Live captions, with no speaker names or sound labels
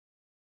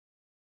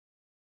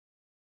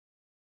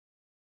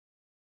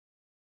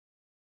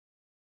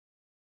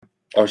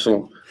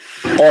Awesome.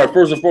 All right,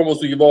 first and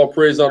foremost, we give all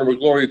praise, honor, and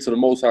glory to the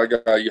Most High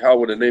God,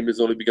 Yahweh, the name of His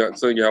only begotten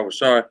Son, Yahweh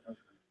Shai. All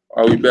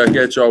right, we back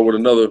at y'all with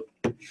another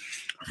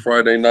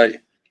Friday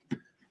night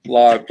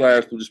live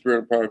class through the Spirit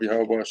and power of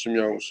Yahweh Hashem,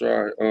 Yahweh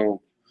Shai.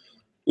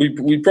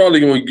 We probably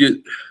gonna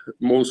get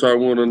Most High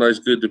one a nice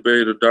good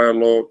debate or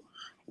dialogue,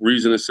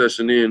 reasoning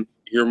session in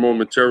here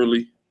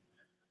momentarily.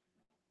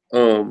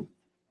 You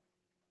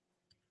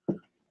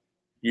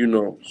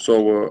know,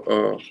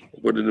 so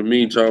but in the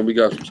meantime, we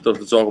got some stuff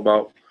to talk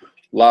about.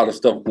 A lot of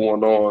stuff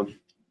going on.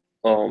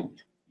 A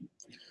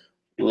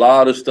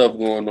lot of stuff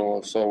going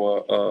on.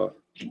 So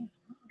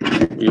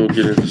we'll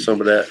get into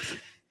some of that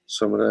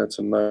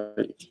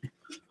tonight.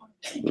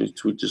 Let me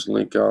tweet this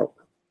link out.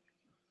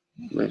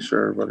 Make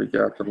sure everybody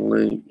got the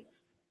link.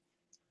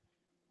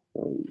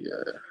 Oh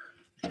yeah.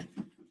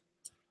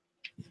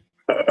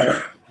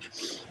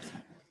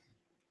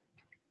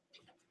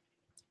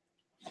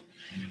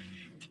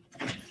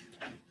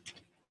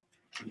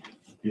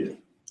 Yeah.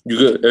 You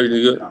good?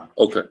 Everything good?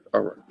 Okay.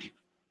 All right.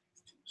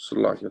 So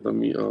like it. Let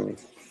me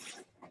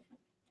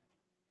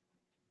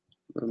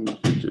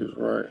get this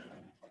right.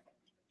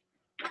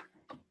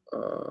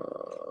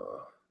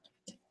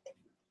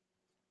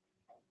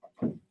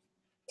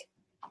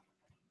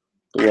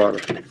 The water.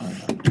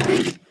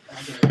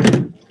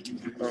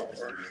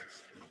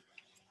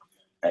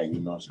 Hey,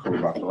 you know it's cool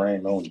about the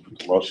rain, though. You put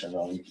the lotion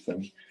on, you feel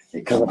me?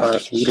 It Come on,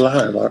 we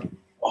live, huh?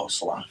 Oh,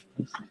 slide.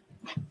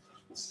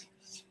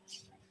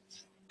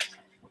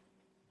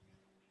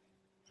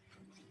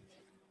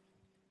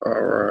 All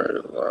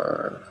right,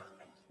 live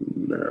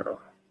now.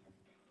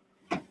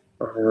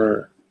 All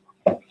right.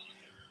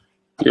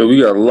 Yeah,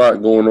 we got a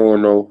lot going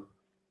on though.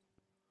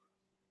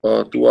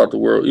 Throughout the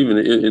world, even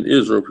in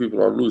Israel,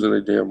 people are losing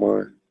their damn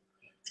mind,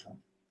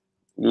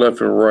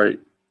 left and right.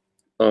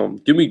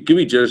 Give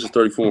me Genesis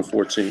 34 and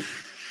 14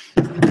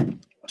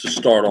 to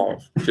start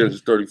off.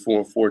 Genesis 34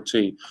 and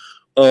 14.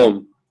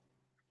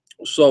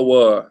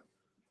 So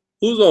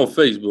who's on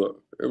Facebook?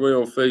 Everybody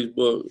on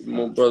Facebook.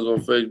 My brother's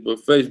on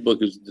Facebook.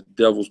 Facebook is the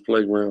devil's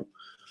playground.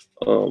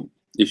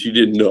 If you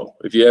didn't know,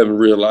 if you haven't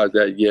realized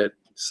that yet,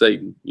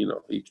 Satan, you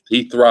know,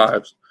 he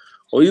thrives.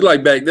 Well, he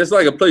like that's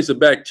like a place of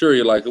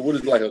bacteria, like what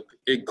is like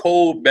a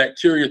cold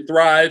bacteria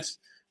thrives.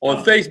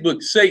 On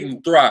Facebook,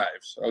 Satan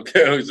thrives.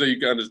 Okay, so you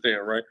can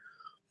understand, right?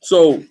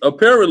 So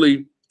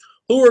apparently,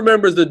 who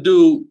remembers the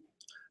dude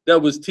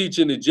that was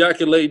teaching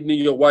ejaculating in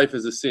your wife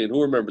is a sin?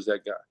 Who remembers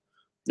that guy?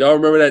 Y'all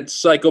remember that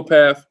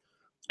psychopath?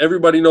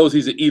 Everybody knows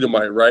he's an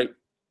Edomite, right?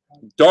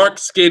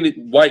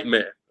 Dark-skinned white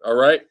man, all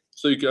right?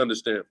 So you can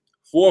understand.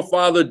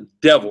 Forefather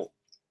devil.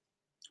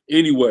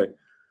 Anyway,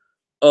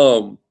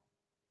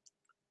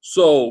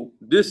 so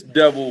this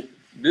devil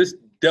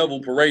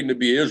parading to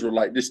be an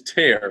Israelite, this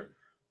tear,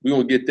 we're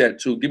gonna get that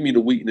too. Give me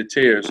the wheat and the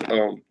tares,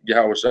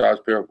 Yahweh Shai's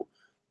parable.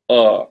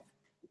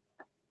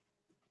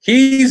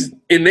 He's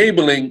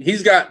enabling,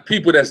 he's got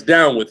people that's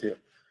down with him.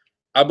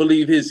 I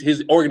believe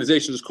his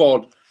organization is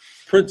called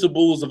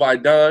Principles of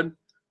Idan,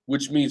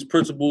 which means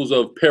principles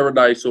of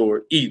paradise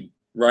or Eden,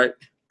 right?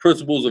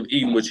 Principles of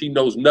Eden, which he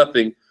knows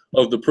nothing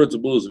of the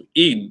principles of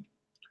Eden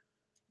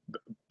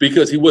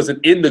because he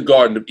wasn't in the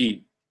Garden of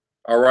Eden,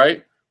 all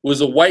right?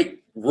 Was a white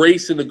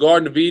race in the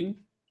Garden of Eden?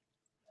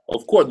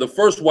 Of course, the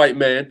first white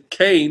man,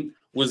 Cain,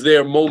 was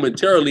there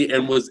momentarily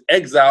and was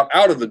exiled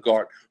out of the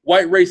garden.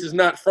 White race is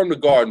not from the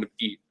Garden of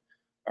Eden,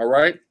 all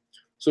right?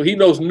 So he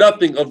knows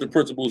nothing of the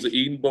principles of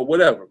Eden, but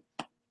whatever.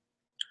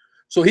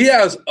 So he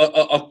has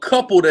a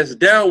couple that's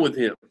down with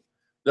him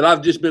that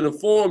I've just been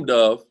informed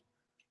of,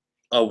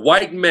 a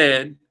white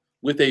man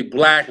with a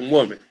black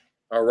woman,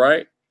 all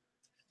right?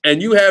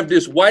 And you have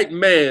this white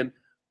man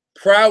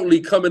proudly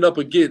coming up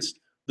against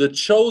the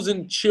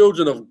chosen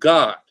children of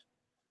God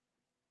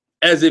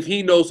as if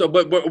he knows so,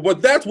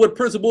 but that's what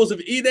Principles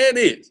of Eden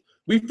is.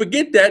 We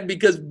forget that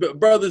because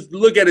brothers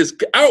look at his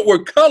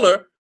outward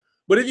color,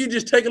 but if you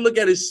just take a look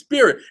at his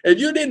spirit, if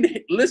you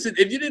didn't listen,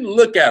 if you didn't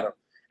look at him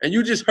and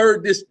you just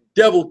heard this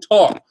devil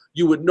talk,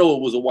 you would know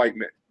it was a white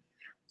man.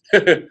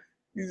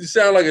 You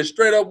sound like a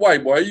straight up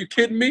white boy. Are you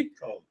kidding me?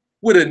 Oh.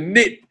 With a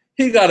knit,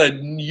 he got a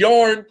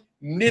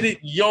knitted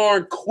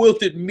yarn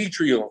quilted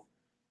mitre on.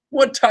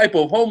 What type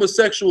of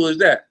homosexual is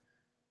that?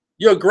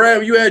 You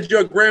had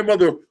your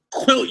grandmother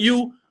quilt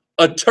you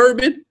a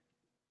turban?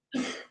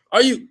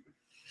 Are you?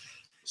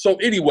 So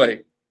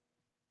anyway,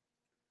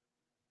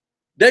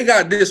 they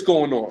got this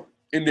going on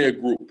in their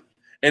group.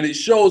 And it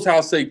shows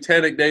how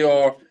satanic they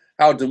are,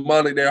 how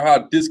demonic they are, how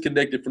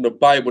disconnected from the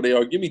Bible they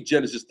are. Give me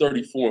Genesis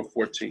 34 and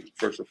 14,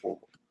 first and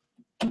foremost.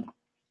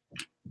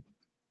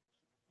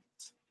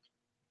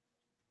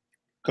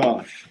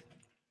 Gosh.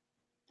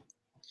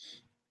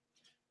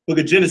 Book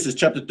of Genesis,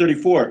 chapter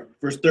 34,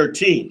 verse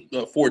 13.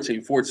 No,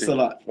 14.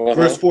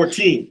 Verse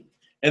 14.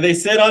 And they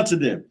said unto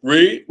them,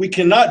 read. We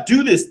cannot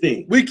do this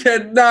thing. We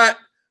cannot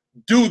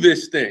do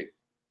this thing.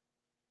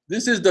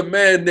 This is the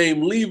man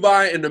named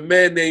Levi and the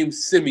man named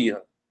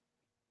Simeon.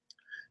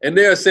 And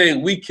they are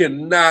saying, we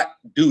cannot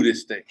do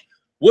this thing.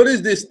 What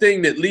is this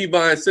thing that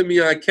Levi and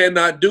Simeon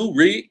cannot do?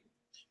 Read.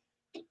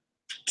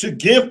 to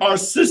give our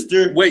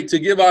sister Wait, to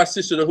give our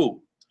sister to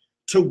who?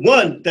 to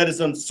one that is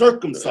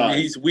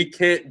uncircumcised. We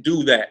can't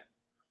do that.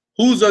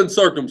 Who's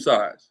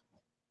uncircumcised?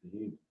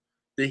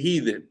 The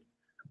heathen.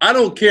 I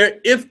don't care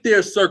if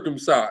they're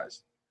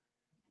circumcised.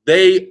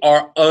 They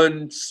are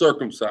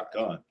uncircumcised.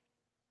 God.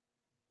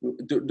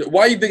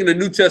 Why are you thinking the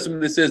New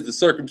Testament that says the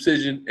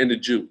circumcision and the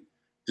Jew?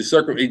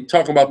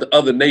 Talking about the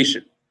other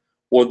nation,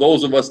 or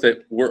those of us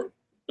that were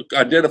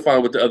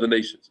identifying with the other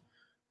nations.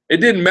 It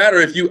didn't matter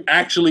if you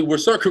actually were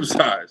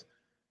circumcised.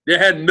 They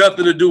had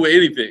nothing to do with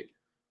anything.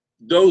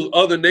 Those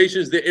other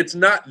nations, it's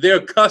not their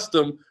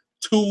custom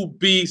to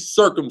be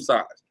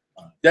circumcised.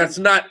 That's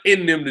not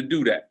in them to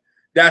do that.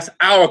 That's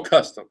our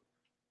custom,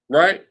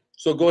 right?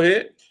 So go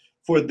ahead.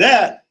 For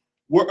that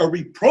were a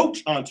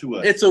reproach unto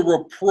us. It's a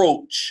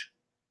reproach.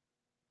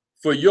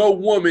 For your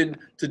woman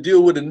to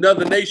deal with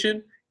another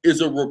nation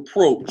is a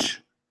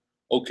reproach,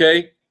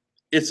 okay?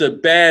 It's a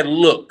bad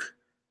look.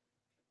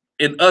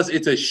 In us,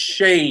 it's a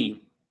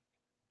shame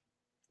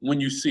when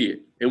you see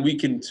it, and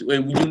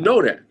you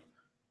know that.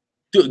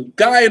 The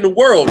guy in the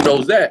world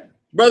knows that.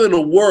 Brother in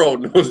the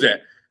world knows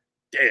that.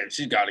 Damn,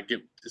 she got to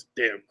get this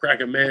damn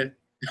cracker, man.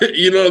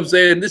 You know what I'm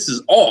saying? This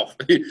is off.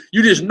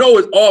 You just know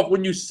it's off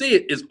when you see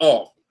it. It's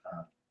off.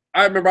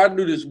 I remember I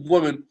knew this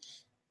woman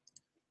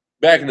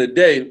back in the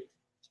day.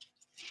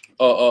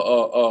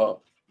 I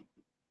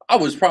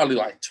was probably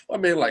like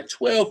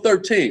 12,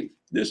 13.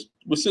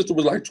 My sister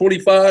was like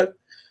 25,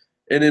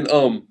 and then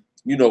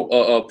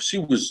she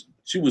was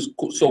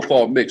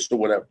so-called mixed or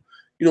whatever.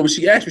 You know, but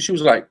she asked me, she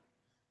was like,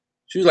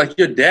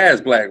 your dad's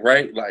black,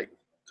 right? Like,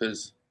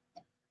 because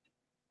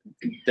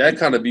that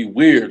kind of be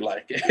weird.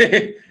 Like,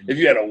 if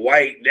you had a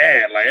white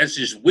dad, like, that's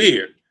just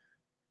weird.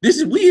 This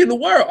is we in the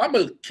world. I'm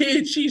a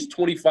kid. She's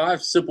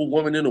 25, simple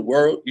woman in the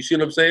world. You see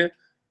what I'm saying?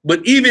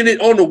 But even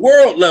on the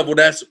world level,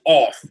 that's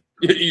off.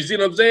 You see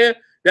what I'm saying?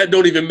 That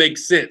don't even make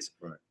sense.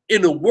 Right.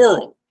 In the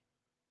world,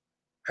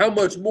 how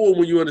much more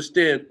when you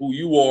understand who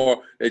you are,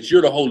 that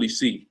you're the holy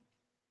seed.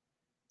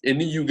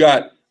 And then you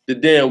got the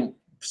damn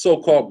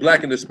so-called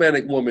black and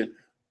Hispanic woman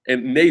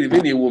and Native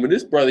Indian woman.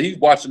 This brother, he's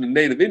watching the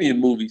Native Indian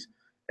movies.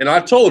 And I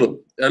told him,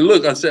 and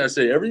look, I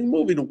said, every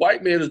movie, the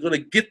white man is going to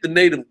get the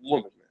Native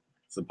woman.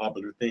 It's a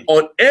popular thing.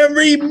 On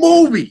every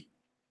movie,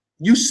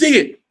 you see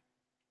it.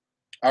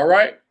 All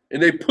right?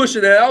 And they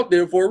pushing it out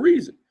there for a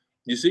reason.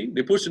 You see?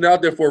 They're pushing it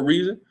out there for a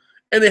reason.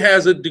 And it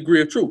has a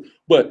degree of truth.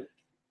 But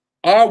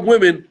our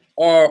women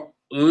are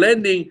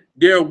lending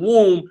their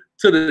womb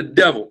to the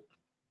devil.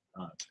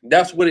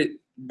 That's what it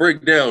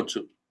breaks down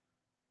to.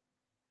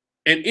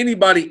 And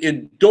anybody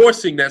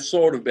endorsing that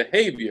sort of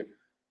behavior,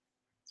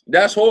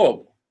 that's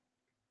horrible.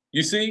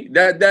 You see?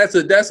 That's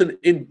an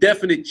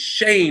indefinite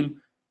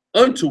shame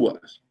unto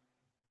us.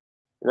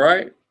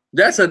 Right?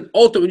 That's an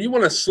ultimate. You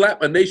want to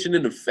slap a nation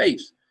in the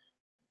face,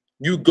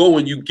 you go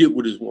and you get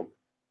with his woman.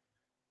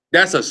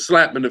 That's a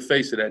slap in the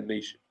face of that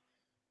nation,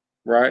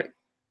 right?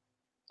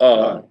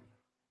 Why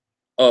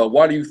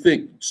do you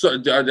think? So,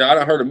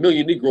 I heard a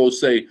million Negroes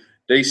say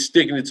they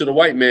sticking it to the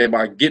white man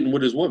by getting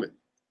with his woman,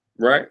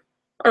 right?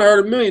 I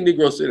heard a million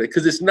Negroes say that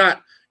because it's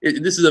not.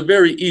 This is a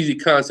very easy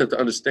concept to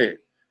understand.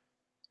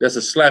 That's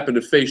a slap in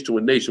the face to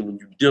a nation when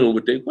you're dealing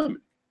with their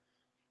women.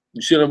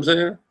 You see what I'm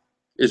saying?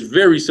 It's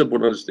very simple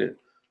to understand,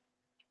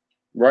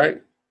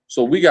 right?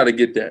 So we got to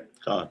get that.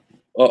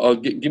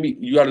 Give me.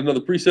 You got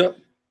another precept?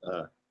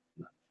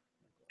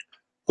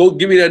 Go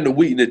give me that in the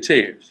wheat and the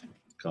tares.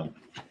 Come.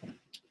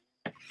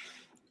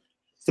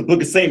 It's the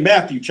book of St.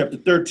 Matthew, chapter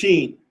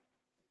 13,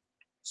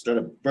 start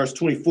at verse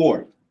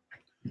 24.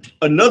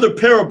 Another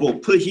parable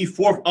put he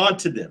forth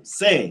unto them,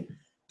 saying,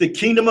 the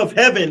kingdom of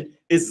heaven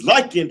is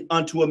likened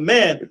unto a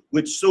man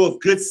which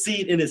soweth good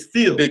seed in his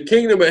field. The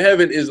kingdom of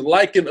heaven is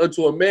likened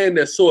unto a man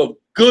that soweth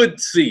good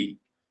seed.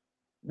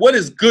 What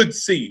is good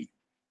seed?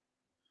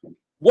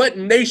 What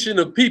nation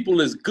of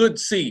people is good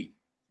seed?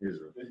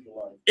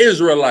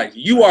 Israelites.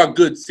 You are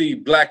good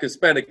seed, black,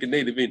 Hispanic, and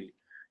Native Indian.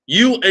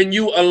 You and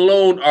you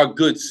alone are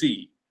good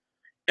seed.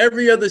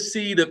 Every other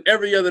seed of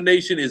every other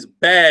nation is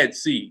bad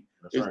seed.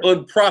 That's it's right.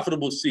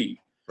 Unprofitable seed.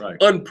 Right.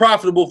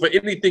 Unprofitable for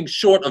anything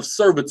short of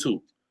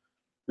servitude.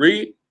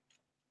 Read.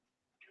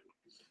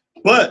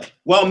 But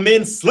while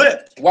men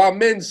slept. While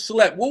men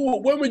slept.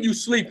 When were you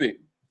sleeping?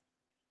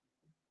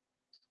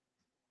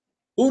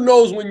 Who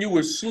knows when you were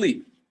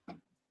asleep?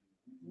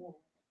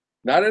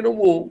 Not in the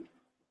womb.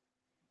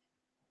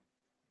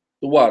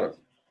 The water.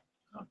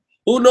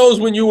 Who knows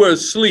when you were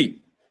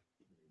asleep?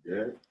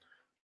 Yeah.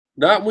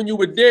 Not when you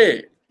were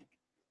dead.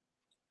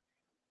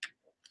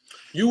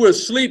 You were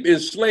asleep in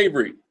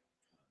slavery.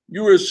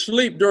 You were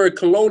asleep during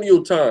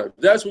colonial times.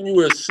 That's when you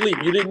were asleep.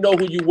 You didn't know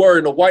who you were,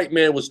 and the white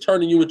man was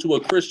turning you into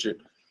a Christian.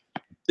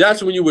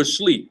 That's when you were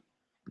asleep.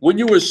 When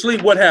you were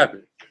asleep, what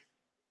happened?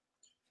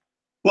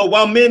 But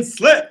while men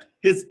slept,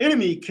 his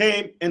enemy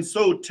came and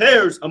sowed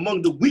tares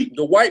among the wheat.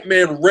 The white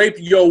man raped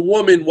your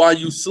woman while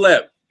you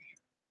slept.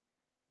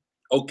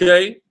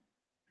 Okay?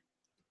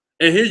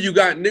 And here you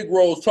got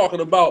Negroes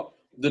talking about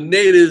the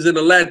natives and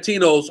the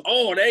Latinos.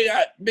 Oh, they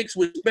got mixed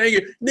with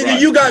Spaniard. Nigga,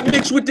 Right. You got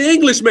mixed with the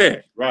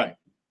Englishman. Right.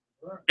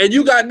 And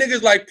you got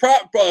niggas like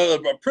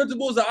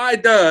principals of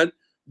Idan,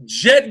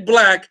 jet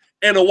black,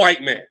 and a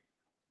white man.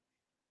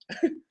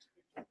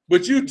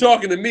 But you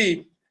talking to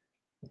me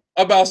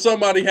about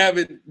somebody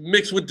having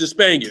mixed with the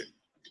Spaniard.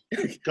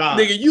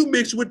 Nigga, you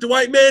mixed with the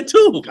white man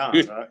too.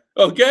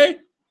 Okay?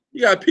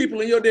 You got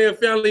people in your damn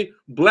family,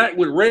 black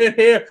with red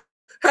hair.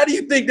 How do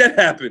you think that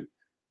happened?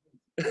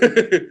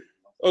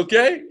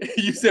 Okay?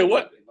 You said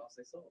what?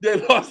 They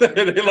lost their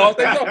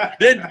soul.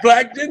 They're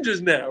black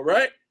gingers now,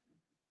 right?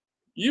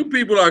 You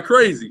people are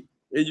crazy.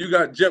 And you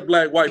got jet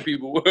black white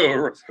people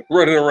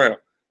running around.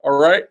 All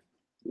right?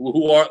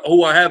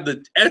 Who have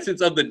the essence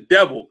of the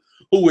devil,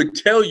 who would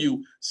tell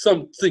you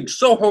something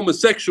so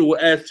homosexual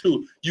as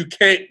to you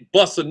can't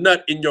bust a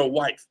nut in your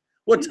wife.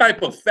 What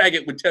type of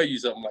faggot would tell you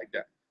something like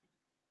that?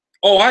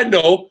 Oh, I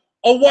know,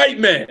 a white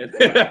man.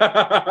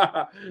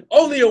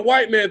 Only a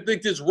white man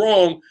thinks it's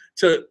wrong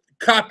to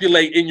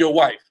copulate in your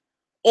wife.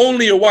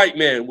 Only a white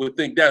man would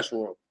think that's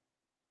wrong.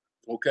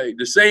 Okay,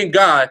 the same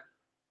guy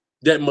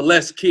that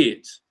molests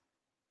kids.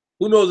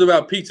 Who knows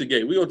about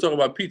Pizzagate? We're gonna talk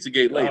about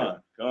Pizzagate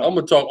later. I'm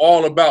gonna talk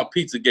all about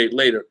Pizzagate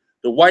later.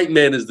 The white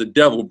man is the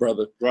devil,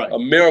 brother. Right.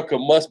 America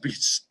must be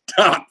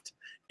stopped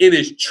in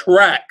its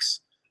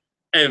tracks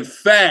and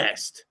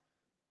fast.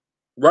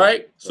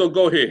 Right? So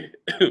go ahead.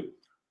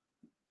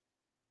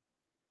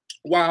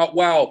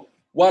 While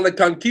the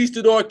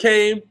conquistador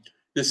came,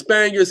 the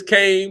Spaniards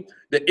came,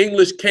 the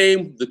English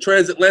came, the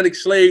transatlantic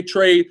slave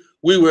trade,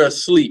 we were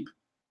asleep.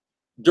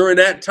 During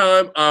that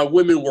time, our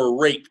women were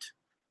raped.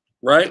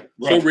 Right?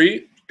 So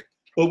read.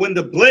 But when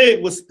the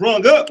blade was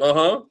sprung up,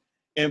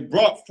 and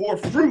brought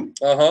forth fruit,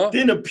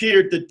 then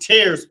appeared the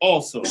tares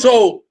also.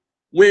 So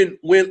when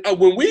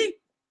we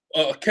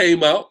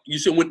came out, you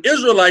said when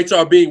Israelites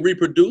are being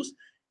reproduced,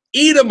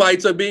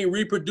 Edomites are being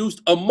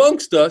reproduced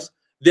amongst us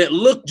that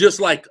look just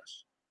like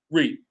us.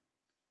 Read.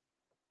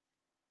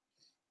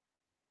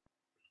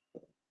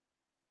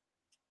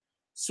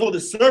 So the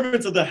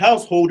servants of the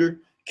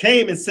householder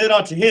came and said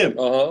unto him,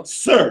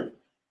 Sir,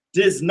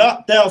 didst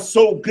not thou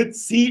sow good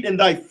seed in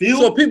thy field?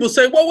 So people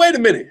say, well, wait a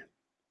minute.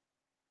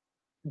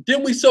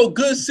 Didn't we sow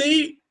good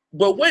seed?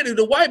 But wait,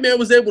 the white man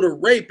was able to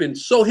rape and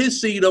sow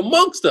his seed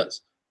amongst us.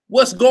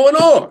 What's going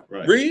on?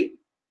 Right. Read.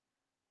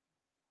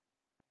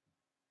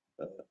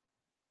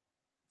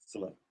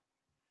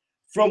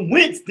 From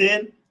whence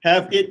then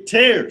have it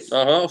tares?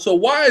 So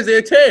why is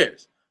there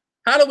tares?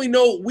 How do we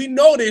know? We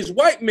know there's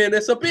white men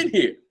that's up in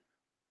here.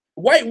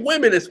 White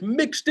women that's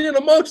mixed in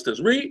amongst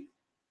us. Read.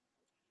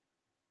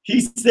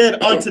 He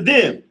said unto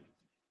them,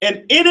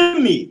 an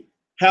enemy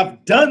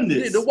have done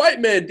this. Yeah, the white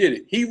man did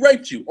it. He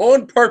raped you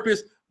on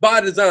purpose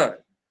by design.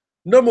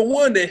 Number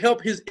one, to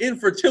help his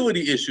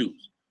infertility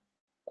issues.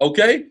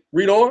 Okay,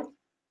 read on.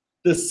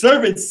 The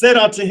servant said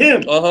unto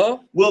him,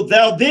 Will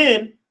thou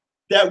then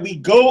that we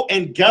go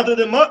and gather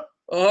them up?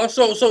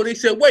 So they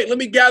said, wait, let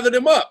me gather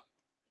them up.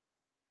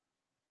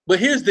 But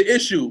here's the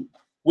issue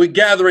with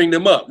gathering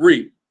them up.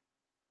 Read.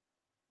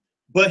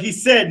 But he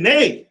said,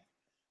 Nay,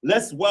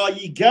 lest while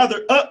ye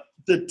gather up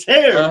the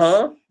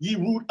tares, ye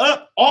root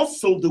up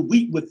also the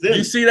wheat within.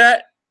 You see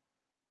that?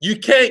 You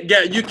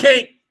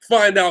can't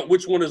find out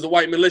which one is the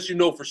white man unless you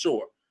know for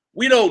sure.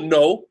 We don't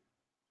know.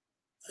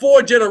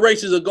 4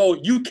 generations ago,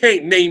 you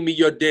can't name me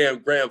your damn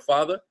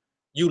grandfather.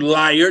 You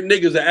liar.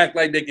 Niggas that act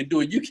like they can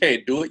do it. You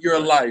can't do it. You're a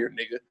liar,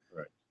 nigga.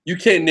 Right. You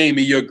can't name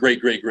me your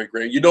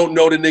great-great-great-great. You don't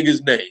know the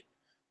nigga's name.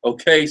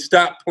 Okay?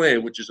 Stop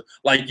playing with yourself.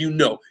 Like you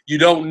know. You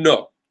don't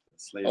know.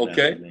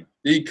 Okay?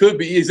 It could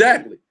be,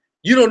 exactly.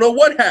 You don't know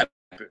what happened.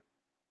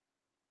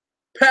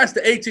 Past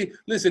the 18,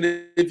 listen,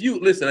 if you,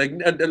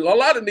 listen, a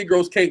lot of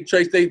Negroes can't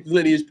trace their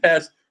lineage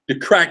past the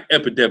crack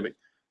epidemic,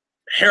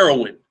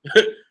 heroin.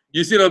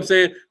 You see what I'm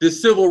saying? The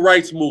civil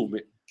rights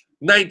movement,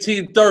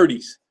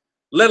 1930s,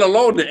 let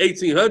alone the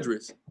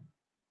 1800s.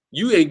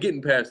 You ain't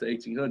getting past the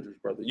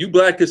 1800s, brother. You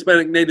Black,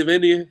 Hispanic, Native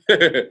Indian,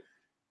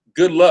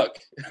 good luck.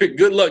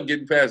 Good luck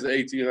getting past the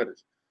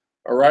 1800s,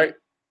 all right?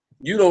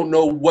 You don't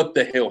know what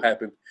the hell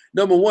happened.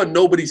 Number one,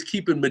 nobody's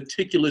keeping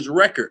meticulous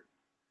record.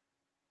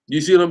 You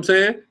see what I'm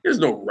saying? There's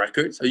no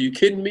records. Are you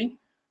kidding me?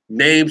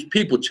 Names,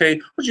 people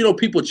change. But you know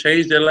people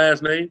change their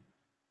last name?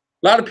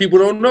 A lot of people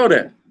don't know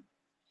that.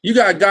 You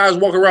got guys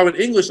walking around with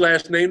English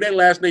last name. Their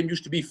last name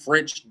used to be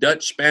French,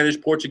 Dutch, Spanish,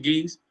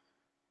 Portuguese.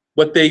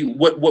 But they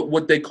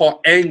what they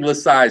call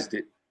anglicized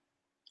it.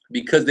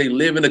 Because they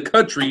live in a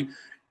country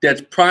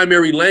that's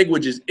primary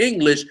language is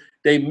English,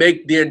 they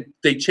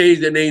change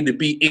their name to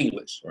be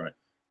English. Right.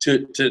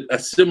 To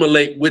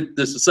assimilate with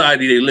the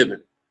society they live in.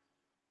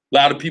 A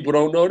lot of people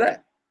don't know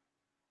that.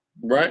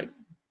 Right?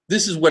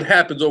 This is what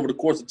happens over the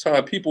course of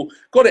time. People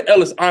go to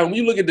Ellis Island.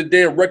 When you look at the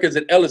damn records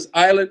at Ellis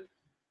Island,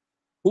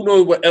 who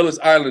knows what Ellis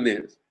Island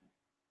is?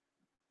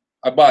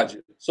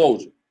 Abaji,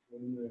 soldier.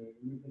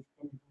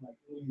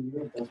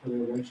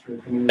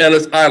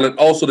 Ellis Island,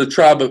 also the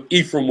tribe of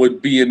Ephraim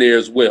would be in there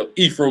as well.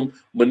 Ephraim,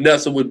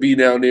 Manasseh would be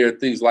down there and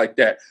things like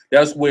that.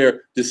 That's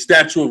where the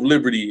Statue of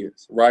Liberty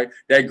is, right?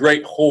 That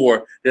great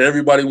whore that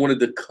everybody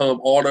wanted to come,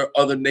 all the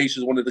other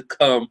nations wanted to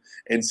come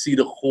and see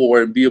the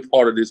whore and be a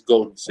part of this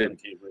golden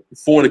city.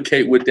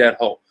 Fornicate with that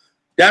hoe.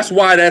 That's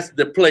why that's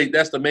the place,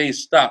 that's the main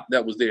stop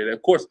that was there.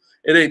 Of course,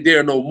 it ain't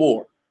there no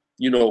more.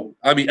 You know,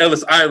 I mean,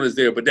 Ellis Island is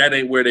there, but that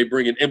ain't where they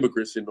bringing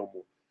immigrants in no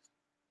more.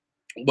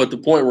 But the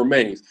point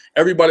remains,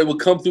 everybody would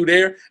come through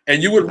there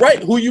and you would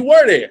write who you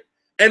were there.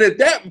 And at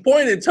that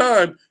point in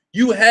time,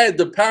 you had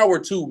the power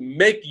to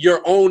make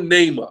your own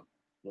name up.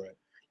 Right.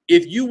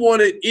 If you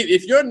wanted,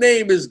 if your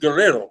name is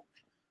Guerrero,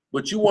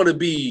 but you want to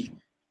be,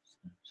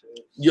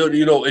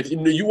 you know, if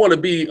you want to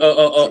be,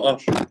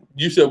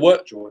 you said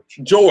what?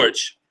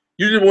 George.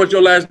 You didn't want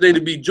your last name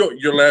to be George.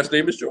 Your last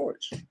name is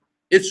George.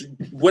 It's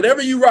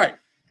whatever you write.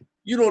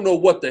 You don't know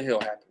what the hell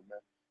happened, man.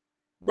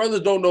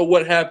 Brothers don't know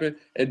what happened,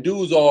 and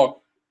dudes are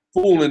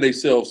fooling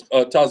themselves.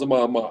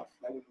 Tazama Ahmad.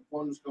 Like when the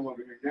foreigners come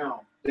over here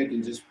now, they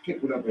can just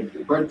pick whatever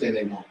birthday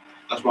they want.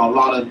 That's why a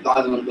lot of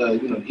the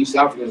you know, East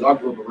Africans I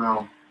grew up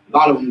around, a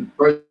lot of them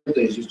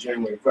birthday is just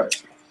January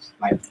 1st.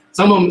 Like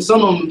some of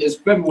them is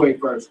February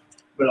 1st,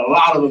 but a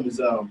lot of them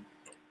is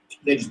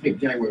they just pick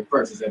January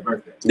 1st as their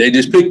birthday. They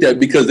just pick that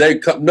because they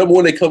number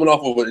one, they coming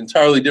off of an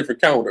entirely different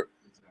calendar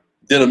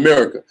than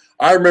America.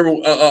 I remember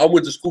I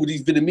went to school with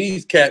these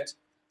Vietnamese cats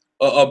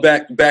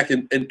back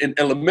in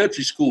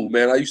elementary school,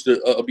 man. I used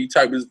to be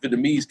typed as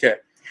Vietnamese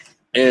cat,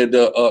 and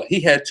he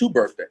had two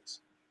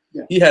birthdays.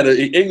 Yeah. He had an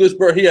English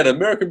birthday, he had an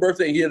American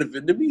birthday, and he had a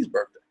Vietnamese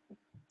birthday.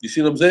 You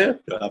see what I'm saying?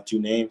 You'll have two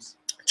names.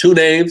 Two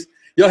names.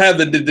 You'll have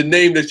the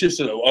name that's just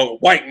a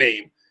white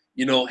name.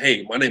 You know,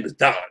 hey, my name is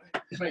Don,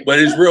 but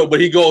it's real. But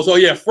he goes, oh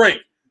yeah,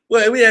 Frank.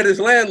 Well, we had this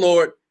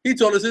landlord. He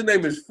told us his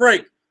name is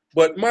Frank,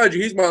 but mind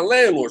you, he's my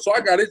landlord. So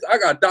I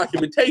got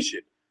documentation.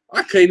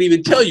 I can't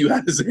even tell you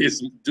how to say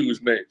this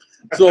dude's name.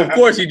 So of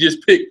course he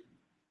just picked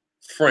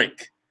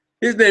Frank.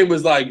 His name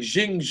was like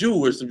Jingju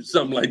or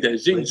something like that.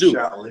 Jingju.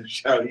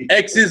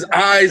 X's,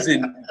 I's,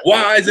 and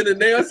Y's in the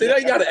name. I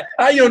said,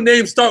 how your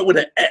name start with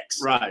an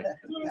X? Right.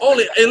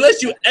 Only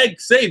unless you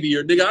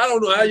Xavier, nigga. I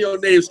don't know how your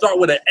name start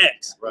with an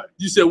X. Right.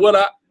 You said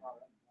what?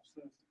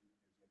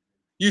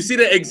 You see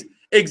that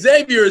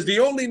Xavier is the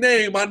only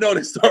name I know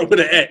that start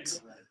with an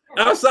X.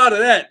 Outside of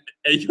that,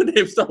 and your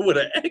name start with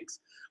an X.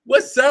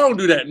 What sound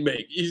do that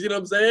make? You see what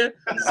I'm saying?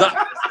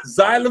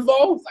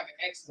 Xylophone?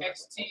 It's like an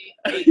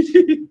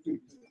XXTH.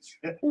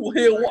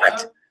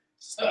 What?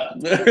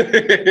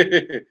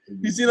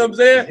 You see what I'm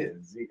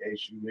saying?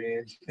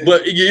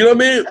 But you know what I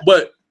mean?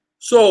 But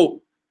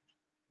so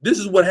this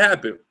is what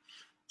happened.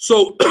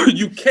 So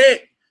you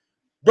can't,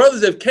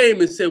 brothers have came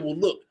and said, well,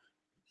 look,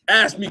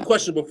 asked me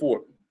questions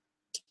before.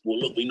 Well,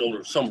 look, we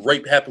know some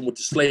rape happened with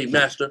the slave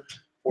master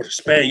or the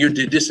Spaniard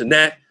did this and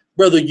that.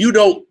 Brother, you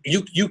don't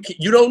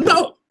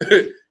know.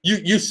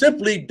 you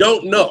simply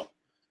don't know.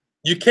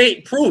 You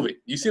can't prove it.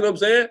 You see what I'm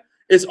saying?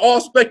 It's all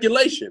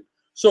speculation.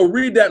 So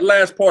read that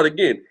last part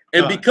again.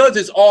 And because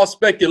it's all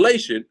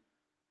speculation,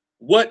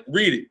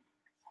 read it.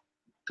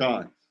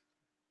 God.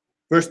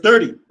 Verse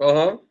 30.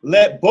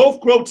 Let both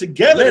grow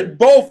together. Let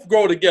both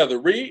grow together.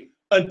 Read.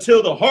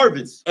 Until the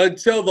harvest.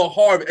 Until the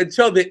harvest.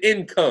 Until the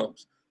end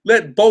comes.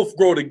 Let both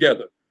grow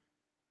together.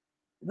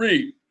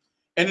 Read.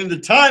 And in the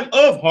time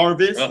of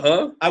harvest,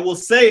 I will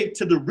say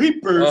to the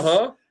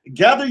reapers,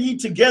 gather ye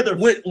together.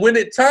 When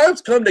the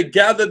times come to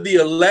gather the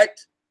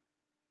elect,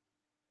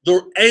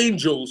 the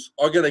angels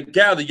are going to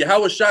gather.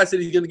 Yahweh Shai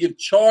said he's going to give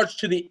charge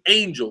to the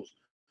angels.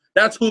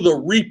 That's who the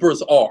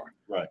reapers are.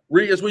 Right.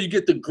 That's where you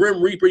get the grim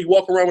reaper. You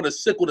walk around with a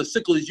sickle. The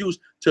sickle is used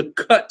to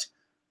cut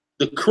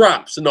the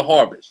crops in the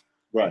harvest.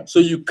 Right. So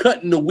you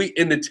cutting the wheat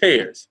in the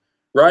tares.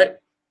 Right?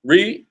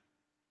 Read.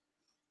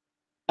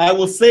 I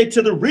will say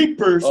to the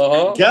reapers,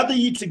 gather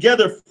ye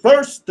together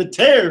first the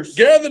tares.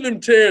 Gather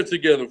them tares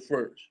together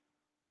first.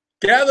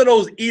 Gather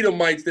those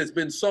Edomites that's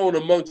been sown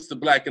amongst the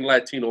black and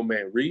Latino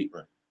man. Read.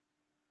 Right.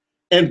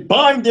 And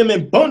bind them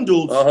in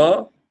bundles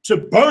to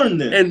burn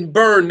them. And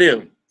burn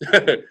them.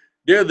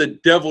 They're the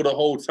devil the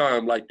whole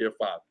time like their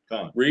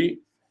father. Read.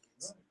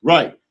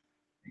 Right.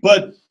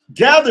 But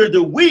gather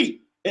the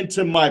wheat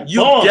into my barn.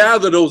 You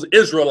gather those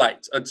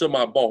Israelites unto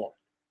my barn.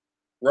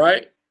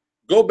 Right?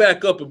 Go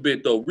back up a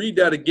bit, though. Read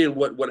that again,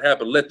 what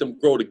happened. Let them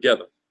grow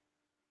together.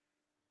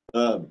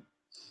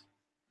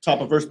 Top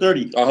of verse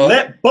 30.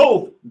 Let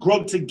both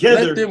grow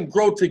together. Let them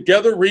grow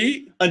together.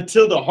 Read.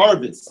 Until the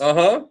harvest.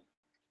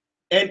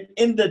 And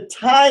in the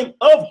time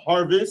of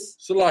harvest.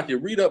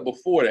 Salakia, read up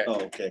before that.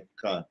 Oh, okay.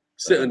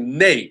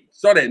 Nay.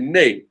 Start at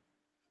nay.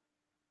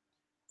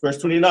 Verse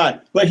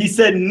 29. But he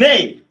said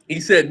nay. He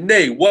said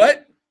nay.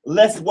 What?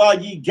 Lest while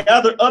ye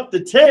gather up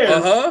the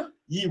tares,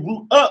 ye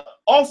root up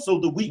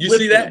also the wheat. You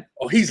see that?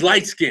 Oh, he's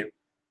light skinned.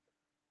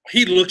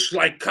 He looks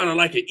like kind of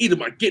like an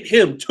Edomite. Get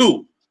him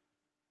too.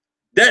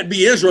 That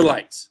be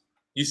Israelites.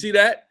 You see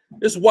that?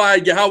 This is why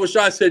Yahweh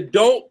Shai said,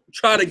 don't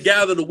try to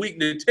gather the weak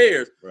and the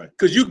tares. Right.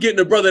 Because you getting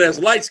a brother that's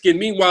light-skinned.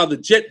 Meanwhile, the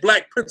jet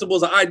black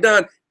principles of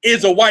Idan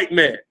is a white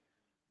man.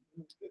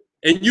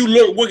 And you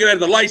looking at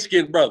the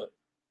light-skinned brother.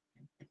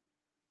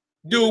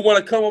 Dude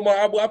want to come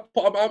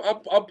on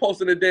I'm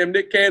posting a damn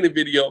Nick Cannon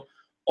video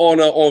on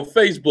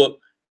Facebook.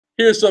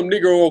 Here's some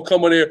nigger will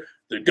come on there.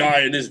 The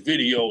guy in this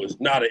video is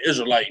not an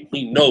Israelite, and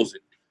he knows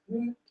it.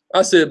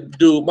 I said,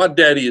 dude, my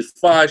daddy is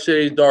 5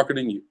 shades darker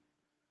than you.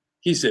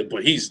 He said,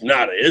 but he's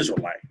not an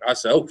Israelite. I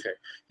said, okay.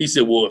 He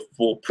said, well,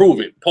 we'll prove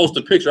it. Post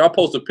a picture. I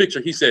post a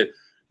picture. He said,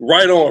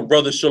 right on,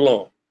 brother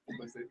Shalom.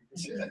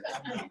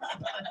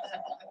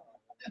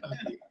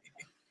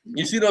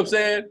 You see what I'm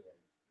saying?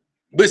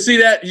 But see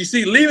that, you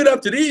see, leave it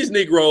up to these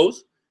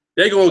Negroes.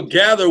 They're going to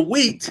gather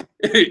wheat.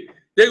 They're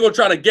going to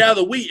try to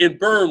gather wheat and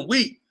burn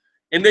wheat.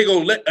 And they're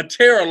going to let a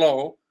tear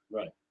alone.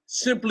 Right.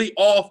 Simply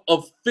Off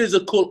of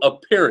physical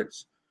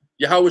appearance.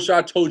 Yahweh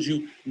Shai told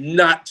you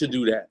not to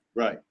do that.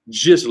 Right.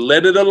 Just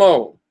let it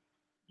alone.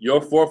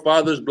 Your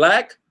forefathers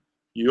black,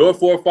 your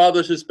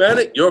forefathers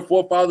Hispanic, your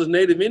forefathers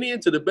Native Indian,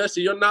 to the best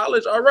of your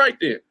knowledge. All right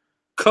then.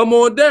 Come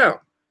on down.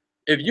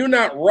 If you're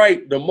not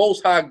right, the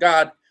Most High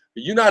God,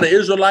 you're not an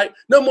Israelite.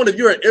 Number one, if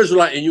you're an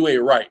Israelite and you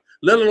ain't right,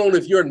 let alone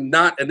if you're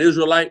not an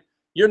Israelite,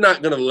 you're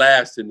not going to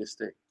last in this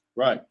thing.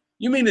 Right.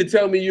 You mean to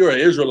tell me you're an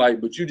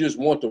Israelite, but you just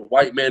want the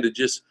white man to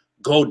just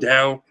go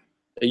down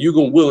and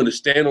you're willing to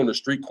stand on the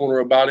street corner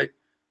about it?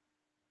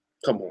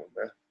 Come on,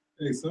 man.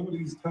 Hey, some of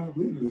these top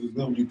leaders is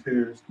gonna be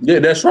terrorists. Yeah,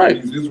 that's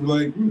right. These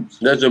Israelite groups.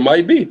 That it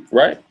might be,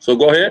 right? So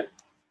go ahead.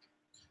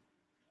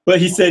 But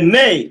he said,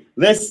 nay,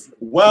 lest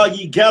while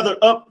ye gather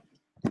up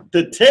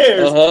the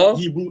tares,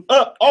 ye root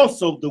up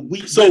also the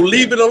wheat. So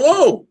leave it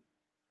alone.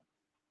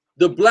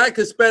 The black,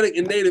 Hispanic,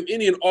 and Native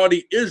Indian are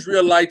the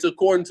Israelites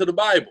according to the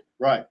Bible.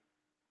 Right.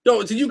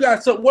 So you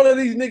got some, what are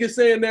these niggas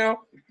saying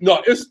now?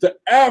 No, it's the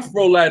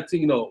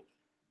Afro-Latino.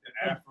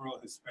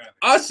 Afro-Hispanic.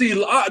 I see,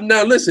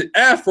 now listen,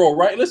 Afro,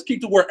 right? Let's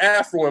keep the word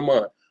Afro in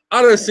mind.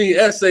 I done seen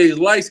essays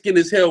light-skinned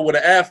as hell with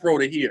an Afro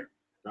to here.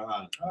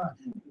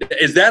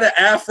 Is that an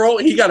Afro?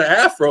 He got an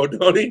Afro,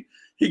 don't he?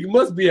 He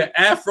must be an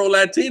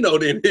Afro-Latino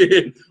then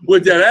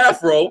with that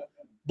Afro.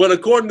 But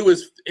according to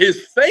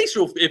his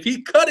facial, if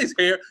he cut his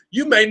hair,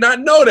 you may not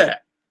know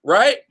that,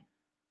 right?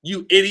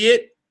 You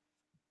idiot.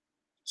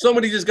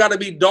 Somebody just got to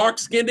be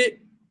dark-skinned.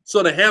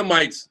 So the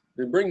Hamites,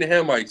 they bring the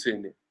Hamites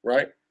in there,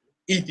 right?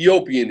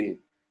 Ethiopian in.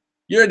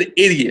 You're an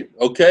idiot,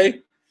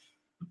 okay?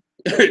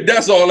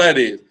 That's all that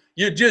is.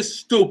 You're just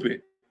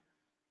stupid.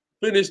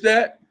 Finish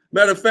that.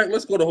 Matter of fact,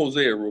 let's go to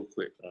Hosea real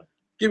quick.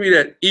 Give me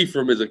that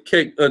Ephraim is a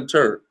cake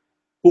unturned,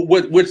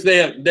 which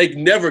they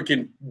never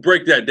can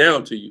break that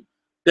down to you.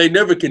 They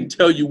never can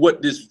tell you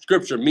what this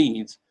scripture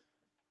means.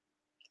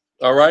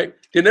 All right?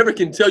 They never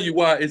can tell you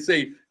why it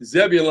say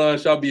Zebulun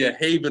shall be a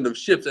haven of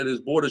ships and his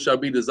border shall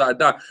be the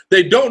Zidon.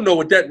 They don't know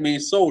what that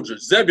means,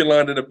 soldiers.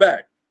 Zebulun in the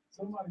back.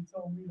 Somebody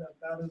told me that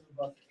is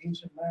about the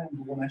ancient land,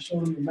 but when I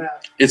showed them the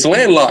map, it's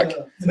landlocked.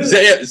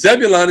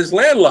 Zebulun is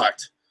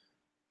landlocked.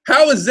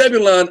 How is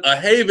Zebulun a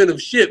haven of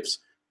ships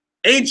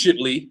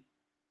anciently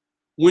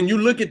when you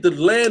look at the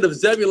land of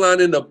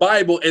Zebulun in the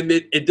Bible and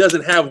it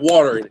doesn't have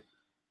water in it?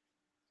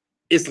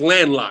 It's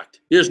landlocked.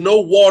 There's no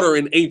water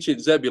in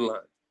ancient Zebulun.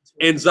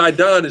 And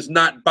Zidon is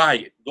not by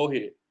it. Go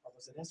ahead.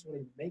 So that's where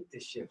they make the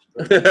ships.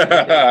 Did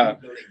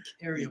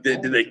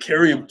they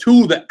carry them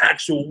to the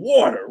actual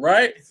water,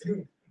 right?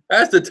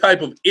 That's the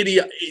type of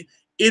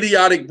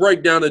idiotic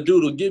breakdown a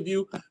dude will give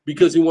you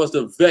because he wants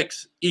to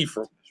vex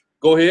Ephraim.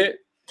 Go ahead.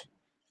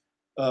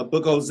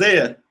 Book of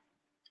Hosea,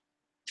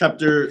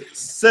 chapter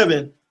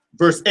 7,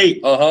 verse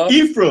 8.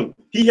 Ephraim,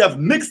 he have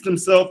mixed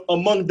himself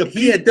among the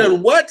people. He had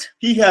done what?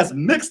 He has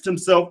mixed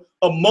himself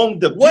among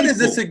the people. What is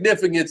the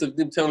significance of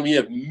them telling me he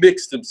have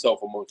mixed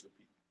himself among the people?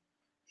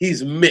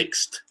 He's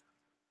mixed.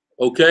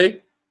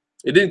 Okay?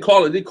 It didn't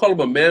call him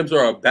a mamzer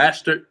or a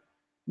bastard.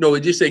 No,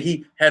 it just said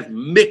he has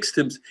mixed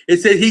him. It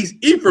said he's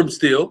Ephraim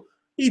still.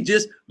 He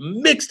just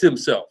mixed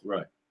himself.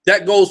 Right.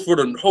 That goes for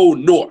the whole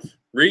north.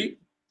 Read.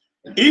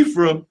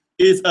 Ephraim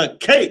is a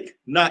cake,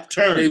 not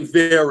turned. They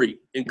vary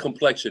in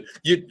complexion.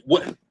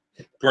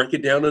 Break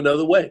it down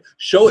another way.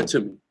 Show it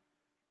to me.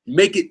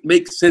 Make it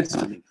make sense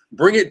to me.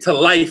 Bring it to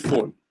life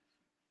for me.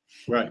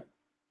 Right.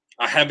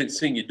 I haven't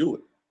seen you do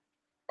it.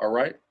 All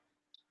right.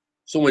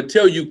 So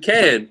until you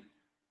can,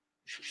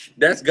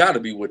 that's got to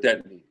be what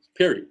that means.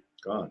 Period.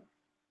 Gone.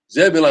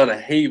 Zebulun, a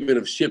haven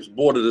of ships,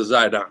 border to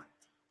Zidon.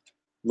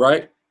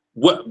 Right?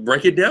 What?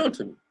 Break it down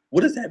to me.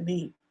 What does that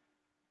mean?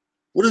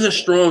 What is a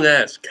strong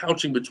ass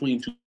couching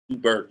between two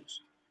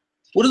burdens?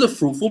 What is a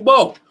fruitful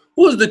bow?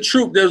 Who is the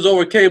troop that was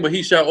overcame, but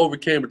he shall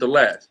overcame at the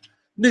last?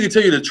 Nigga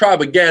tell you the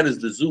tribe of Gad is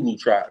the Zulu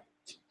tribe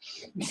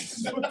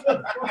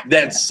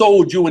that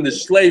sold you into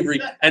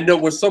slavery and that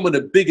were some of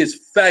the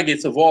biggest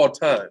faggots of all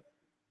time.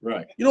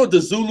 Right. You know what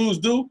the Zulus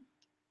do?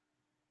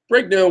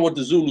 Break down what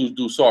the Zulus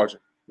do,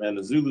 Sergeant. Man,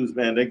 the Zulus,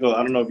 man, they go, I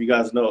don't know if you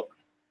guys know,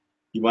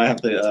 you might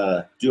have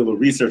to do a little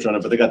research on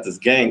it, but they got this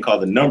gang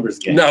called the Numbers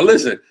Gang. Now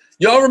listen,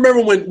 y'all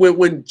remember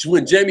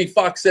when Jamie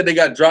Foxx said they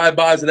got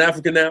drive-bys in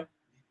Africa now?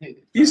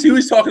 You see,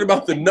 he's talking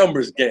about the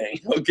numbers gang,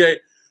 okay?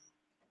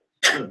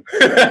 Go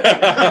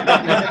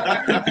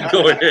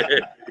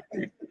ahead.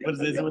 What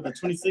is it with the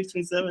 26,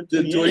 27,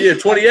 Yeah,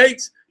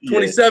 28s,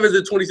 27s,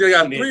 and 26.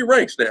 Got 3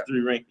 ranks now.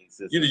 3 rankings.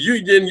 You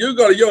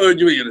go to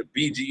the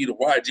BG, the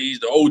YGs,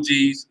 the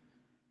OGs.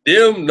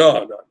 Them,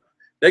 no.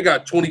 They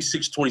got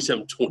 26,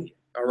 27, 20.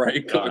 All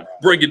right,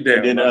 break it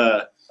down. And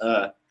then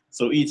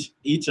so each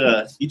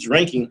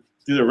ranking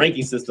through the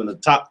ranking system, the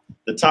top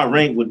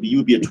rank would be, you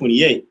would be a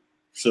 28.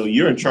 So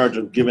you're in charge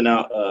of giving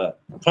out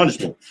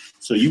punishment.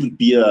 So you would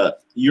be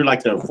you're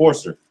like the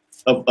enforcer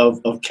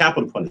of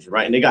capital punishment,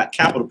 right? And they got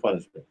capital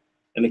punishment.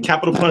 And the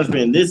capital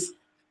punishment in this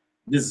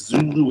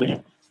Zulu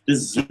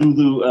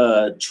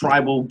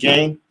tribal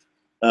gang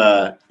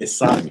is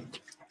sodomy.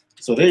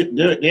 So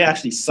they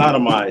actually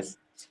sodomize.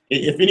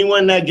 If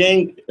anyone in that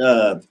gang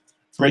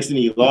breaks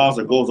any laws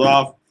or goes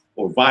off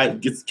or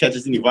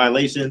catches any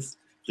violations,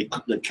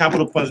 the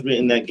capital punishment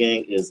in that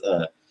gang is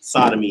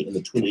sodomy, and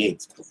the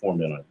 28s perform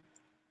that on it.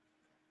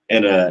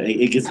 And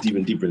it gets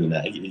even deeper than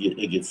that.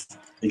 It gets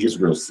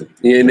real sick.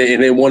 Yeah, and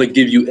they want to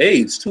give you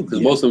AIDS too,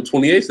 because most of the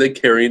 28s, they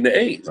carrying the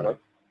AIDS. Right.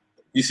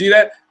 You see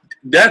that?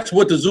 That's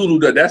what the Zulu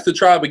does. That's the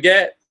tribe of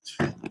Gad.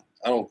 I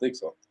don't think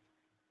so.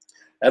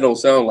 That don't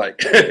sound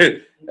like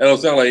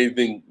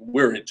anything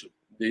we're into.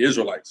 The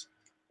Israelites.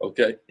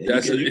 Okay,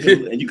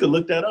 and you can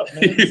look that up,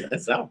 man.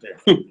 That's out there.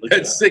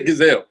 That's sick as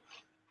hell.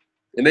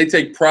 And they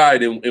take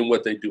pride in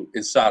what they do,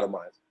 in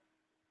sodomize.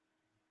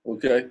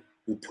 Okay,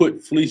 we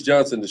put Fleece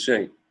Johnson to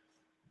shame.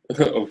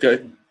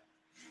 Okay,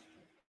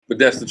 but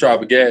that's the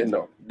tribe of Gad.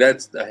 No,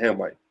 that's the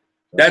Hamite.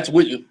 That's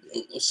what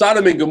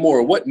Sodom and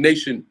Gomorrah. What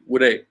nation were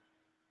they?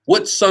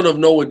 What son of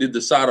Noah did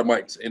the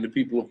Sodomites and the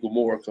people of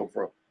Gomorrah come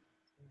from?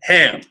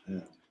 Ham.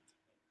 Yeah.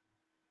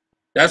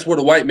 That's where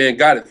the white man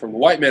got it from. The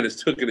white man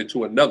has taken it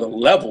to another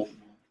level,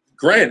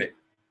 granted,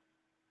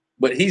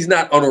 but he's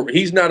not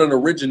an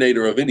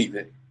originator of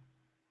anything.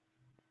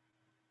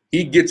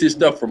 He gets his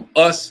stuff from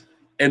us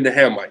and the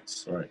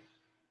Hamites. Right.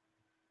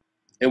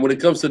 And when it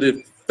comes to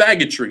the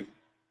faggotry,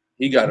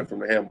 he got it from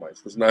the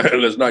Hamites.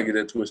 Let's not get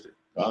that twisted.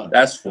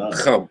 That's from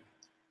Chum.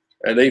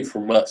 That ain't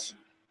from us.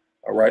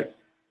 All right.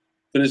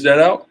 Finish that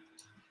out.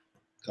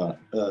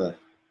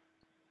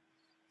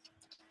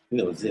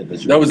 That was it.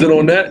 That was it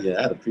on that? Yeah,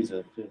 I had a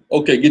precept too.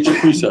 Okay, get your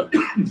precept.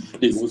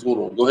 Hey, what's going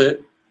on? Go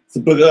ahead. It's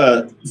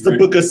the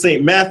book of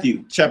St.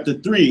 Matthew, chapter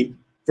 3,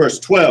 verse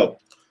 12.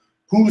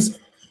 Whose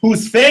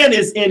fan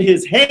is in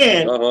his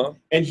hand,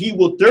 and he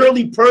will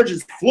thoroughly purge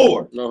his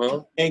floor,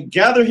 and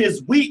gather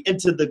his wheat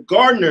into the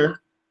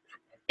garner,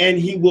 and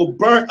he will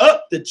burn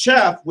up the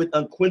chaff with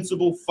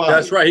unquenchable fire.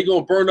 That's right. He's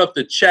going to burn up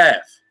the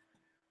chaff.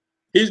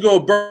 He's going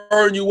to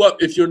burn you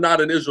up if you're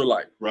not an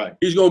Israelite. Right.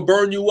 He's going to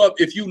burn you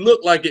up if you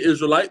look like an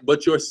Israelite,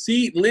 but your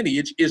seed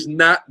lineage is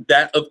not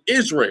that of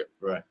Israel.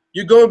 Right.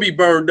 You're going to be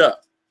burned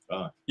up.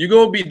 You're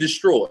going to be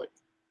destroyed.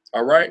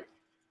 All right?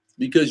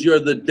 Because you're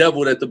the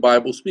devil that the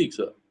Bible speaks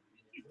of.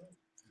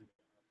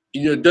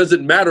 It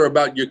doesn't matter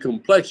about your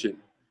complexion.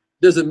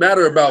 It doesn't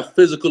matter about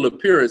physical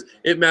appearance.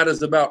 It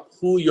matters about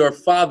who your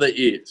father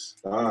is.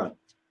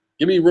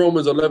 Give me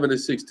Romans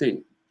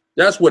 11:16.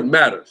 That's what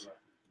matters,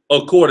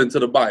 according to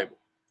the Bible.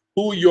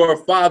 Who your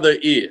father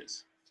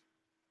is,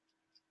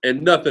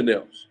 and nothing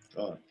else.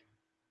 All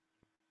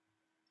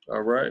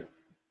right.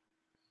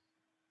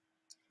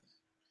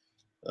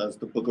 That's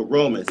the book of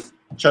Romans,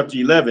 chapter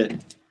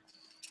 11,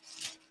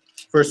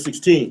 verse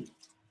 16.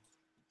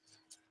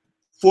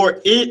 For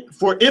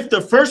if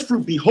the first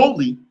fruit be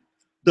holy,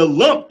 the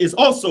lump is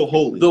also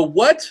holy. The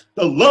what?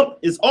 The lump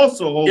is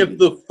also holy. If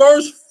the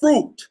first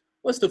fruit,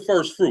 what's the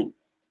first fruit?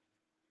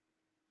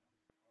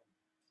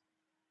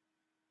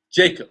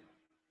 Jacob.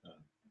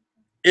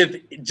 If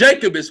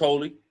Jacob is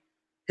holy,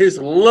 his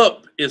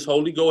lump is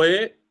holy. Go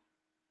ahead.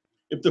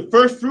 If the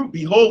first fruit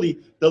be holy,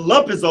 the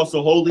lump is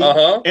also holy.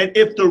 And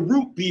if the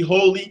root be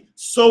holy,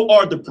 so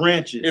are the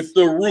branches. If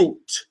the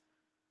root,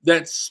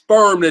 that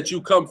sperm that you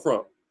come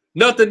from,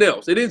 nothing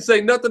else. It didn't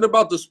say nothing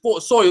about the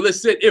soil. It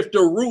said if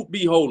the root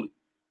be holy,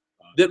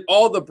 then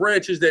all the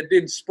branches that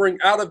didn't spring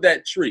out of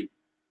that tree,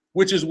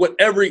 which is what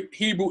every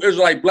Hebrew,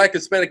 Israelite, Black,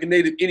 Hispanic, and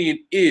Native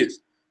Indian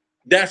is,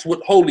 that's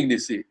what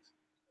holiness is.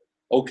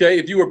 Okay,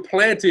 if you were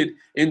planted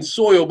in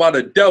soil by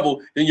the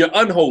devil, then you're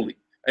unholy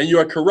and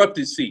you're a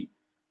corrupted seed.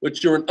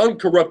 But you're an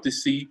uncorrupted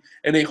seed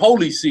and a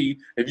holy seed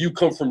if you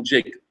come from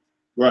Jacob.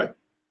 Right.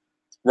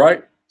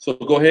 Right? So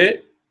go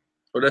ahead.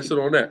 Or that's it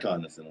on that.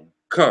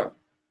 Con.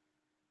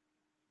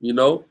 You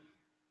know?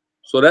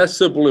 So that's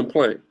simple and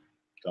plain.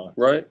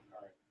 Right?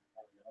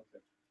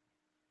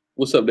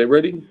 What's up? They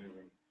ready?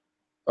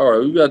 All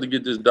right, we got to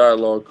get this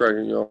dialogue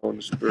cracking, y'all, on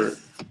the spirit.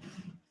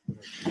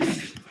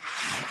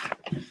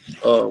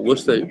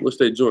 What's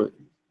they joint?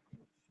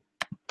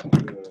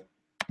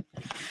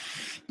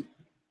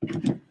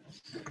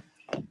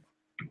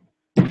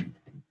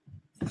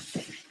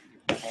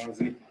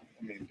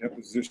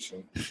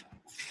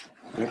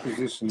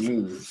 Deposition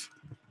news.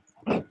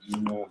 You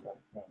know,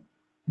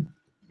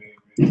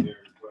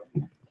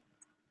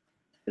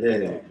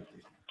 yeah.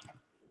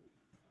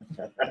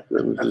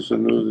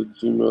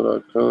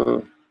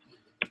 Depositionnews@gmail.com.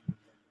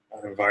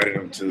 I invited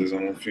him to his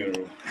own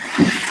funeral.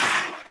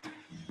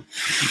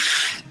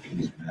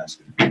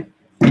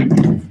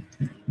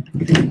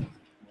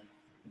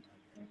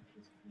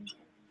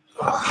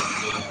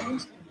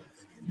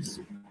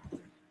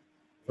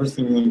 First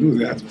thing we're gonna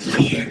do is ask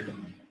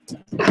him.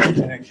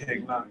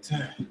 Pancake not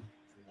 10.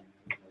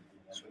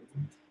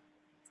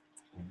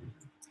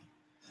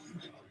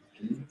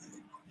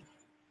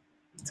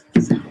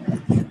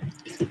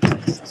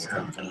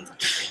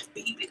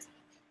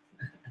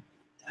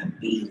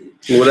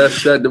 Well,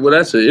 that's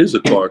an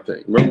Issachar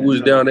thing. Remember, we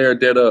was down there at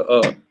that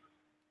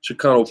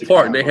Chicano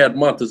Park. They had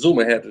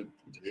Montezuma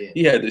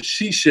he had the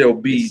seashell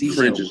bead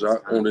fringes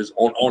on his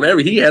on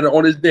every. He had it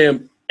on his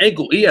damn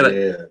ankle. He had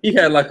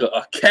like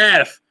a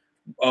calf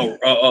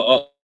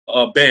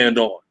band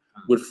on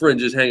with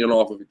fringes hanging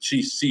off of it.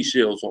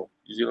 Seashells on.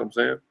 You see what I'm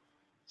saying?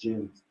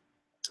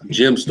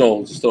 Gemstones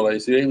and stuff like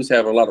that. See, they was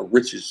having a lot of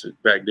riches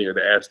back there.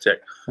 The Aztec,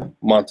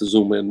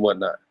 Montezuma and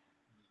whatnot.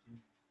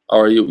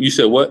 All right, you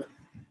said what?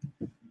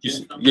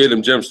 Yeah,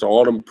 them gemstones,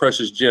 all them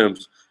precious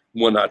gems,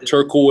 whatnot,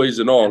 turquoise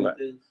and all that.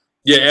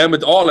 Yeah,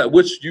 all that,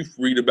 which you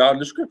read about in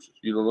the scriptures.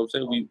 You know what I'm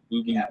saying?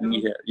 We had.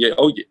 Yeah,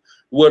 oh yeah.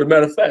 Well, as a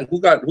matter of fact,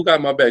 who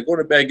got my bag? Go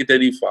to the bag, get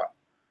that ephod.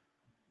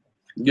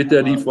 Get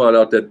that ephod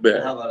out that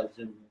bag.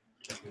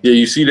 Yeah,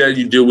 you see that?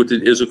 You deal with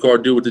the Issachar,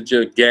 deal with the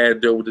gem,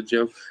 Gad deal with the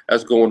gem.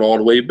 That's going all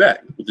the way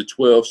back with the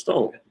 12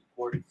 stone.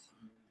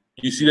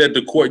 You see that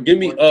the court? Give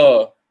me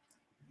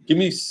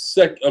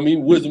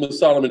Wisdom of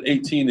Solomon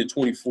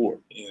 18-24.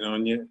 Ain't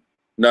on yet?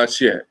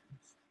 Not yet.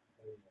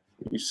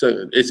 You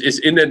said it's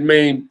in that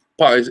main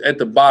part. It's at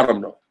the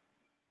bottom though.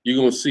 You're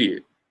gonna see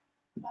it.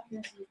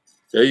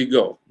 There you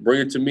go.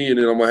 Bring it to me, and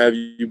then I'm gonna have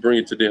you bring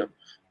it to them.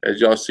 As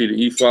y'all see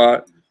the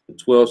ephod, the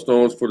 12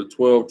 stones for the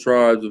 12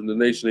 tribes of the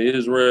nation of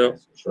Israel.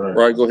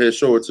 Right. Go ahead,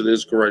 show it to the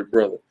SICARRI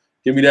brother.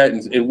 Give me that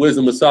in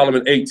Wisdom of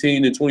Solomon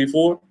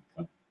 18-24.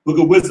 Book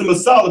of Wisdom of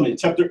Solomon,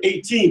 chapter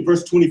 18,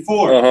 verse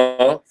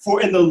 24.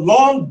 For in the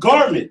long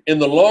garment. In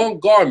the long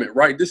garment,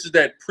 right? This is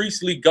that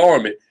priestly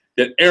garment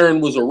that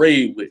Aaron was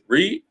arrayed with.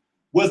 Read.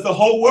 Was the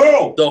whole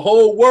world. The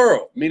whole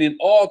world, meaning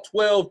all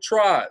 12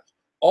 tribes.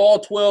 All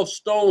 12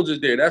 stones is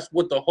there. That's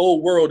what the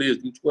whole world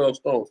is, the 12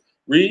 stones.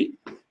 Read.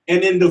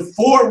 And in the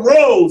 4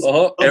 rows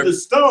of the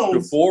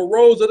stones. The 4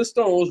 rows of the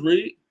stones,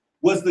 read.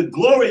 Was the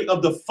glory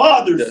of the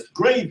fathers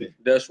graven.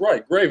 That's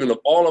right, graven of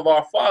all of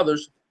our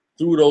fathers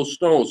through those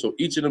stones. So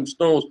each of them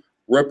stones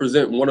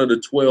represent one of the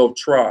 12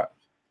 tribes,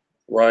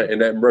 right? And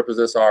that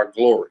represents our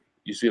glory.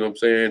 You see what I'm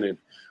saying? And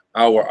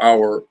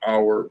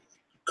our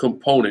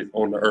component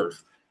on the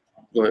earth.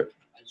 Go ahead.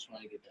 I just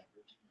want to get that.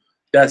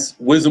 That's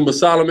Wisdom of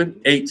Solomon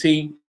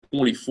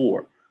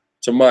 18-24.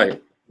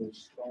 Tamaya.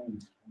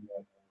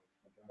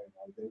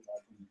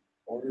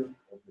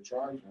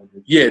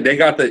 Yeah, they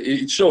got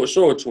show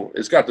it to them.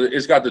 It's got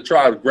the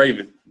tribe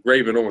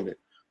graven on it.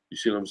 You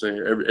see what I'm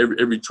saying?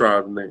 Every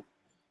tribe name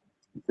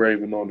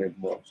graven on that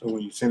book. So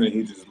when you send it,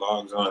 he just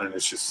logs on and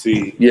it should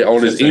see. Yeah,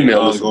 on his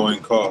email. Ongoing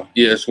call.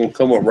 Yeah, it's gonna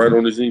come up right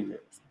on his email.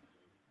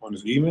 On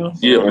his email?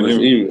 Yeah, on his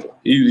email.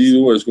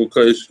 Either way,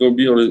 it's gonna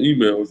be on his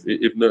email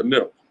if nothing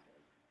else.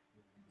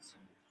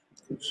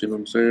 You see what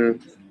I'm saying?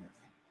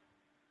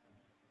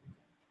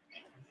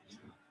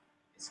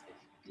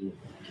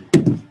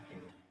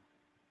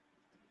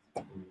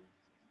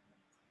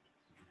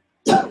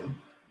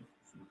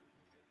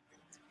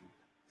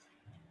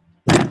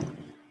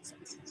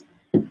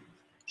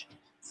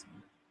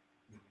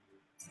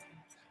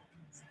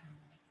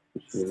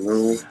 You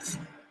know,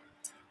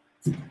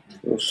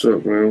 what's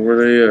up, man? Where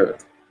they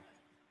at?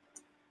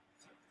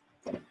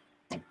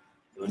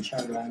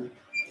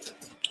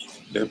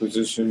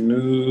 Deposition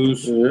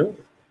news. Yeah,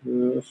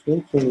 that's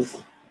good.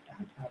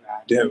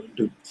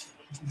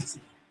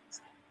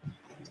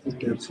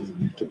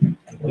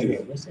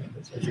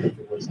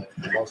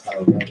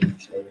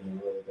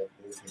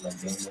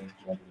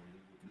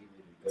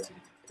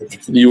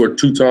 You are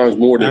 2 times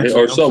more than hell,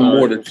 or something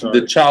more than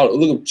the child.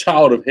 Look at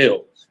child of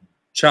hell.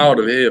 Child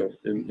of hell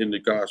in the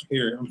gospel.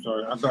 Here, I'm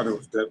sorry. I thought it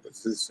was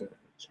deposition.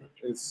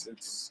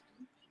 It's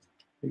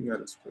you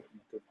gotta split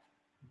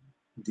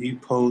D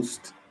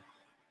post.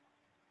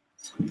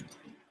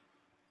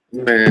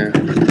 Man,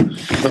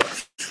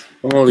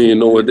 I don't even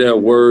know what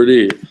that word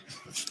is.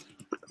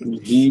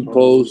 D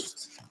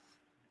post.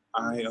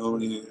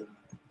 ION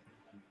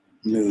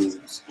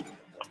news.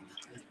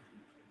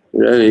 Hey,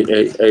 bro,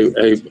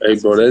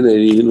 that ain't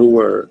even a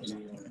word.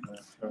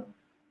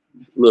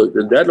 Look,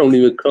 that don't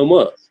even come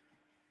up.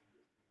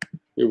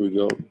 Here we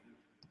go.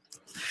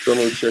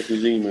 Someone check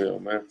his email,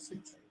 man.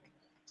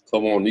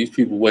 Come on, these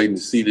people waiting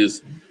to see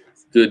this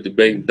good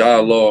debate and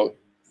dialogue.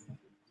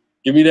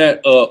 Give me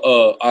that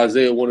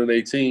Isaiah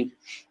 1:18.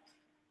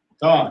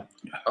 God.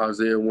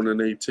 Isaiah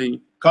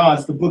 1:18. God,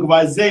 it's the book of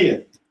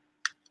Isaiah,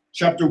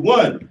 chapter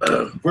 1,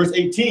 verse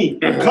 18.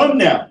 Come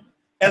now,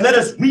 and let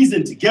us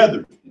reason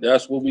together.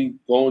 That's what we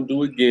gonna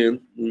do again.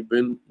 We've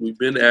been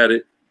at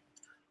it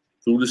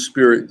through the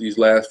Spirit these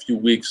last few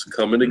weeks,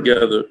 coming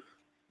together.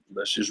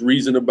 Let's just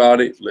reason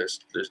about it. Let's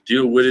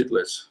deal with it.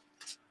 Let's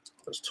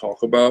Let's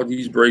talk about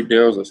these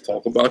breakdowns. Let's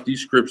talk about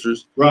these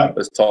scriptures. Right.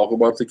 Let's talk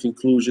about the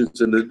conclusions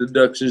and the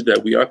deductions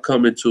that we are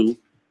coming to.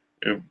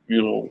 And,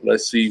 you know,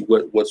 let's see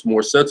what's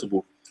more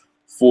sensible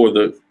for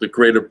the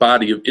greater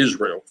body of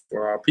Israel,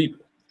 for our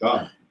people.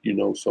 God. You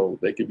know, so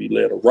they can be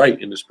led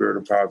aright in the spirit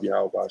and power of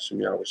Yahweh Hashem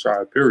Yahweh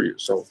Shai,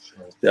 period. So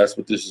that's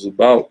what this is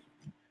about.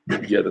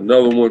 Yet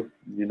another one,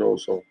 you know,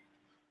 so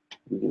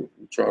we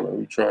try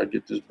to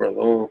get this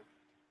brother on.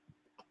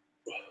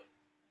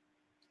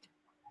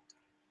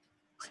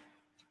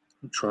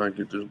 We try and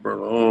get this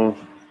brother on.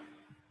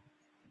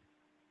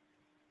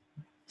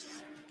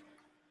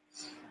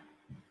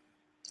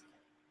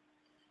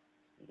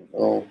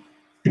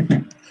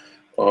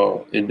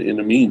 In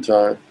the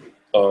meantime,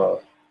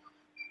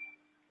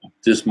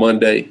 this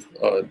Monday,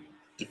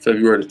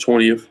 February the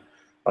 20th,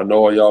 I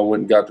know y'all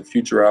went and got the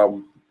Future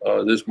album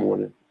this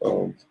morning.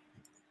 You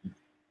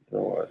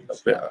know,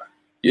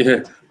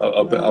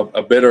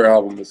 a better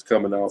album is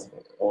coming out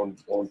on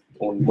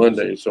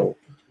Monday, so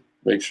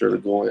make sure to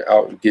go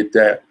out and get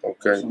that.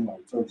 Okay.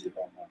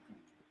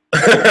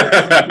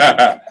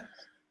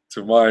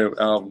 Tomorrow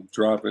album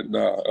dropping.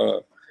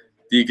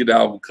 Deacon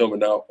album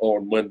coming out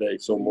on Monday,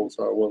 so most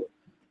I will.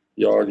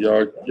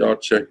 Y'all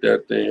check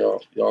that thing.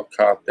 Y'all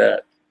cop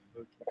that.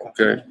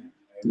 Okay.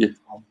 Yeah.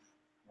 My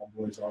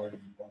boy's already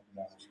bumping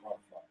out on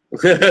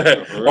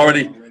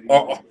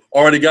Spotify.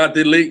 already got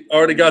the link.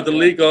 Already got the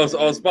link on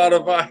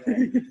Spotify.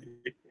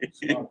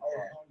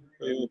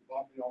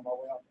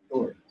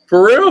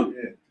 For real?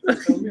 Yeah.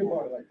 Tell me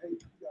about it. Like, hey, you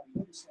got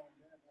another song,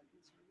 man.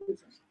 Like,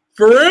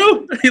 For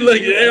real? They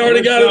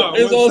already got it.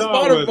 It's on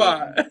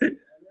Spotify.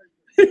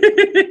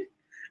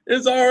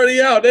 It's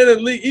already out. They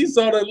done leak. He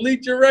saw them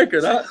leak your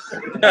record. I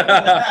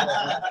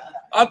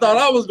thought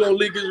I was gonna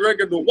leak his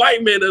record. The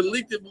white man that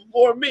leaked it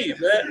before me,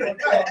 man.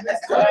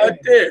 God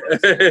damn.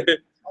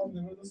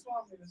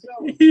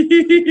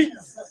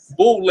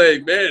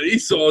 Bootleg, man.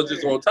 Esau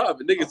just on top.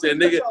 And nigga said,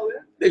 nigga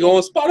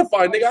on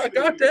Spotify, nigga. I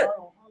got that.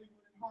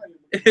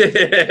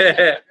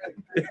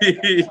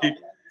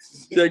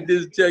 check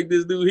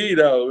this new heat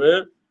out,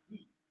 man.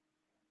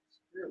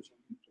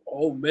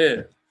 Oh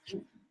man.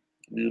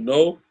 You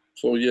know?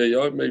 So yeah,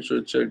 y'all make sure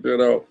to check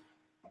that out.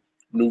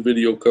 New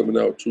video coming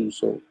out too,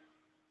 so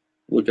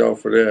look out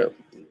for that.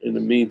 In the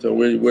meantime,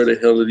 where the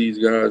hell are these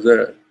guys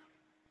at?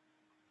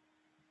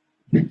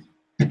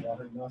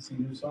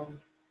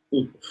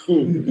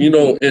 You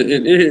know,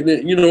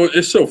 you know,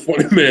 it's so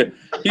funny, man.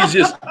 He's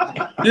just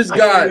this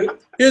guy.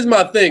 Here's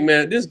my thing,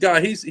 man. This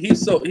guy,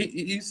 he's so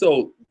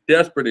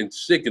desperate and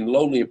sick and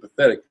lonely and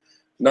pathetic.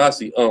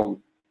 Nasi,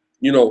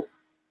 you know,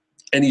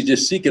 and he's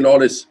just seeking all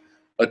this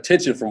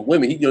attention from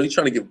women. He's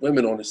trying to get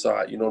women on his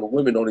side. You know, the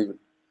women don't even,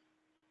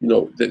 you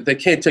know, they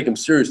can't take him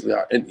seriously.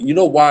 And you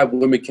know why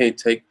women can't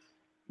take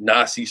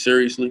Nasi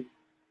seriously?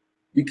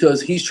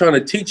 Because he's trying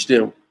to teach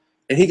them,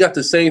 and he got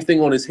the same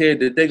thing on his head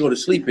that they go to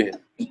sleep in.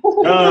 You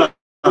know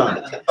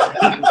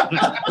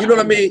what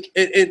I mean?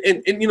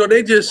 And you know,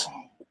 they just,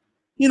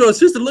 you know,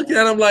 sister looking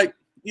at him like,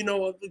 you know,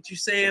 what you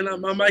saying? I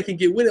might can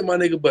get with it, my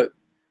nigga, but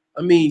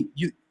I mean,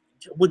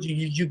 would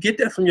you get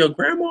that from your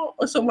grandma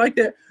or something like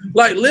that?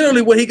 Like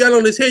literally, what he got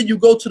on his head, you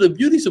go to the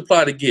beauty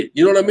supply to get.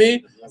 You know what I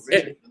mean?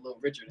 The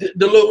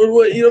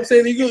little, you know what I'm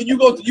saying? You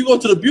go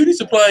to the beauty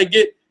supply and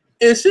get,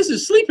 and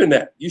sister's sleeping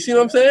that. You see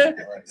what I'm saying?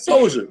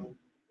 Soldier,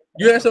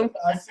 you had something?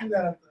 I see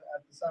that at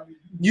the Sally.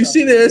 You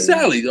see that at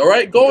Sally's, all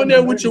right? Go in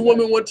there with your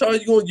woman one time,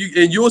 and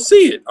you'll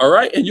see it, all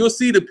right? And you'll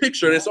see the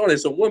picture that's on it.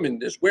 It's a woman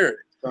that's wearing it.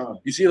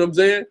 You see what I'm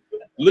saying?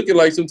 Looking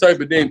like some type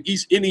of damn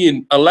East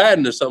Indian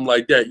Aladdin or something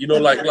like that. You know,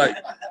 like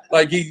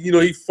he, you know,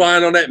 he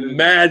flying on that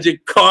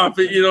magic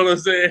carpet. You know what I'm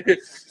saying?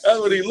 That's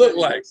what he looked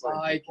like.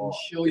 I can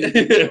show you.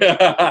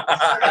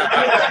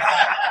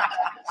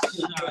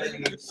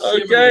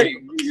 Okay.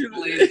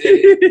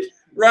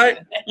 Right?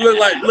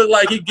 Look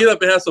like he get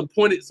up and have some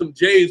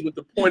J's with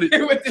the pointed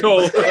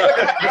toe. That's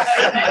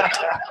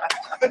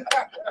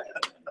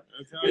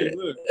how he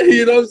look.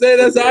 You know what I'm saying?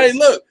 That's how he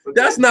look.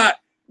 That's not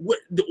where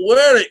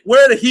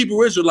are the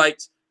Hebrew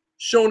Israelites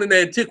shown in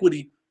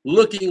antiquity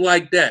looking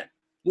like that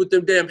with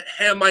them damn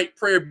Hamite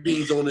prayer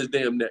beads on his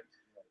damn neck.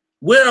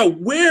 Where do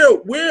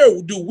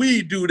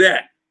we do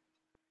that?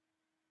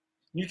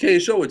 You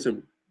can't show it to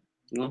me.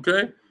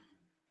 Okay?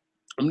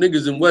 Them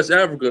niggas in West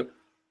Africa,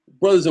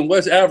 brothers in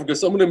West Africa,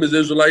 some of them is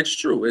Israelites,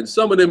 true, and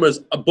some of them is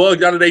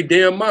bugged out of their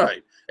damn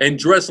mind and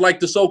dressed like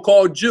the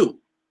so-called Jew.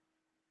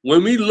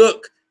 When we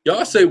look,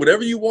 y'all say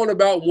whatever you want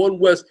about One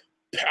West,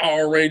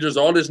 Power Rangers,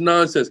 all this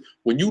nonsense.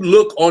 When you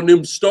look on them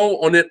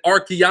on that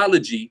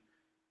archaeology,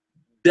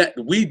 that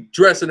we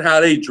dressing how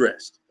they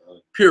dressed,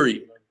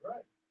 period.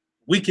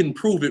 We can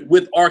prove it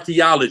with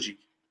archaeology.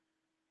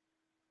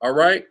 All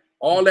right?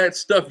 All that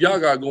stuff y'all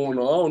got going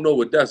on, I don't know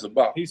what that's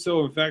about. He's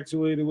so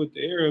infatuated with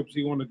the Arabs,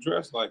 he want to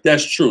dress like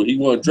That's true. He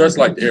want to dress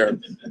like the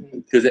Arab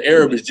because the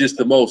Arab is just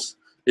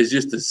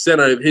the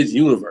center of his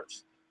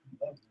universe.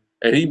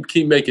 And he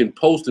keep making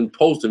post and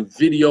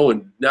video,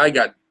 and now he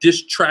got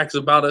diss tracks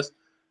about us.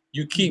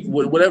 You keep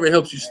whatever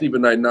helps you sleep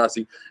at night,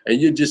 Nasi, and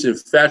you're just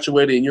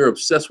infatuated and you're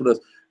obsessed with us.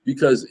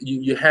 because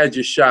you had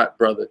your shot,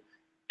 brother,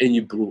 and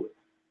you blew it.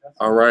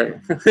 All right,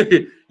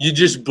 you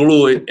just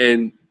blew it,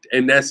 and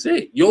that's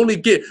it. You only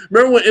get.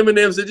 Remember when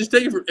Eminem said, "Just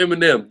take it from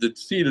Eminem, the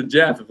seed of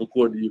Japheth,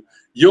 according to you.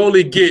 You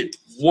only get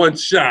one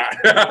shot."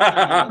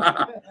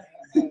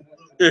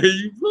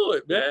 You blew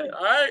it, man.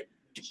 All right.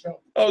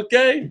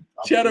 Okay,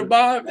 Cheddar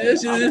Bob.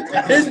 His new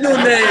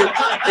name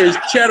is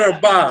Cheddar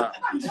Bob.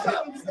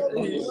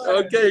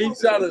 Okay, he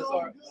shot it.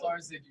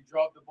 Sorry, said you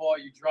dropped the ball,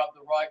 you dropped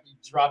the rock, you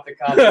dropped the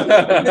cobblestone.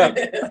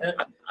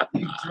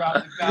 You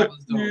dropped the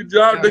cobblestone. You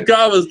dropped the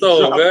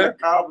cobblestone, man.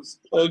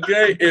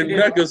 Okay, in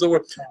Mecca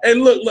somewhere.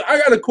 And look, I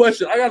got a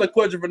question. I got a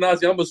question for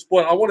Nazi. I'm a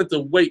spoil. I wanted to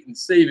wait and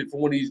save it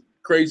for one of these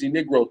crazy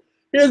Negroes.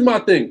 Here's my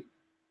thing.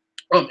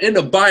 In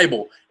the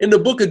Bible, in the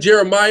book of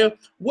Jeremiah,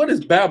 what is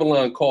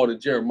Babylon called in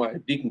Jeremiah?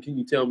 Deacon, can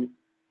you tell me?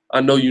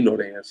 I know you know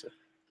the answer.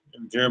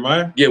 In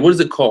Jeremiah? Yeah, what is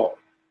it called?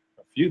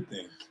 A few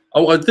things. I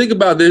want to think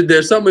about this.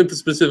 There's something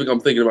specific I'm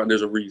thinking about.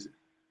 There's a reason.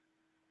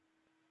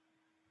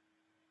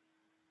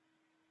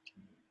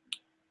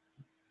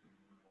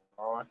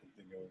 Oh, I can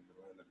think of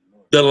the land of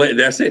the north.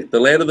 That's it, the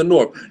land of the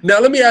north. Now,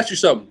 let me ask you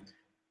something.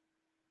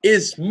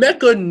 Is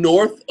Mecca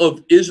north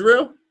of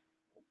Israel?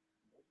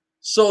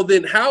 So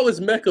then how is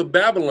Mecca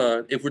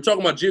Babylon, if we're talking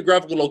about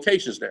geographical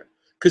locations now?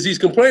 Because he's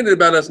complaining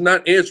about us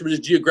not answering his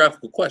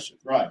geographical question.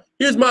 Right.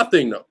 Here's my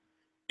thing, though.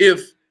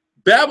 If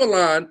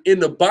Babylon in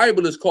the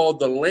Bible is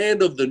called the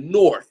land of the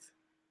north,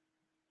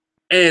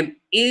 and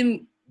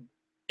when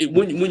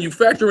you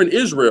factor in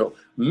Israel,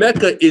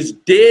 Mecca is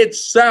dead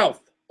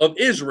south of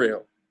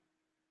Israel,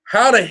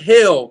 how the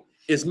hell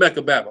is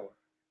Mecca Babylon?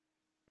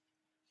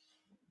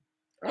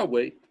 I'll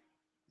wait.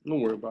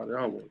 Don't worry about it.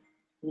 I'll wait.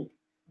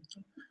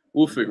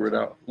 We'll figure it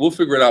out. We'll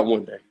figure it out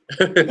one day.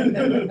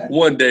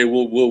 One day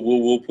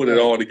we'll put it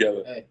all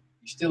together. Hey,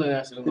 you still ain't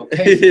answering the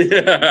location.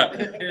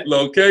 Yeah.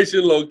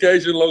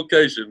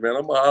 Location, man.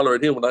 I'm gonna holler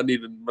at him when I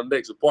need my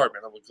next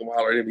apartment. I'm gonna come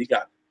holler at him. He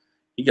got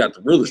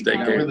the real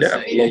estate game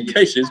down.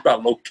 Location. It's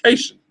about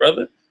location,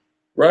 brother.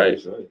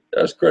 Right?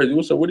 That's crazy.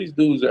 What's up? What these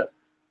dudes at?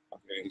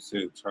 Okay, he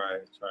said try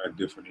a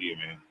different E,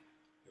 man.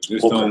 If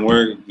this don't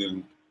work,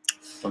 then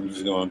I'm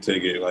just gonna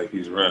take it like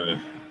he's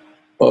running.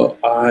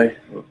 I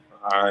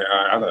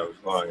thought it was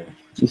lying.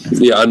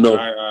 Yeah, I know.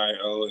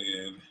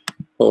 IION.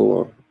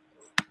 Hold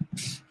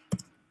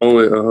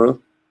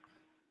on.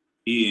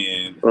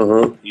 EN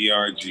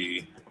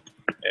ERG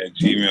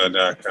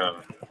 @gmail.com.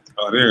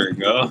 Oh, there we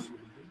go.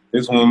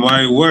 This one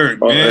might work,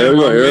 man. There we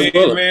go, Eric.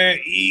 Man,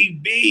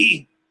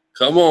 EB.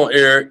 Come on,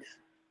 Eric.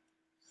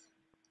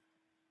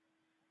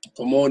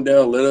 Come on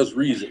down. Let us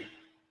reason.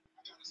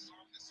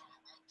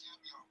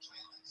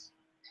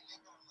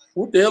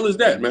 What the hell is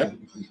that,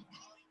 man?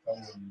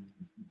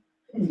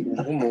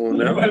 Come on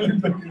now.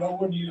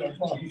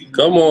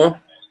 Come on.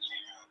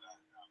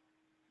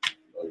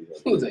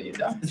 Who's that, your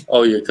doctor?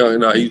 Oh yeah, coming.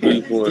 No, he's Yeah,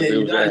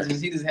 your doctor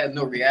he just had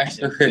no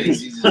reaction.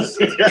 He's just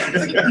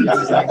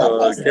like,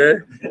 okay.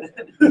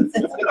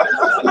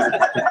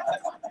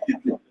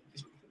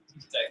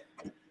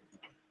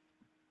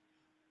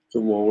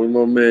 Come on, where's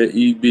my man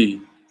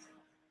EB?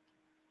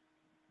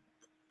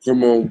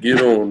 Come on,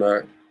 get on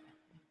that.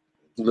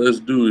 Let's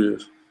do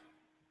this.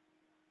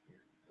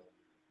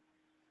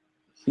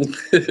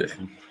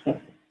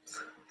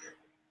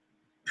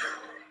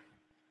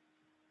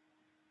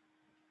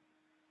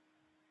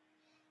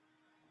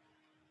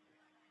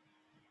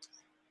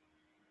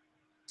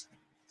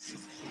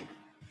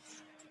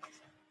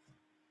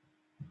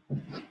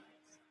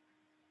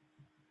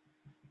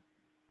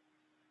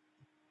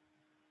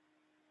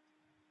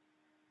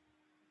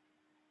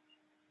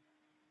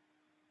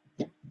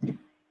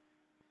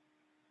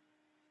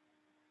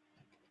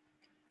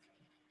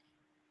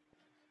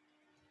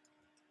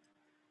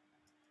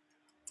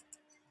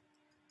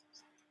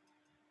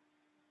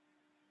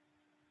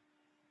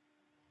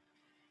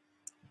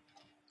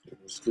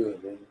 What's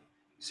good, man?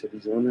 He said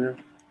he's on there.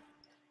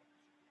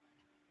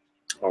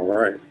 All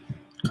right.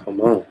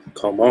 Come on.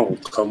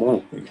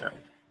 We got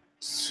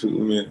 2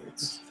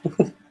 minutes.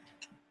 All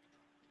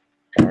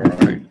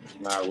right.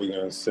 Now we're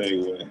gonna say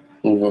what?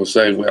 I'm gonna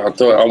say, well,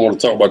 I want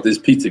to talk about this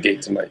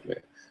Pizzagate tonight,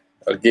 man.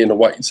 Again, the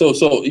white. So,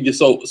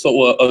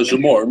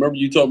 Jamar, remember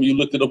you told me you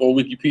looked it up on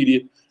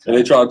Wikipedia and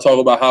they tried to talk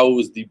about how it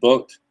was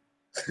debunked.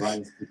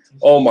 Right.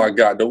 Oh my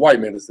God, the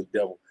white man is the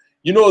devil.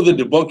 You know the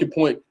debunking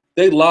point?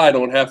 They lied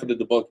on half of the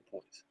debunking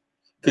points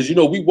because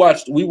we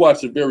watched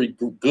a very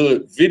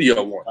good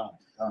video one,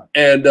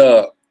 and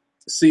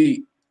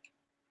see,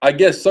 I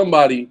guess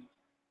somebody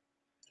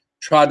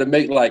tried to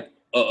make like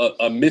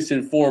a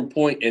misinformed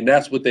point, and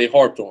that's what they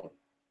harped on,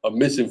 a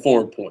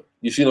misinformed point.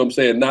 You see what I'm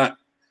saying? Not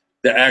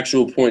the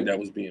actual point that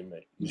was being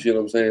made. You see what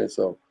I'm saying?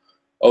 So,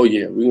 oh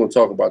yeah, we're gonna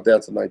talk about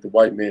that tonight. The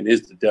white man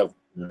is the devil.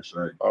 That's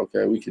right.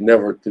 Okay, we can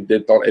never.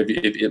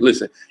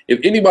 Listen,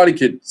 if anybody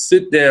could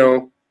sit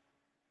down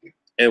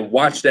and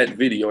watch that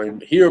video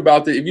and hear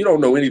about if you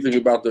don't know anything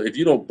about if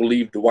you don't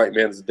believe the white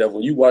man is the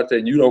devil, you watch that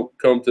and you don't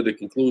come to the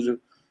conclusion,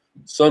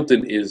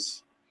 something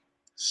is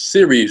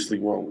seriously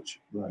wrong with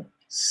you. Right.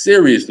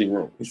 Seriously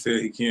wrong. He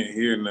said he can't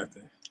hear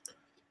nothing.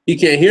 He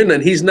can't hear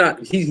nothing. He's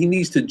not. He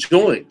needs to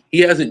join. He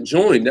hasn't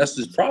joined. That's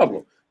his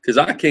problem. Because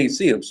I can't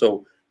see him.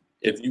 So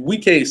if we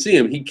can't see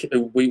him,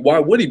 why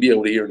would he be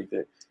able to hear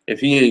anything if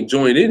he ain't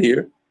joined in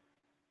here?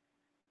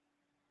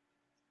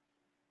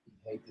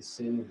 Hate the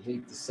sinner.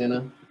 Hate the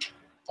sinner.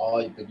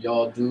 All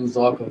y'all dudes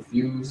all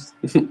confused.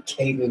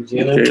 Caitlyn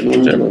Jenner.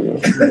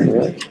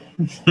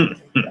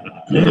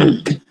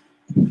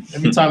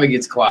 Every time it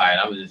gets quiet,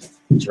 I'm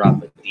just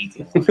dropping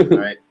deacon. All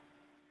right.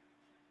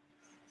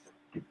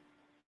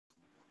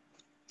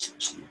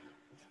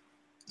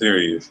 There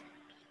he is.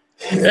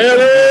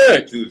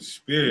 Eric! Dude,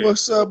 spirit.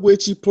 What's up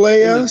with you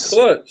players?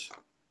 Clutch.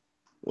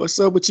 What's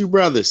up with you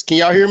brothers? Can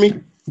y'all hear me?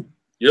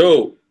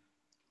 Yo.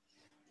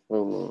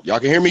 Y'all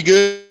can hear me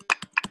good?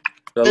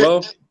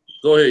 Hello?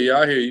 Go ahead. Yeah,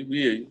 I hear you.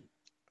 We hear you.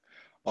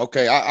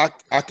 Okay,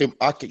 I can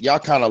y'all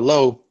kind of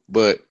low,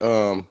 but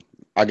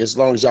I guess as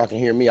long as y'all can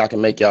hear me, I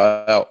can make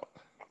y'all out.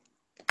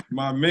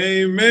 My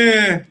main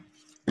man.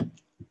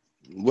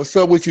 What's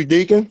up with you,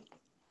 Deacon?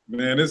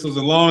 Man, this was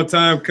a long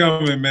time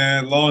coming,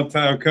 man. Long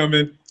time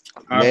coming.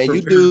 Man, you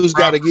dudes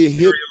got to get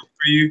hip.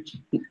 For you.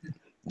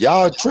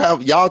 Y'all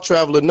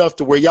travel enough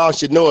to where y'all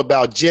should know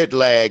about jet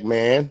lag,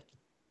 man.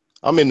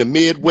 I'm in the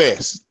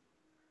Midwest.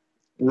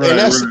 Right, and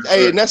that's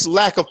right. and that's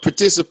lack of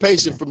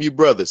participation from you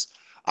brothers.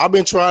 I've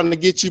been trying to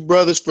get you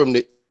brothers from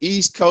the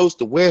East Coast,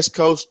 the West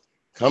Coast,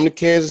 come to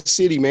Kansas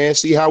City, man.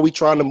 See how we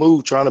trying to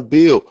move, trying to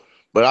build.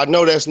 But I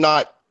know that's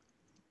not,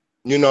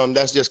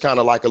 that's just kind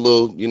of like a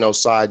little,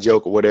 side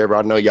joke or whatever.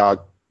 I know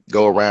y'all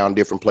go around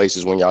different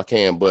places when y'all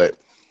can, but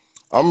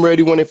I'm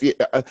ready when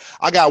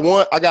I got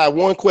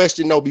one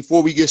question though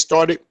before we get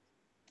started.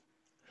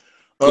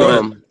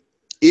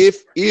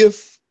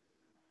 If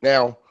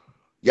now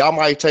y'all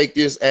might take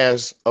this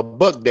as a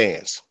buck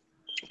dance.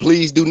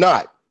 Please do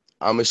not.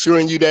 I'm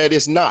assuring you that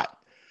it's not.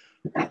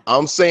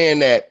 I'm saying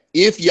that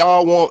if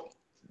y'all want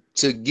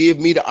to give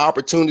me the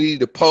opportunity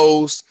to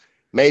pose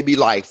maybe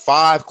like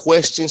 5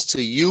 questions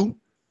to you,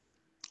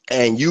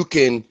 and you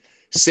can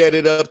set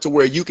it up to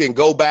where you can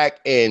go back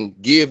and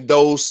give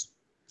those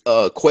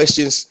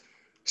questions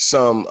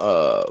some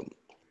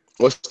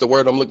what's the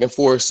word I'm looking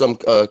for? Some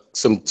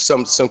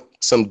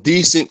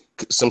decent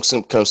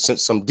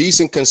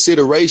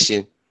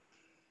consideration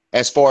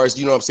as far as,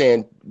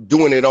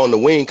 doing it on the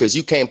wing, because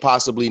you can't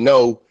possibly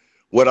know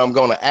what I'm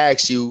going to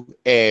ask you.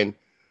 And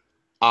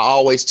I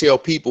always tell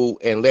people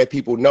and let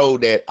people know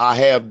that I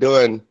have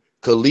done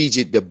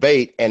collegiate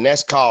debate, and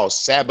that's called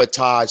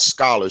sabotage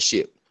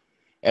scholarship.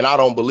 And I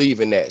don't believe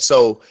in that.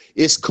 So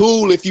it's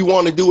cool if you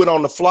want to do it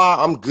on the fly.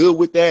 I'm good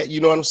with that.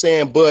 You know what I'm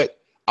saying? But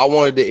I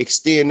wanted to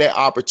extend that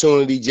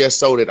opportunity just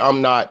so that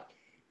I'm not,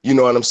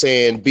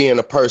 being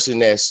a person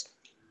that's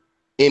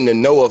in the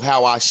know of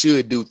how I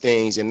should do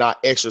things and not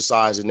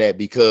exercising that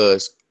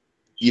because,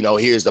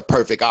 here's the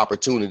perfect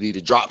opportunity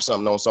to drop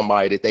something on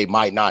somebody that they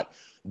might not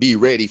be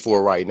ready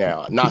for right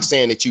now. I'm not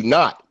saying that you're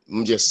not.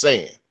 I'm just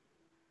saying.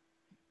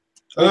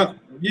 Yeah,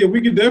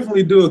 we could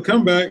definitely do a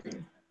comeback.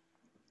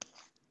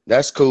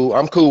 That's cool.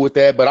 I'm cool with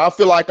that, but I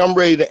feel like I'm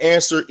ready to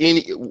answer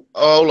any.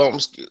 Hold on,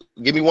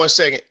 give me 1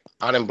 second.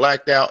 I done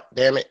blacked out.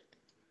 Damn it.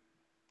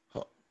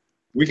 Can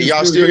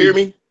y'all still hear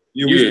me?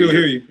 Yeah, we still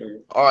hear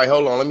you. All right,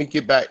 hold on. Let me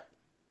get back.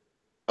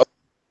 Oh,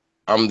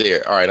 I'm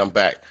there. All right, I'm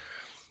back.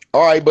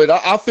 All right, but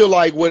I feel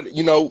like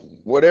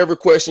whatever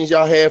questions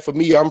y'all have for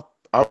me, I'm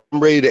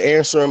ready to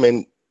answer them,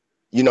 and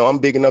I'm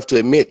big enough to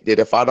admit that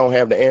if I don't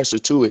have the answer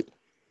to it,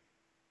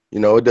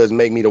 it doesn't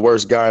make me the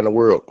worst guy in the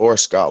world or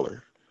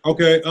scholar.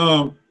 Okay,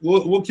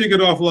 we'll kick it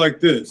off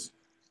like this.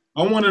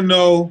 I want to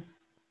know,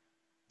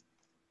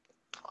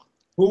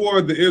 who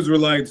are the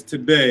Israelites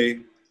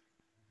today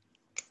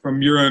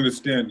from your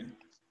understanding?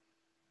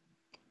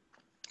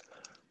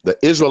 The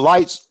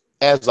Israelites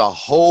as a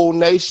whole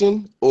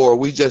nation, or are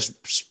we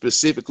just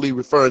specifically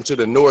referring to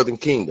the Northern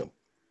Kingdom?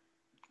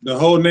 The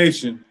whole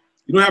nation.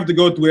 You don't have to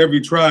go through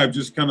every tribe,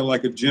 just kind of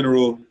like a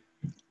general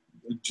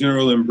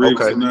and brief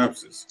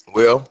synopsis.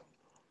 Well,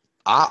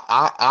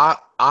 I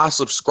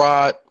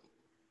subscribe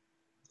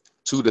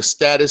to the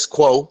status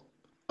quo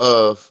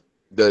of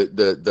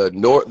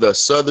the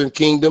Southern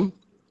Kingdom,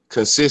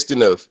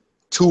 consisting of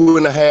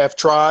 2.5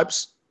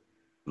 tribes,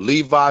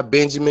 Levi,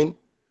 Benjamin,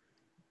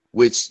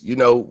 which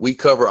we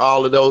cover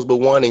all of those but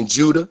one, in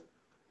Judah,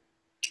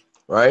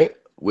 right?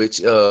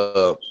 Which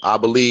I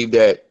believe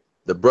that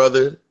the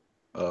brother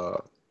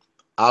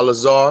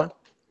Alazar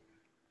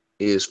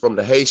is from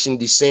the Haitian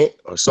descent,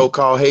 or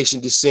so-called Haitian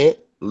descent,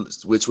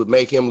 which would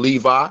make him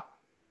Levi.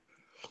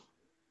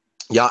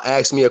 Y'all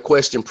asked me a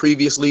question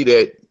previously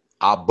that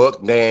I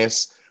buck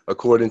dance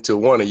according to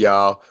one of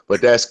y'all,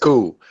 but that's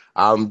cool.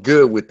 I'm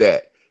good with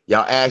that.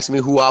 Y'all asked me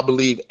who I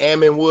believe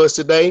Ammon was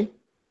today.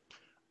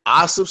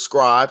 I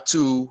subscribe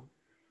to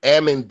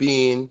Ammon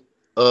being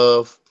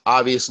of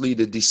obviously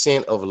the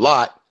descent of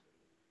Lot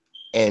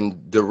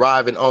and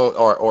deriving on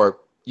or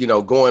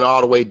going all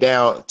the way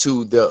down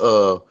to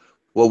the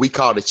what we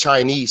call the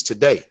Chinese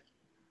today.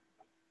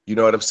 You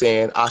know what I'm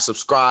saying? I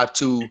subscribe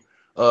to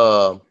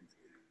the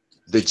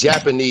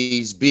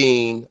Japanese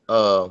being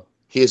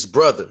his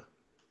brother.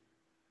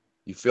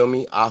 You feel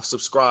me? I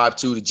subscribe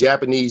to the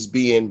Japanese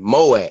being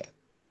Moab.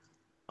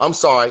 I'm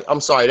sorry.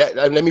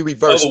 Let me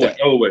reverse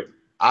that. Other way.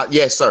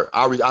 Yes, sir.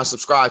 I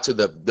subscribe to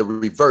the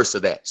reverse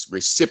of that.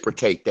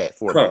 Reciprocate that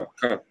for me.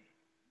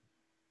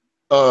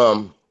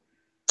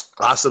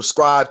 I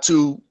subscribe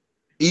to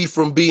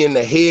Ephraim being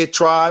the head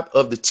tribe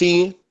of the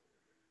 10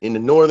 in the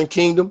northern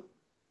kingdom.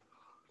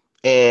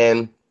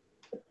 And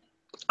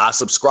I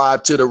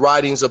subscribe to the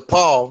writings of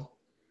Paul,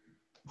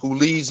 who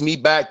leads me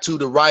back to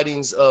the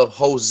writings of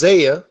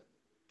Hosea,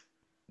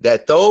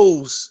 that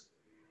those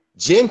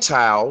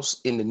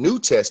Gentiles in the New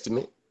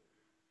Testament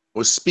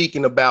were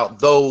speaking about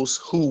those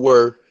who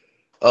were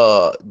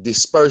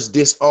dispersed,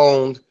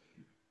 disowned,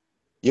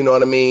 you know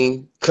what I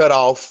mean, cut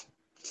off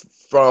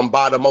from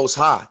by the Most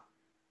High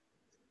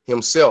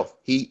himself.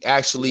 He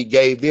actually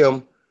gave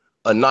them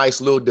a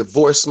nice little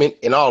divorcement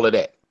and all of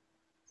that.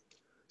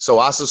 So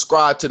I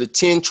subscribe to the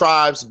 10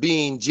 tribes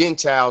being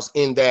Gentiles,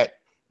 in that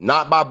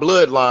not by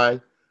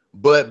bloodline,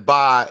 but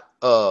by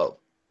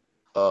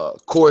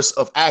course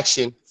of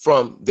action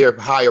from their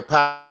higher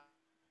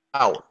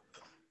power.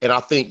 And I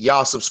think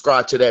y'all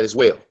subscribe to that as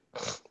well.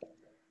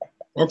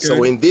 Okay.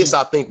 So in this,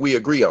 I think we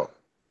agree on.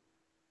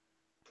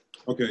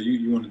 Okay,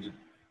 you wanted to.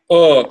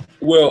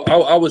 Well,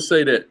 I would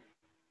say that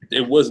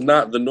it was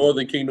not the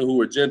northern kingdom who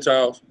were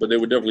Gentiles, but they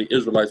were definitely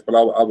Israelites. But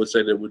I would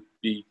say that would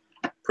be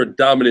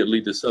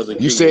predominantly the southern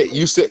kingdom.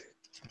 You said.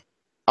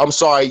 I'm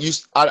sorry.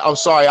 I'm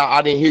sorry. I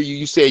didn't hear you.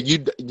 You said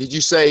did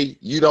you say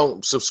you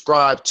don't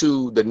subscribe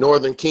to the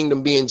northern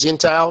kingdom being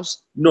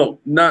Gentiles? No,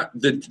 not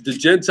the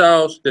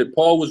Gentiles that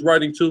Paul was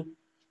writing to.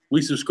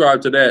 We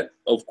subscribe to that,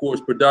 of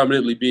course,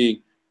 predominantly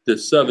being the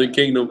southern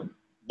kingdom,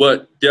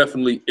 but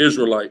definitely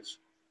Israelites,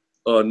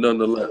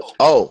 nonetheless.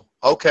 Oh,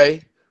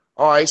 okay.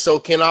 All right. So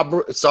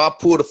I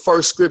pull the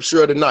first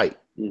scripture of the night.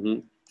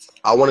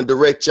 I want to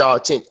direct y'all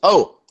attention.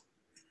 Oh,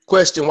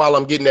 question while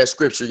I'm getting that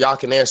scripture. Y'all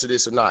can answer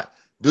this or not.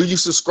 Do you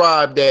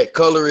subscribe that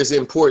color is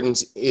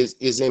important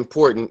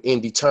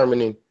in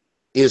determining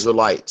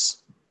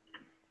Israelites?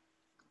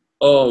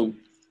 On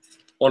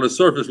a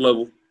surface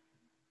level.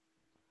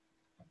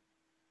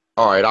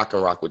 All right, I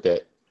can rock with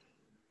that.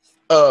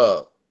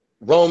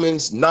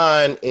 Romans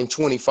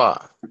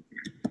 9:25.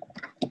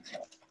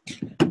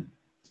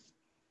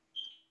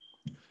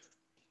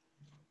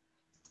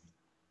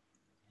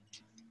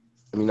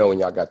 Let me know when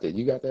y'all got that.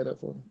 You got that up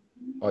for me?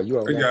 Oh, you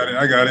don't got it.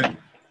 I got it.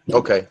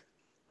 Okay.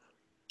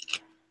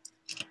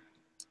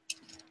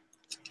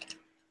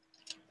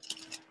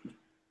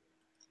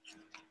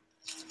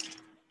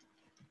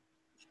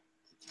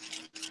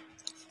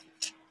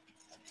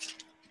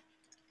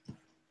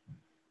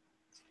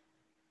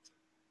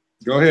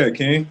 Go ahead,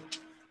 King.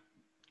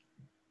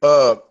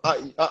 I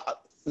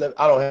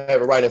don't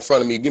have it right in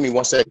front of me. Give me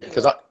 1 second,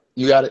 because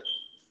you got it.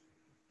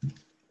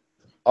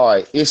 All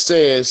right. It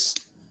says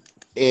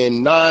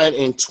in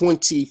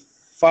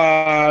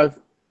 9:25.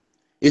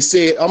 It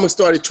said, I'm gonna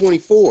start at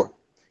 24.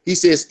 He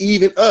says,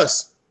 even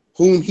us,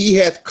 whom he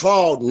hath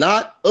called,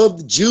 not of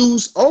the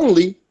Jews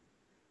only,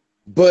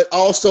 but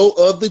also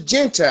of the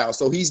Gentiles.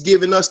 So he's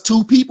giving us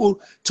two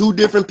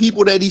different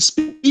people that he's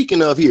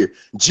speaking of here,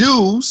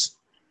 Jews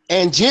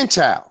and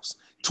Gentiles.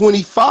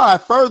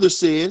 25 further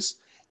says,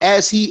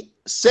 as he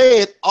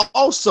said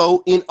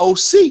also in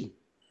OC.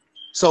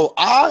 So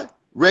I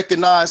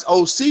recognize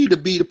OC to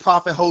be the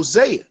prophet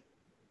Hosea.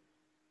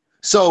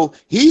 So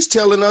he's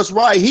telling us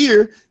right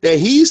here that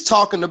he's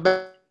talking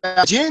about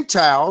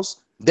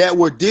Gentiles that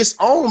were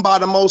disowned by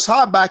the Most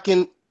High back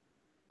in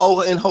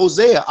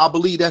Hosea. I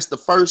believe that's the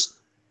first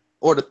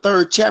or the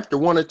third chapter,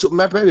 one or two,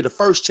 maybe the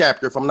first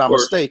chapter, if I'm not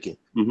mistaken.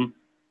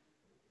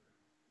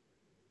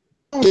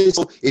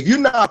 So if you're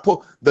not,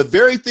 the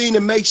very thing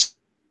that makes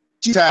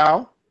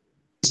Gentile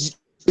is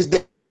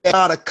that they're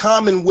not a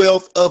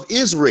commonwealth of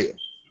Israel,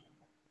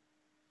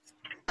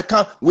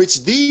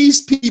 which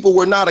these people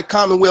were not a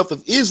commonwealth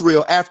of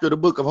Israel after the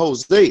book of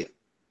Hosea.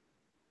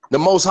 The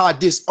Most High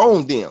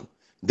disowned them,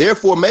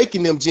 therefore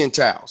making them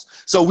Gentiles.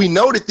 So we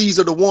know that these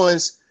are the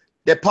ones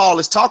that Paul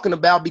is talking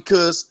about,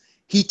 because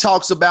he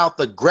talks about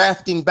the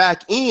grafting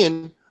back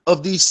in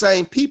of these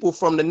same people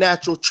from the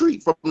natural tree,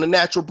 from the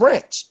natural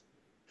branch.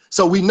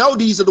 So we know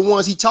these are the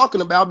ones he's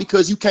talking about,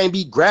 because you can't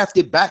be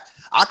grafted back.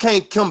 I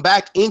can't come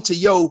back into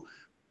your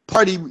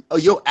party or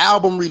your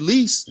album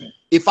release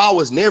if I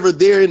was never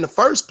there in the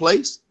first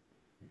place,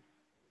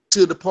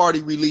 to the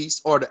party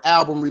release or the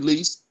album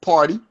release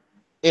party,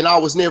 and I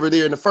was never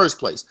there in the first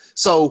place.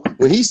 So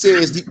when he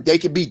says they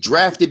could be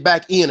drafted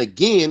back in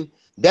again,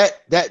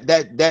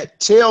 that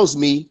tells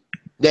me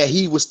that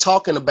he was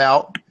talking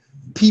about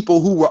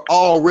people who were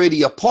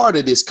already a part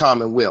of this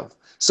commonwealth.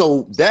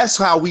 So that's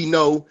how we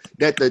know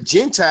that the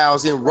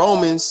Gentiles in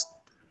Romans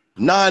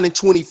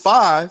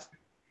 9:25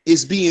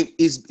 is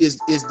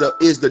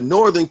the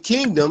northern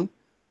kingdom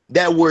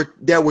that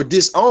were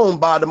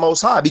disowned by the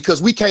Most High,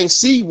 because we can't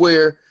see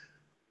where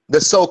the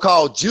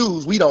so-called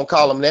Jews, we don't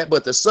call them that,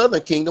 but the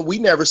southern kingdom, we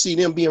never see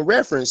them being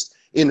referenced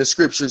in the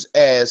scriptures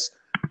as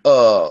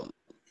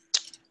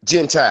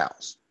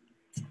Gentiles.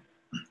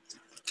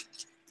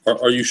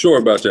 Are you sure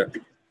about that?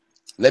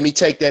 Let me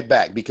take that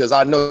back, because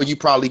I know you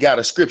probably got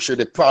a scripture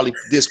that probably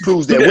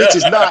disproves that,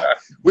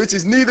 which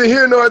is neither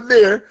here nor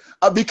there.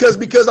 Because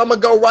I'm gonna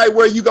go right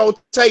where you gonna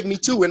take me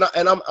to, and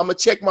I'm gonna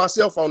check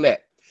myself on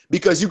that,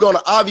 because you're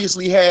gonna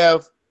obviously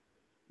have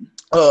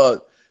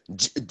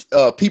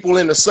people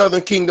in the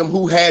southern kingdom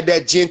who had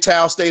that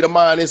Gentile state of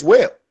mind as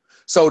well.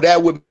 So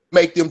that would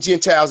make them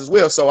Gentiles as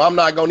well. So I'm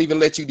not gonna even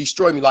let you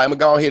destroy me. Like, I'm gonna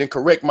go ahead and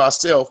correct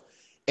myself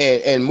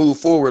and move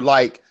forward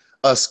like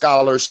a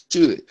scholar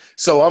should.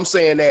 So I'm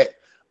saying that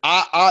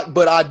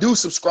but I do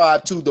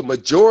subscribe to the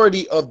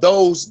majority of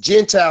those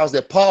Gentiles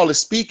that Paul is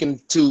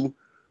speaking to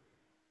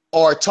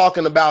are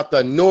talking about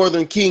the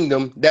northern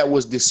kingdom that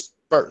was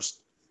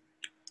dispersed.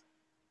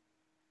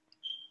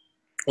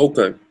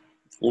 Okay.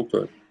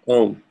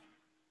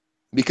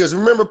 Because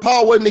remember,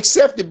 Paul wasn't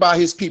accepted by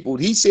his people.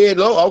 He said,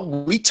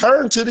 "Oh, we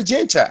turn to the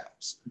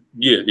Gentiles."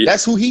 Yeah.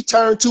 That's who he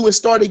turned to and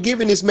started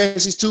giving this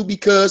message to,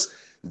 because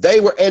they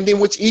were, and then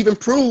which even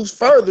proves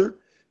further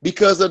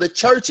because of the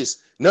churches.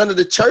 None of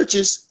the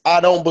churches, I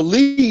don't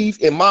believe,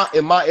 in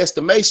my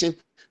estimation,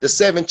 the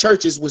 7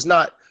 churches was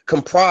not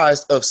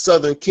comprised of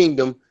Southern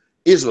Kingdom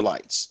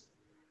Israelites.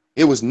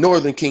 It was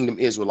Northern Kingdom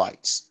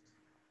Israelites.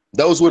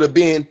 Those would have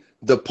been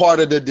the part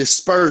of the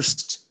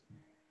dispersed.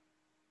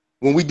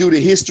 When we do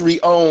the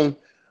history on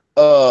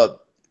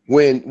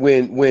when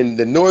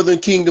the Northern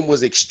Kingdom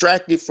was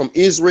extracted from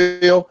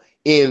Israel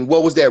in,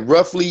 what was that,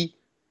 roughly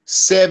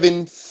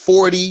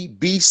 740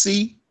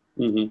 BC?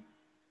 Mm-hmm.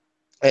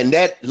 And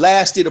that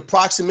lasted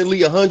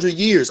approximately 100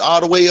 years,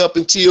 all the way up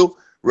until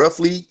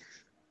roughly,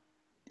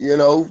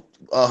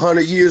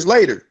 100 years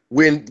later,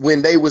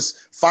 when they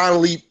was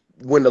finally,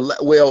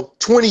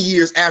 20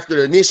 years after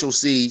the initial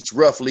siege,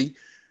 roughly,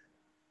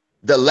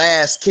 the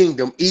last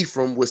kingdom,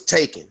 Ephraim, was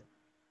taken.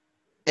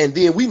 And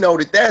then we know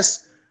that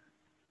that's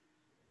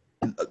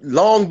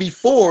long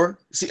before.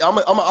 See, I'm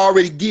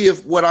already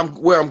give where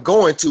I'm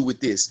going to with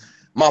this.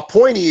 My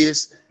point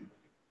is,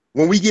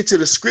 when we get to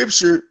the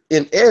scripture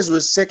in Ezra,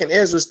 2nd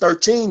Ezra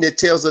 13, that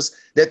tells us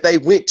that they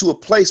went to a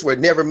place where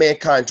never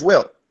mankind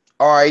dwelt.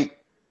 All right.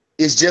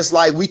 It's just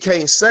like we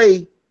can't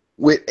say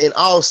in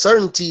all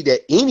certainty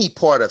that any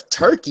part of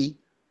Turkey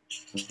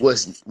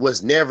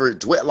was never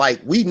dwelt.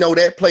 Like, we know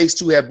that place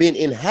to have been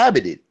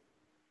inhabited.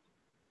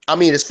 I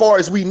mean, as far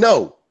as we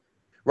know,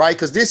 right?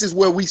 Because this is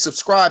where we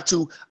subscribe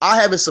to. I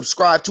haven't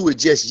subscribed to it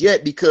just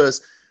yet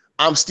because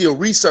I'm still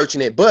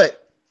researching it, but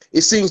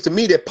it seems to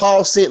me that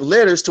Paul sent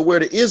letters to where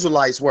the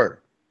Israelites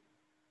were.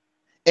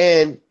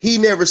 And he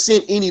never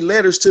sent any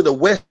letters to the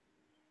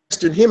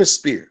Western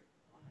Hemisphere.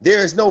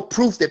 There is no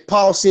proof that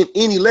Paul sent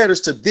any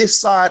letters to this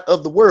side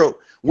of the world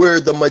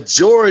where the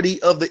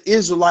majority of the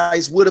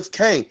Israelites would have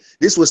came.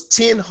 This was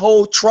 10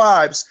 whole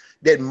tribes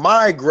that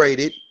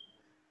migrated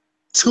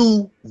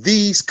to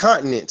these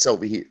continents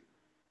over here.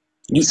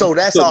 So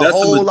that's a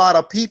whole lot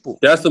of people.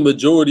 That's the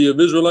majority of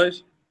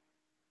Israelites?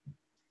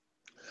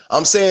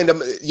 I'm saying,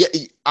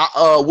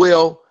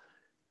 well,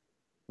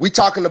 we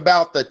talking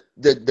about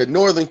the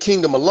Northern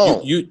Kingdom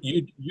alone.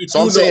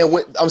 So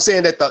I'm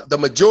saying that the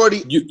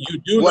majority. You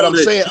do what I'm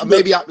saying.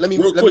 Maybe let me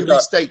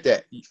restate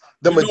that.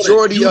 The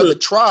majority of the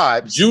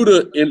tribes,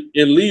 Judah and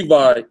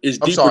Levi, is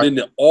deeper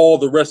than all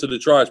the rest of the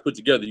tribes put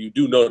together. You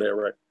do know that,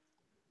 right?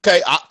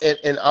 Okay,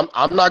 and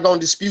I'm not going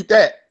to dispute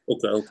that.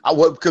 Okay.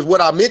 Because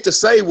what I meant to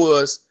say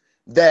was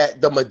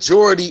that the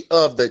majority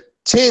of the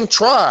 10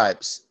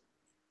 tribes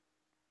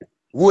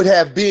would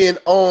have been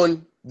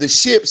on the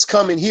ships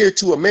coming here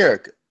to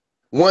America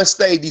once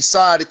they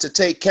decided to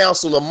take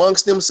counsel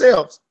amongst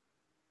themselves,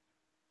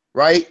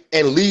 right,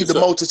 and leave the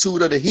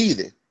multitude of the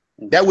heathen.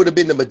 That would have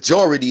been the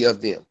majority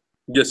of them.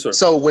 Yes, sir.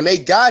 So when they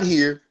got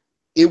here,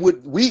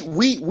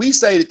 we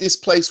say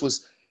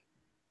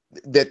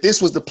that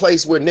this was the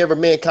place where never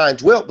mankind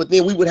dwelt, but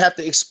then we would have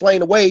to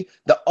explain away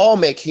the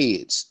Olmec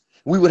heads.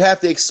 We would have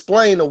to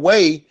explain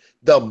away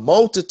the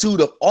multitude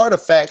of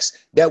artifacts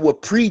that would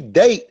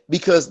predate,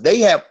 because they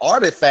have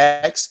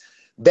artifacts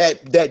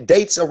that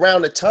dates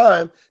around the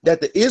time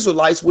that the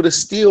Israelites would have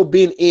still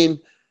been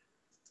in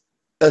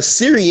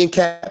Assyrian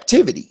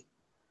captivity.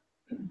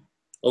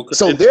 Okay.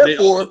 So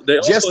therefore, they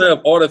also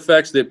have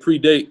artifacts that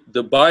predate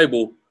the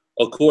Bible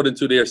according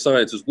to their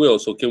science as well.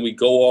 So can we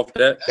go off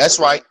that? That's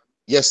right.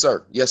 Yes,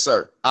 sir. Yes,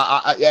 sir.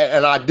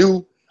 I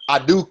do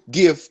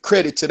give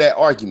credit to that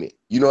argument.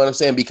 You know what I'm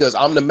saying? Because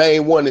I'm the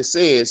main one that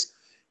says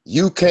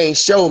you can't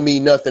show me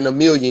nothing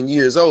 1,000,000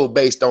 years old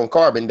based on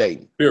carbon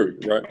dating.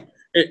 Period. Right.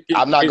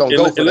 I'm not gonna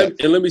go for that.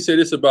 And let me say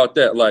this about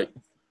that: like,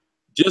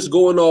 just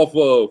going off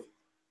of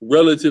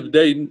relative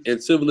dating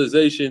and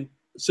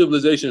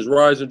civilization's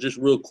rising. Just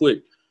real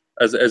quick,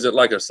 as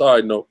like a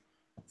side note,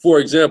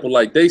 for example,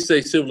 like they say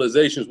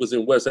civilizations was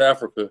in West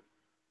Africa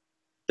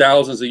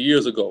thousands of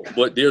years ago,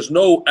 but there's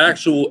no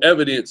actual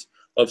evidence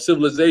of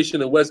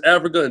civilization in West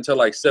Africa until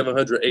like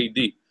 700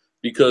 AD,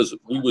 because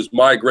we was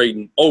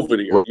migrating over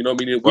there. You know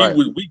what I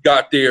mean? We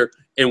got there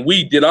and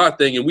we did our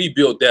thing and we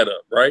built that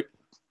up, right?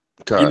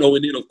 Okay. You know,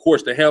 and then of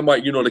course the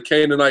Hamite, the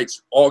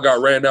Canaanites all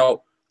got ran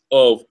out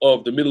of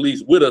the Middle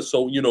East with us,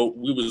 so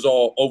we was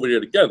all over there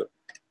together,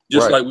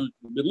 just like we were in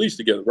the Middle East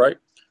together, right?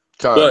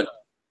 But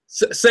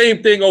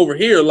same thing over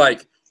here.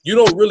 Like, you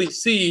don't really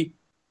see,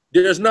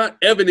 there's not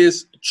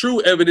evidence,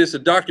 true evidence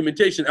of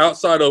documentation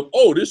outside of,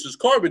 oh, this is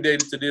carbon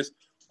dated to this,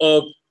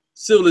 of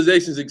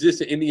civilizations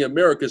existing in the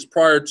Americas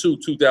prior to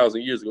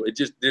 2,000 years ago. It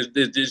just, there's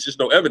just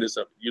no evidence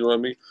of it. You know what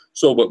I mean?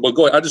 So, but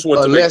go ahead. I just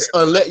want to make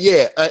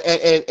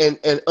that.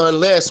 And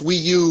unless we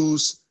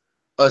use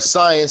a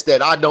science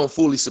that I don't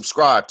fully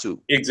subscribe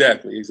to.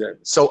 Exactly.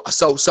 So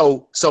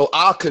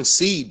I'll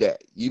concede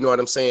that. You know what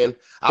I'm saying?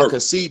 I'll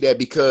concede that,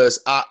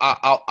 because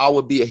I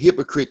would be a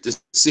hypocrite to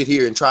sit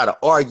here and try to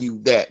argue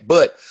that.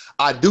 But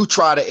I do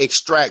try to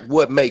extract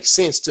what makes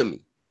sense to me.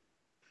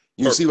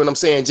 You see what I'm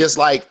saying? Just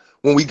like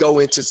when we go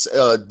into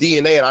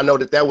DNA, and I know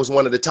that was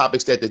one of the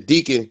topics that the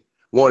deacon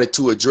wanted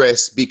to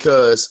address,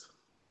 because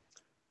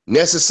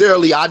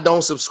necessarily I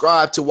don't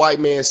subscribe to white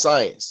man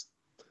science.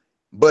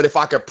 But if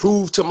I could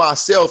prove to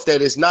myself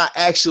that it's not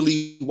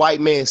actually white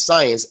man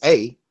science,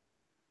 A,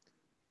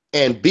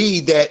 and B,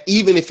 that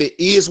even if it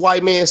is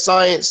white man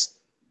science,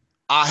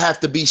 I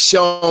have to be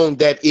shown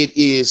that it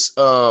is,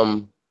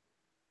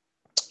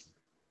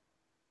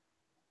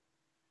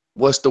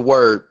 what's the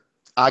word?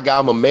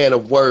 I'm a man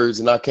of words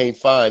and I can't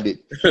find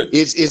it.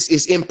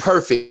 It's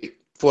imperfect,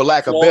 for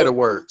lack of better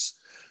words,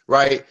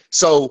 right?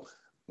 So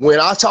when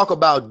I talk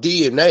about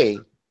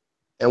DNA,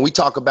 and we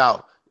talk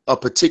about a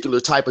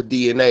particular type of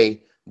DNA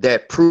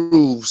that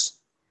proves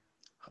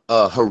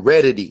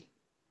heredity,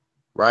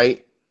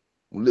 right?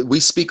 We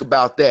speak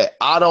about that.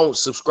 I don't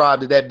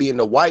subscribe to that being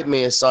the white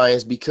man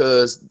science,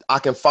 because I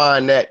can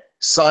find that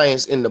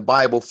science in the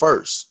Bible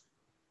first,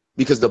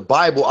 because the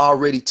Bible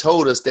already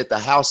told us that the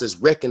house is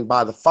reckoned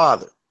by the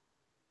Father.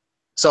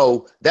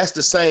 So that's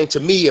the same to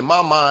me. In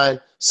my mind,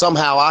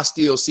 somehow I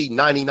still see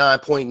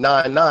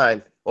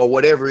 99.99 or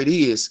whatever it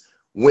is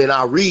when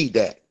I read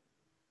that.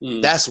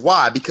 That's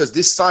why, because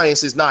this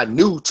science is not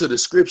new to the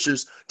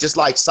scriptures, just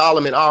like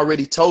Solomon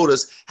already told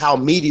us how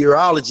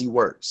meteorology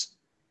works,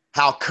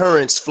 how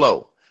currents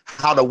flow,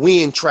 how the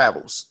wind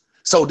travels.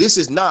 So this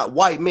is not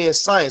white man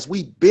science.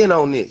 We've been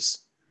on this.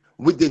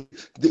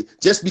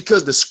 Just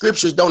because the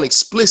scriptures don't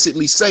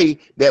explicitly say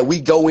that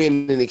we go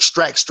in and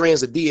extract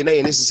strands of DNA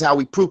and this is how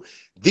we prove,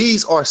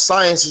 these are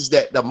sciences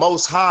that the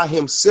Most High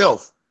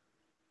himself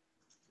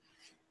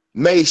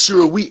made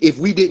sure if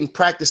we didn't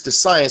practice the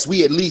science,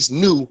 we at least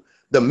knew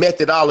the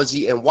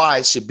methodology and why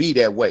it should be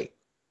that way,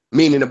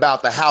 meaning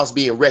about the house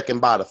being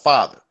reckoned by the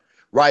Father,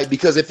 right?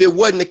 Because if it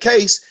wasn't the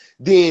case,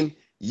 then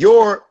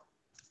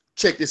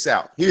check this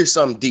out. Here's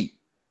something deep.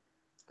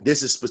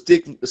 This is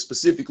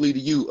specifically to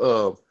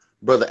you,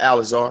 Brother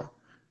Alizar.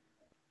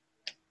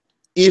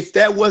 If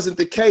that wasn't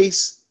the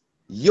case,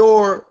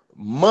 your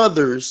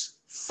mother's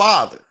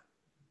father,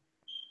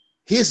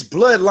 his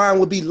bloodline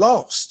would be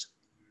lost.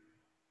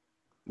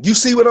 You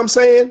see what I'm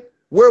saying?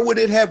 Where would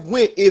it have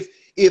went if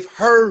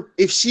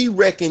she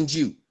reckoned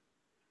you,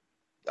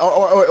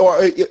 or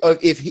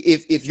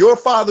if your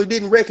father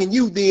didn't reckon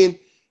you? Then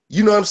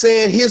you know what I'm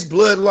saying, his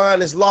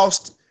bloodline is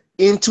lost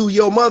into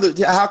your mother.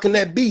 How can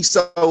that be?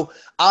 So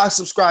I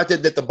subscribe to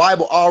that the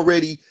Bible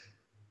already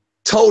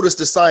told us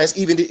the science,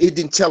 even it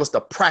didn't tell us the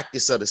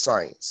practice of the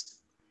science.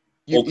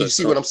 You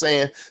see what I'm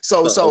saying?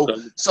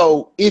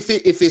 So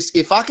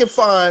if I can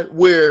find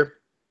where,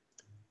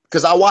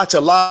 because I watch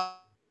a lot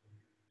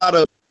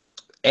of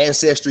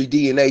ancestry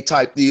DNA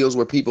type deals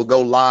where people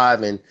go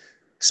live and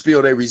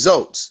spill their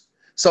results.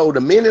 So the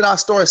minute I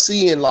start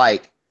seeing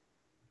like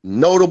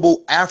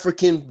notable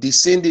African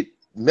descended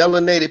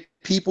melanated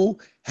people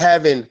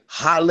having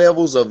high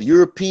levels of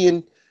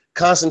European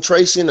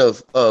concentration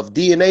of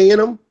DNA in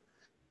them,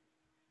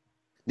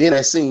 then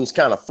that seems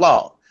kind of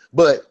flawed.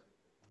 But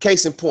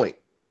case in point,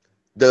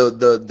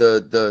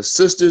 the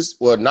sisters,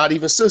 well, not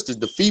even sisters,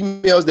 the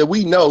females that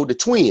we know, the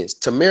twins,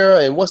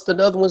 Tamara and what's the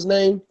other one's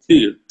name?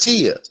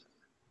 Tia.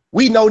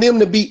 We know them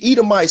to be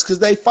Edomites because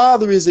their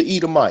father is an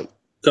Edomite.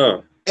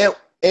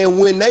 And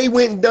when they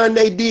went and done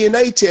their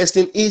DNA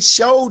testing, it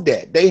showed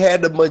that they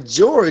had the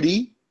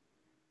majority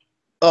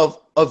of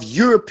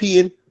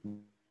European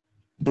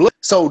blood.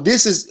 So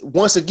this is,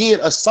 once again,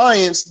 a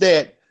science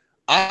that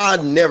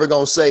I'm never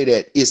going to say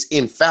that it's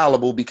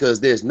infallible, because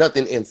there's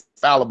nothing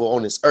infallible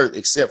on this earth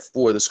except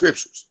for the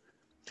scriptures.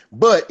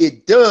 But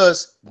it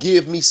does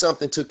give me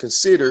something to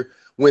consider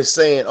when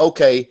saying,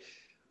 okay,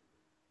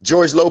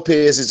 George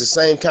Lopez is the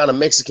same kind of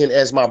Mexican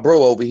as my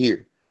bro over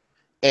here,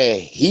 and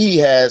he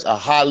has a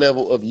high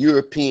level of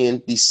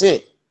European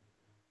descent.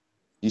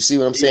 You see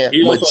what I'm saying?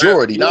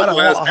 Majority, not a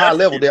high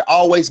level. They're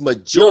always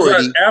majority. He also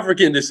has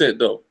African descent,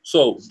 though.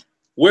 So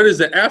where does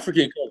the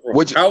African come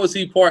from? How is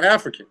he part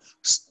African?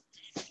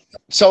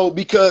 So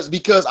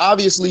because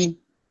obviously,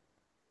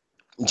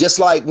 just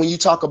like when you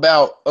talk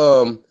about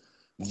the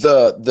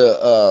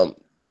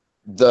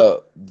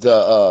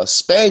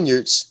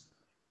Spaniards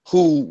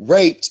who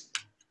raped,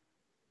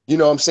 you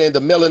know what I'm saying, the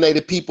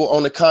melanated people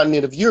on the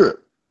continent of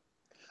Europe,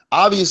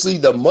 obviously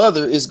the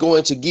mother is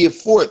going to give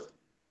forth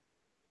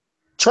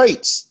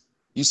traits.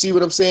 You see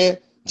what I'm saying?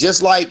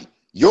 Just like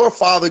your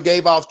father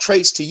gave off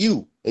traits to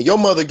you and your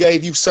mother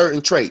gave you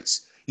certain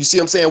traits. You see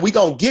what I'm saying? We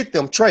gonna get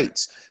them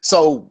traits.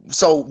 So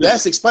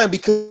that's explained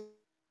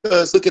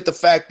because look at the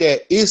fact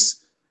that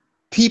it's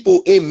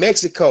people in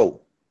Mexico,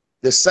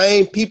 the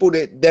same people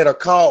that are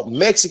called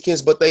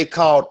Mexicans, but they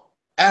called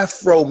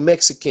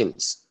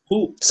Afro-Mexicans.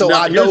 So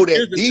now, I know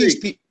that these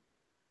people.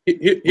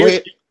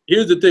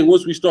 Here's the thing.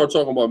 Once we start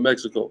talking about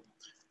Mexico,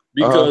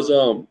 because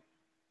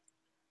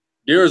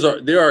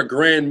there are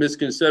grand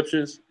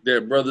misconceptions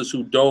that brothers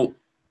who don't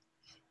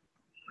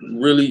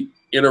really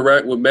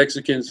interact with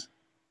Mexicans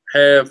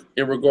have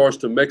in regards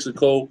to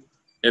Mexico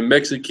and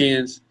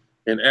Mexicans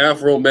and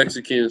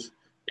Afro-Mexicans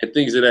and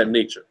things of that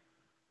nature.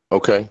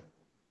 Okay.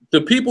 The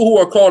people who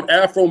are called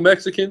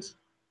Afro-Mexicans,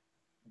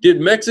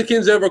 did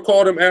Mexicans ever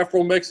call them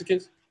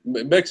Afro-Mexicans?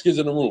 Mexicans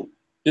in the room.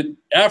 Did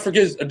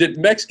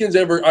Mexicans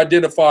ever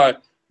identify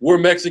we're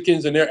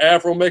Mexicans and they're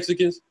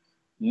Afro-Mexicans?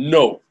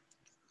 No.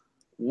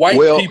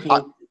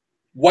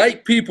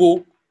 White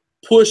people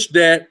pushed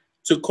that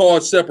to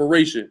cause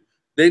separation.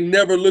 They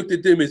never looked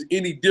at them as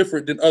any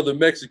different than other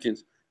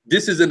Mexicans.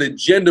 This is an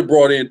agenda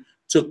brought in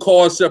to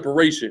cause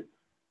separation.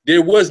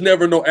 There was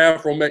never no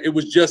Afro-Mexican. It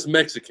was just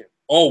Mexican,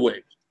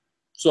 always.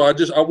 So I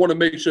want to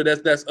make sure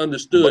that's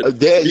understood.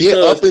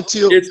 Up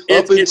until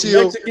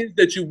Mexicans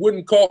that you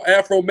wouldn't call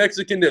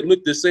Afro-Mexican that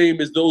look the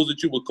same as those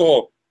that you would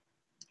call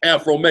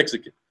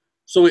Afro-Mexican.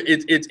 So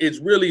it's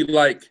really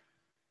like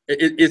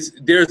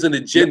there's an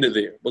agenda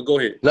there. But go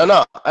ahead.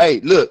 No.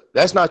 Hey, look,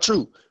 that's not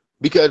true.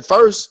 Because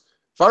first,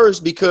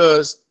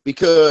 because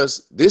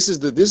this is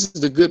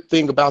the good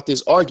thing about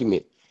this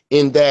argument,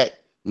 in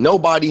that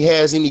nobody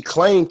has any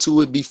claim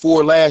to it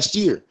before last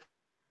year.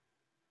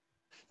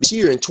 This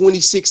year in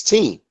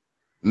 2016,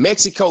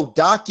 Mexico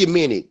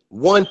documented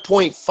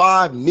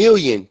 1.5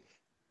 million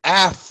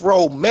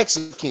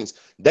Afro-Mexicans.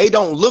 They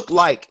don't look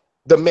like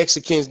the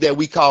Mexicans that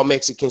we call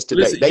Mexicans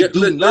today. Listen, they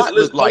do not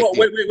look like them.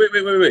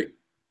 Wait.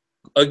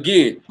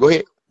 Again. Go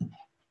ahead.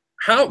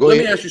 Let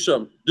me ask you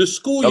something. The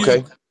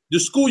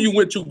school you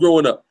went to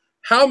growing up,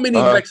 how many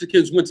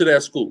Mexicans went to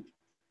that school?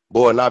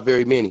 Boy, not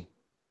very many.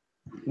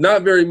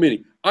 Not very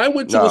many. I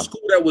went to a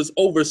school that was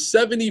over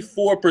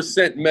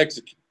 74%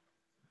 Mexican.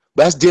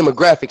 That's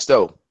demographics,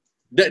 though.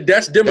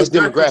 That's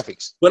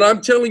demographics. But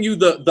I'm telling you,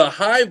 the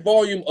high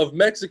volume of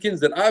Mexicans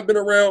that I've been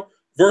around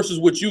versus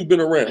what you've been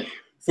around.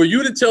 For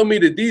you to tell me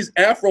that these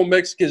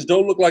Afro-Mexicans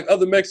don't look like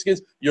other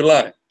Mexicans, you're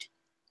lying.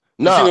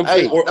 No,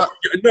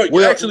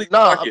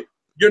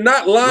 you're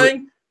not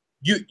lying.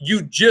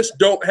 You just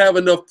don't have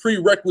enough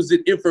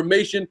prerequisite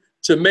information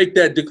to make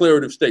that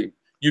declarative statement.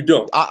 You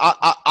don't.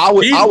 I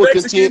would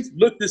Mexicans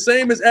look the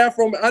same as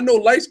Afro. I know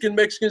light-skinned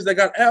Mexicans that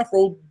got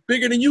Afro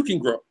bigger than you can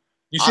grow.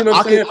 You see what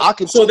I'm saying?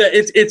 So that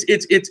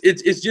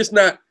it's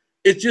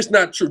just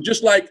not true.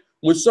 Just like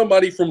when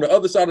somebody from the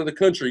other side of the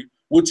country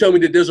will tell me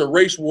that there's a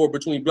race war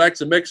between blacks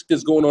and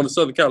Mexicans going on in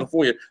Southern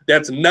California,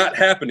 that's not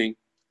happening.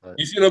 Right.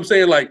 You see what I'm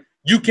saying? Like,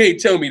 you can't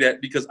tell me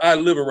that because I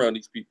live around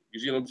these people. You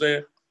see what I'm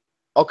saying?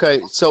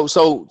 Okay, so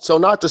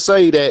not to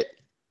say that,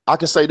 I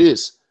can say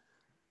this.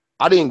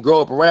 I didn't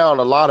grow up around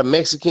a lot of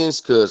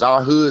Mexicans because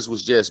our hoods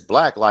was just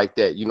black like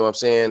that. You know what I'm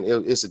saying?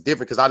 It's a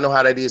different, because I know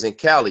how that is in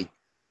Cali.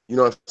 You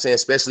know what I'm saying?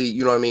 Especially,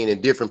 you know what I mean,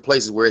 in different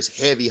places where it's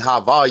heavy, high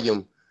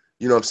volume,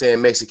 you know what I'm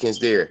saying, Mexicans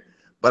there.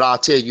 But I'll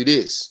tell you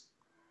this,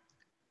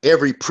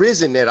 every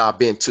prison that I've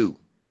been to,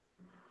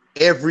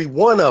 every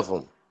one of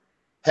them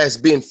has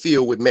been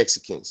filled with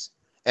Mexicans.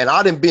 And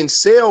I done been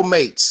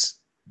cellmates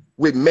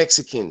with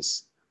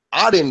Mexicans.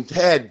 I done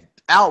had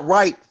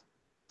outright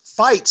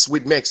fights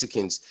with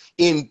Mexicans.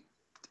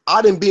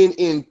 I done been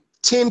in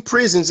 10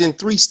 prisons in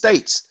 3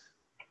 states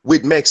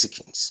with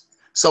Mexicans.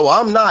 So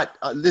I'm not,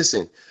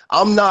 listen,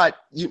 I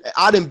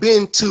done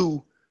been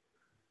to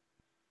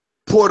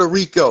Puerto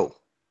Rico,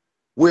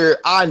 where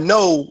I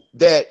know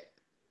that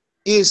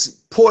it's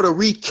Puerto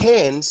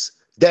Ricans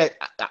that,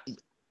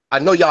 I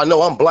know y'all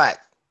know I'm black.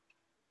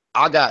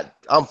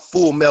 I'm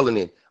full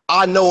melanin.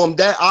 I know them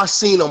that I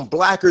seen them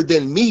blacker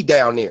than me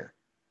down there,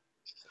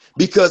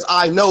 because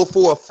I know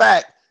for a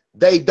fact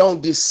they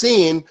don't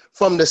descend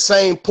from the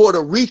same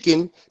Puerto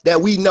Rican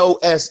that we know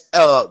as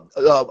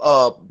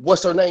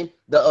what's her name?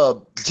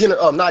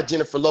 Not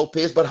Jennifer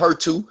Lopez, but her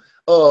too.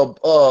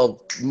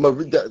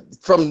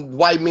 From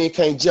White Men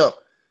Can't Jump,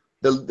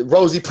 the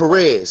Rosie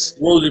Perez.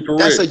 Rosie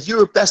Perez.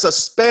 That's a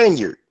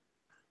Spaniard.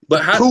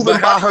 But proven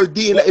by her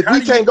DNA. If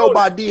we can't go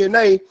by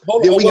DNA,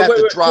 then we have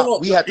to drop.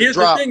 We have to drop. Here's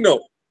the thing,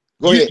 though.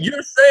 Go ahead.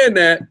 You're saying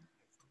that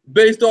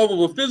based off of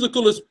a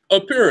physical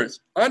appearance.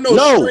 I know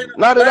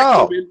not at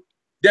all.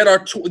 That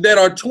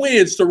are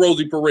twins to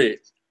Rosie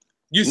Perez.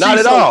 You see, not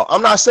at all.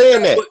 I'm not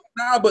saying that.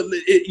 But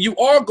you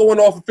are going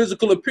off of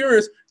physical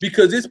appearance,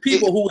 because it's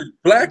people who is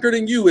blacker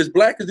than you, as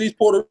black as these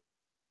Puerto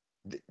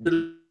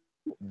Ricans,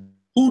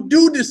 who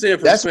do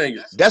descend from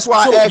Spaniards. That's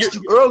why I asked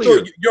you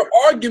earlier. So your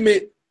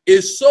argument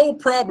is so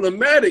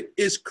problematic.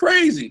 It's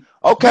crazy.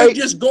 Okay. You're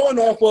just going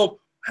off of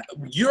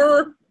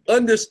your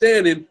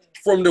understanding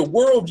from the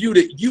worldview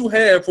that you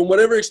have, from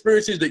whatever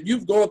experiences that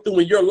you've gone through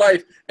in your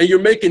life, and you're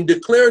making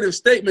declarative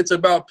statements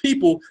about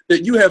people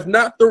that you have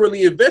not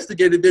thoroughly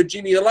investigated their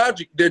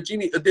genealogy.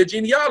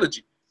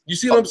 You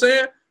see what I'm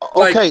saying?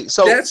 Like, okay,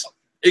 so that's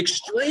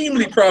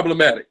extremely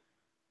problematic.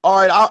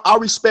 all right, I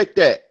respect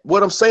that.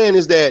 What I'm saying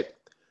is that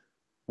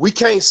we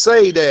can't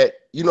say that,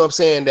 you know what I'm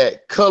saying,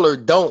 that color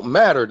don't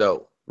matter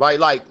though, right?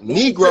 Like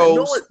Negroes.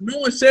 No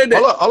one said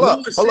that. Hold No up,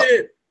 one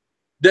said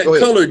that Go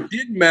ahead. color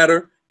didn't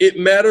matter. It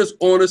matters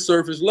on a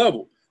surface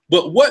level.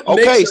 But what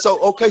Okay, makes so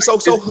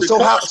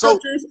how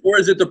scriptures, or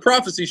is it the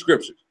prophecy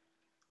scriptures?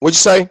 What'd you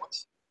say?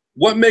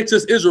 What makes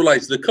us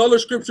Israelites? The color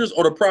scriptures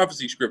or the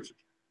prophecy scriptures?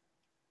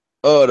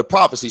 The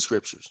prophecy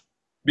scriptures.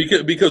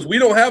 Because we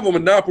don't have a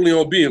monopoly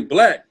on being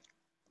black.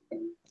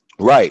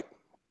 Right.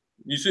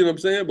 You see what I'm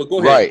saying? But go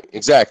ahead. Right,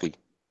 exactly.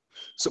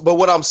 So, but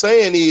what I'm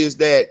saying is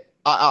that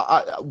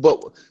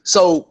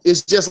so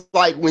it's just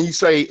like when you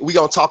say we're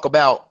gonna talk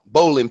about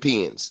bowling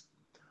pins.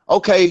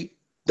 Okay,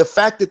 the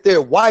fact that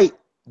they're white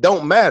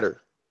don't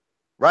matter,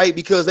 right?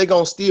 Because they're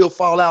gonna still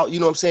fall out, you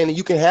know what I'm saying? And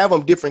you can have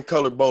them different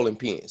colored bowling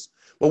pins.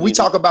 When we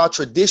talk about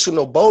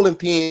traditional bowling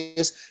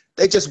pins,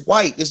 they're just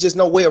white. There's just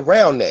no way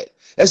around that.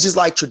 That's just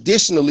like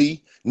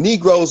traditionally,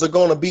 Negroes are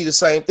gonna be the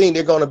same thing.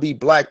 They're gonna be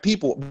black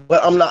people.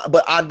 But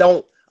I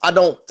don't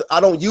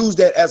use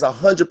that as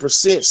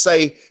 100%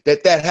 say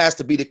that that has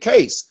to be the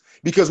case,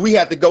 because we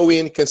have to go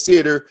in and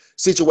consider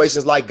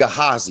situations like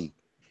Gehazi.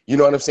 You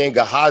know what I'm saying?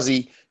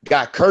 Gehazi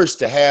got cursed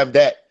to have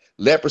that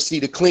leprosy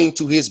to cling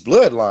to his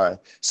bloodline.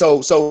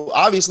 So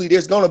obviously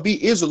there's going to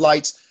be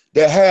Israelites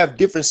that have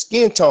different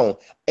skin tone.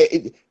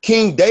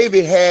 King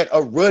David had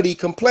a ruddy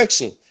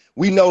complexion.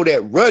 We know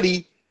that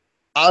ruddy,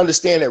 I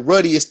understand that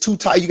ruddy is two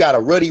types. You got a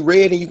ruddy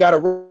red and you got a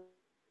ruddy,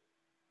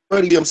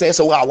 you know what I'm saying?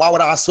 So why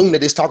would I assume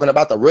that it's talking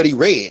about the ruddy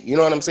red? You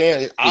know what I'm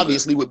saying? It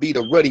obviously would be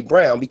the ruddy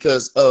brown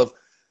because of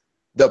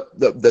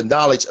the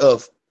knowledge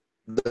of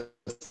the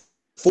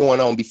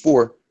going on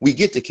before we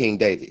get to King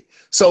David.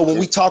 So when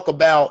we talk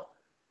about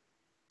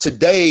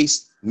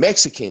today's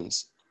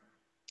Mexicans,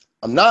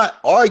 I'm not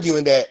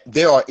arguing that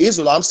there are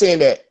Israelites. I'm saying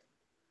that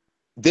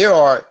there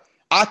are,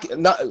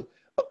 not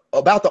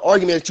about the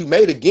argument that you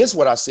made against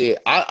what I said.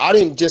 I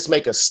didn't just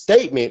make a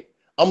statement.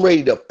 I'm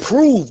ready to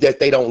prove that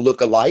they don't look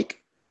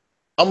alike.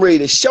 I'm ready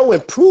to show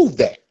and prove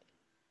that.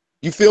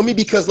 You feel me?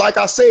 Because like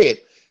I said,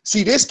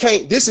 see, this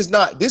is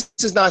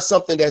not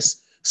something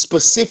that's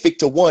specific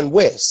to One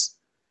West,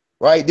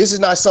 right? This is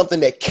not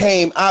something that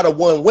came out of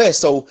One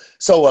West. So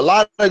a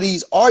lot of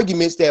these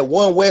arguments that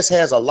One West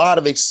has a lot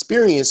of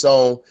experience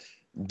on,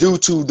 due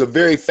to the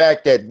very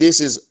fact that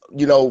this is,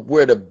 you know,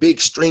 where the big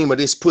stream of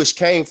this push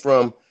came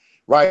from,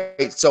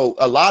 right? So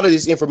a lot of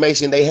this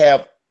information they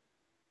have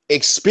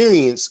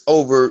experience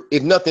over,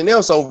 if nothing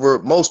else, over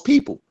most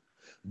people.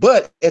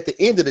 But at the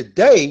end of the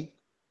day,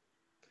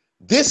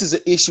 this is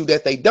an issue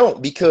that they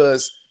don't,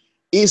 because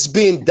it's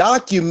been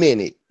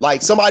documented.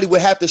 Like somebody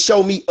would have to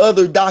show me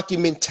other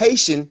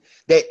documentation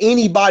that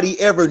anybody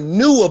ever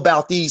knew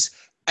about these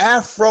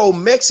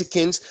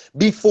Afro-Mexicans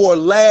before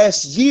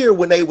last year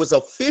when they was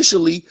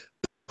officially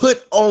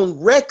put on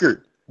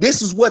record.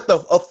 This is what the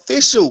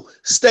official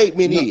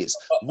statement is.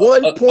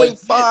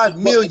 1.5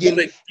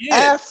 million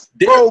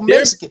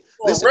Afro-Mexican.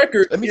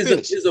 Record let me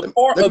finish. Is a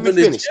part of an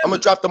agenda. I'm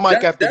gonna drop the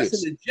mic after this.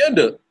 That's an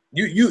agenda.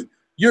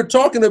 You're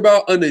talking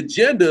about an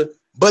agenda,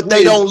 but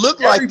they don't look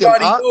like them.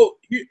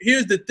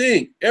 Here's the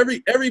thing.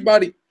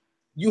 Everybody,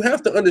 you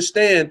have to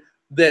understand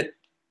that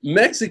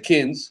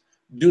Mexicans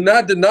do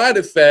not deny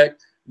the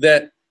fact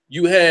that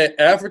you had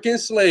African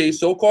slaves,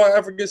 so-called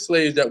African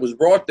slaves, that was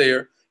brought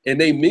there,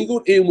 and they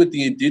mingled in with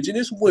the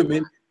indigenous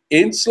women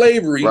in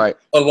slavery, right,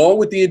 along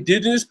with the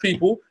indigenous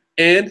people,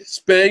 and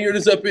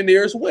Spaniards up in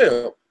there as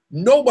well.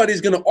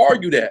 Nobody's going to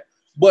argue that.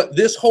 But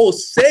this whole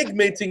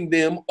segmenting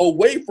them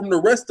away from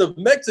the rest of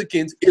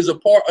Mexicans is a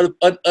part of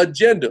an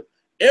agenda.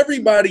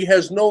 Everybody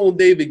has known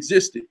they've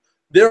existed.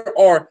 There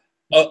are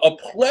a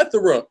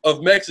plethora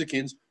of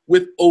Mexicans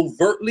with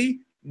overtly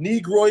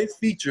Negroid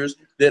features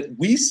that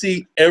we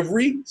see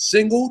every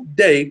single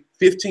day.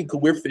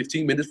 We're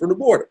 15 minutes from the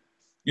border.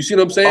 You see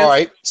what I'm saying? All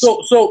right.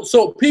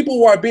 So people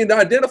who are being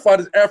identified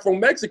as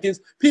Afro-Mexicans,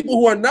 people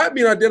who are not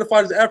being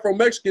identified as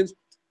Afro-Mexicans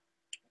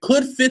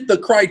could fit the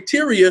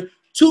criteria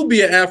to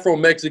be an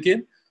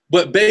Afro-Mexican,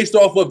 but based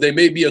off of they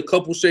may be a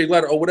couple shades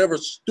lighter or whatever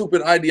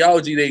stupid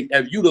ideology they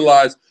have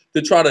utilized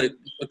to try to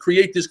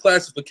create this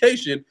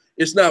classification,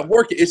 it's not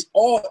working. It's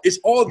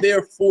all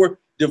there for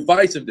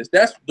divisiveness.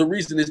 That's the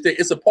reason it's there.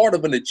 It's a part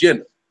of an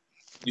agenda.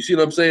 You see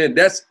what I'm saying?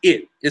 That's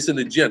it. It's an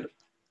agenda.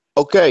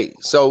 Okay,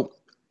 so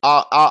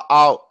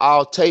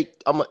I'll take.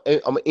 I'm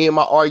gonna end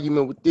my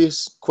argument with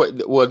this.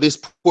 This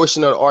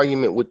portion of the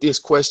argument with this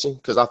question,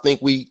 because I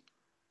think we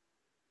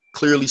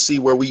clearly see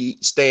where we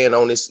stand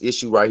on this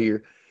issue right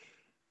here.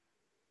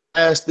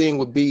 Last thing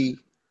would be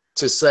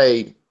to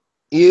say,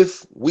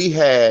 if we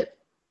had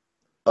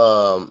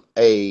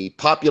a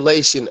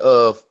population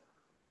of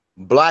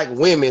black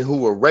women who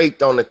were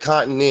raped on the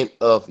continent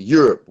of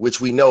Europe,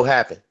 which we know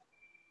happened.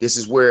 This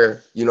is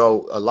where, you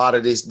know, a lot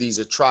of these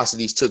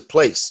atrocities took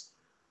place.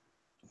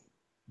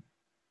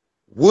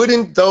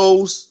 Wouldn't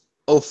those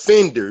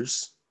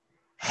offenders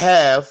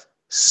have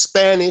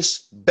Spanish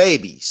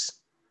babies?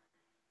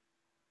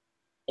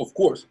 Of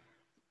course.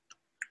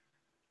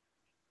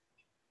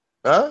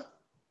 Huh?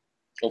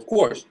 Of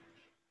course.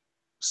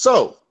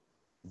 So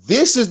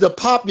this is the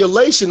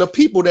population of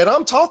people that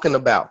I'm talking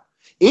about.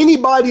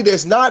 Anybody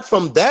that's not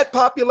from that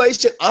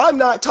population, I'm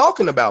not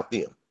talking about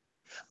them.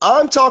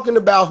 I'm talking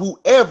about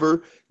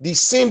whoever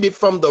descended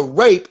from the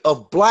rape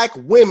of black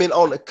women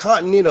on the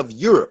continent of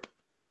Europe,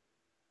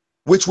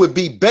 which would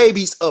be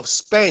babies of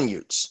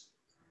Spaniards.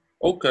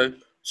 Okay.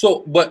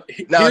 So, but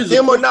now, if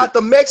them are not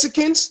the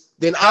Mexicans,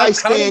 then I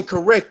stand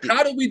corrected.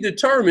 How do we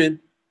determine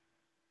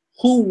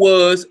who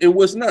was and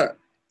was not?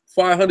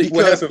 500,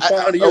 what happened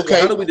 500 years ago?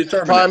 How do we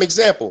determine prime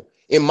example,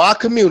 in my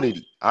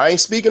community, I ain't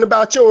speaking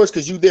about yours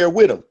because you there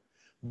with them,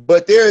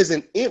 but there is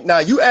now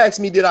you asked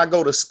me, did I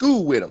go to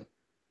school with them?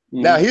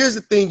 Now, here's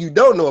the thing you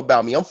don't know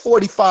about me. I'm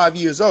 45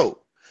 years old.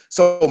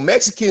 So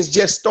Mexicans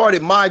just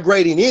started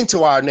migrating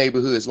into our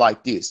neighborhoods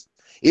like this.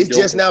 It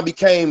just now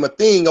became a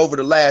thing over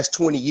the last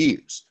 20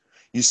 years.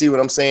 You see what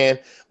I'm saying?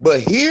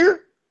 But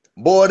here,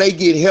 boy, they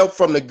get help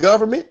from the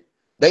government.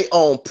 They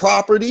own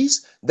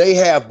properties. They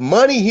have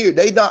money here.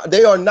 They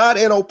are not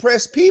an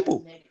oppressed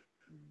people.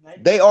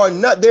 They are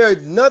not.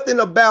 There's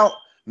nothing about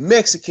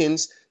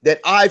Mexicans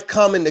that I've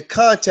come into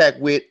contact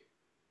with.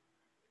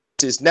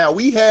 Now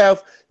we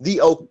have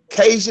the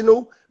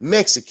occasional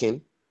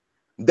Mexican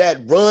that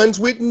runs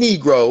with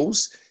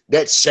Negroes,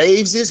 that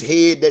shaves his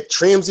head, that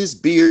trims his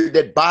beard,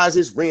 that buys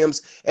his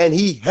rims, and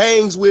he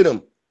hangs with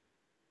them.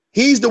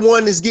 He's the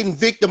one that's getting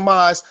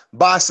victimized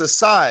by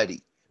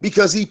society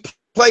because he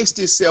placed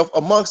himself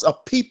amongst a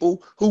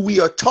people who we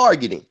are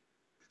targeting.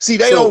 See,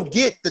 they don't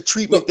get the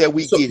treatment that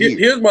we get here.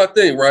 Here's my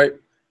thing, right?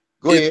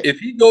 Go ahead. If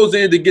he goes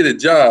in to get a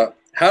job,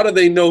 how do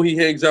they know he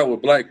hangs out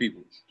with black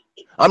people?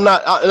 I'm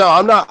not.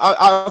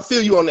 I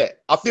feel you on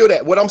that. I feel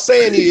that. What I'm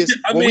saying is,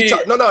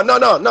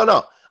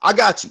 no. I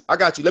got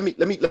you. Let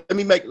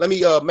me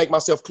make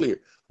myself clear.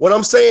 What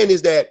I'm saying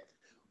is that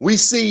we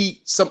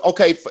see some.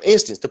 Okay, for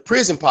instance, the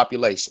prison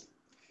population.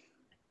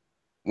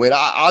 When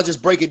I'll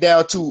just break it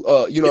down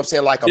to you know what I'm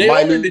saying, like a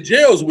minor. They are in the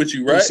jails with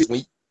you, right?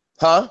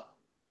 Huh?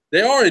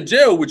 They are in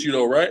jail with you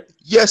though, right?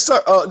 Yes,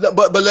 sir.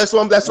 But that's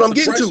what I'm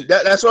getting to.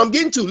 That's what I'm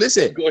getting to.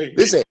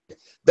 Listen.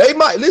 They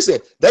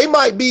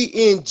might be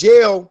in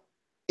jail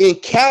in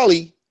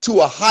Cali to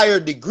a higher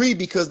degree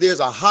because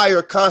there's a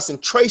higher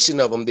concentration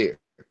of them there.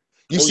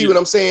 You see what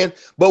I'm saying?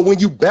 But when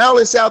you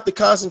balance out the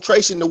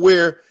concentration to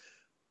where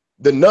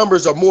the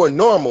numbers are more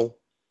normal,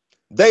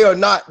 they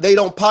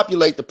don't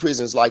populate the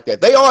prisons like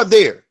that. They are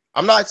there.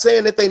 I'm not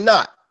saying that they're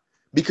not,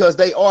 because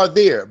they are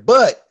there.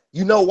 But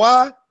you know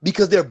why?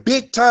 Because they're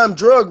big time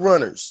drug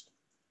runners.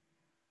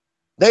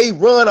 They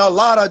run a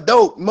lot of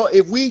dope.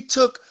 If we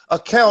took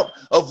account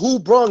of who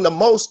brought the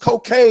most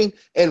cocaine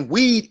and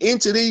weed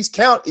into these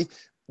counties,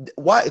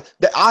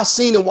 I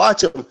seen and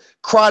watch them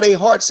cry their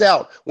hearts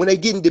out when they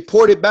getting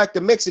deported back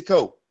to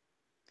Mexico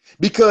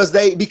because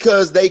they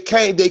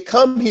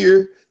come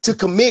here to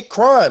commit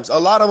crimes. A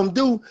lot of them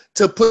do,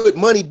 to put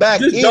money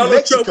back in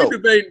Mexico. Trump, we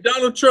debating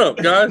Donald Trump,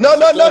 guys. No,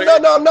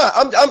 I'm not.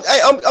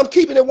 I'm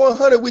keeping it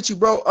 100 with you,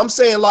 bro. I'm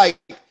saying like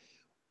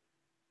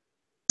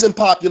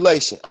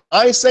population.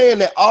 I ain't saying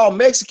that all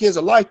Mexicans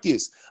are like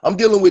this. I'm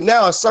dealing with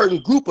now a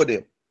certain group of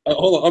them.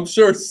 Hold on. I'm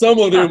sure some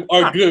of them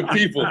are good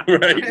people,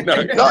 right?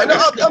 No,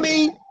 I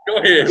mean, go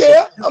ahead.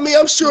 Yeah, I mean,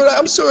 I'm sure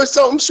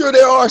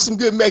there are some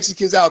good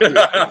Mexicans out there. You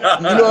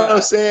know what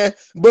I'm saying?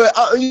 But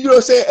you know what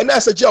I'm saying? And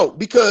that's a joke,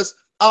 because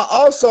I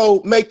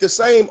also make the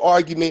same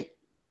argument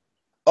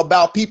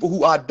about people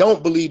who I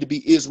don't believe to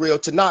be Israel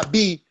to not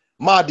be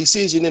my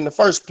decision in the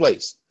first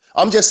place.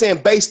 I'm just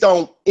saying based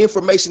on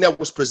information that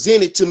was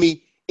presented to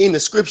me in the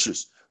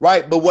scriptures,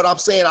 right? But what I'm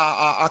saying,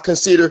 I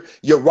consider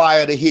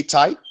Uriah the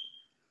Hittite,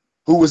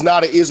 who was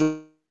not an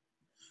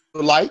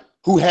Israelite,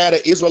 who had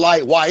an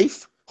Israelite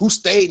wife, who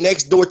stayed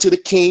next door to the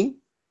king,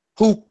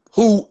 who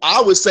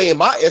I would say in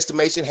my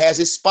estimation has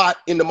his spot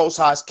in the Most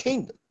High's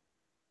kingdom,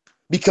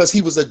 because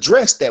he was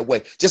addressed that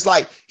way, just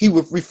like he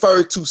would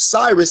refer to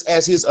Cyrus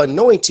as his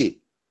anointed.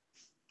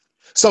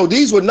 So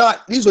these were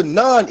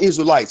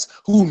non-Israelites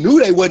who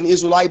knew they wasn't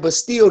Israelite, but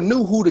still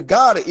knew who the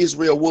God of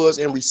Israel was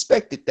and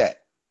respected that.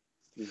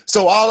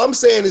 So all I'm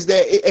saying is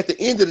that at the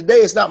end of the day,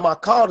 it's not my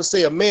call to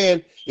say a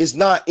man is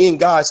not in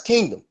God's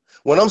kingdom.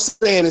 What I'm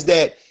saying is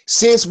that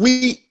since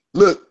we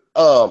look,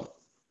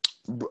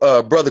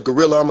 brother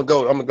Gorilla, I'm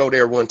gonna go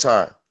there one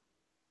time.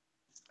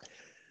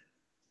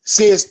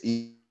 Since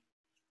you,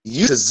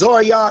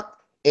 Zoriak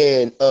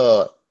and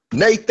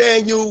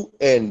Nathaniel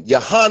and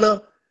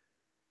Johanna,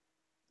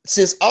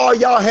 since all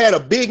y'all had a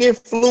big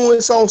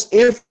influence on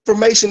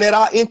information that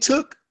I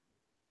intook,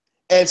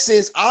 and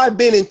since I've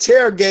been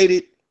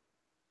interrogated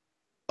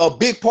a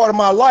big part of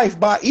my life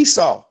by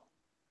Esau,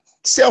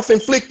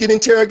 self-inflicted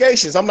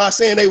interrogations. I'm not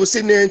saying they were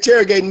sitting there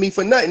interrogating me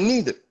for nothing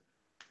neither.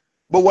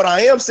 But what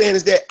I am saying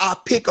is that I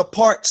pick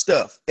apart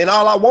stuff, and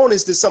all I want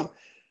is some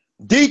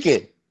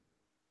Deacon.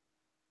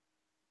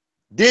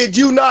 Did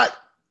you not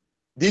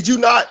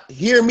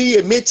hear me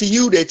admit to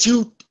you that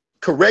you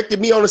corrected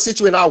me on a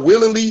situation? I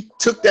willingly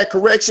took that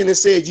correction and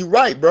said, "You're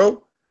right,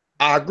 bro.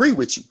 I agree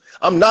with you.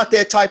 I'm not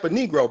that type of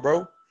Negro,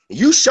 bro.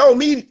 You show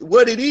me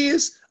what it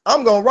is,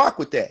 I'm gonna rock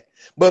with that."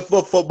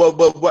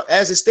 But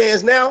as it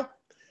stands now,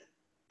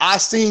 I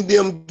seen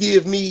them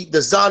give me the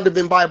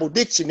Zondervan Bible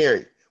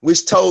Dictionary,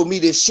 which told me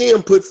that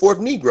Shem put forth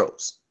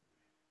Negroes.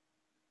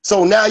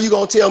 So now you're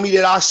going to tell me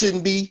that I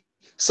shouldn't be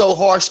so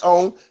harsh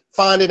on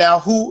finding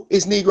out who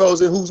is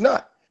Negroes and who's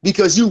not,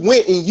 because you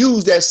went and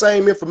used that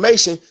same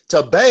information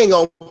to bang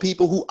on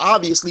people who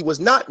obviously was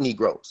not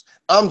Negroes.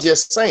 I'm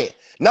just saying,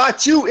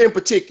 not you in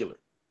particular.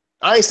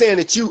 I ain't saying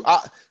that you,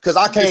 because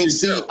I can't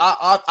see,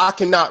 I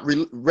cannot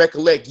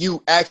recollect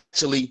you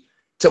actually,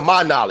 to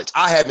my knowledge.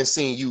 I haven't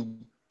seen you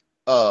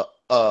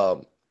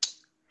grab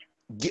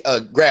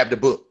the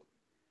book.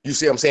 You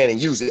see what I'm saying,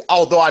 and use it.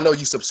 Although I know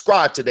you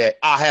subscribe to that,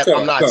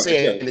 I'm not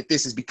saying that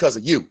this is because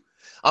of you.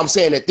 I'm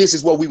saying that this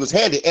is what we was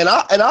handed, and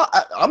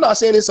I'm not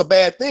saying it's a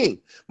bad thing,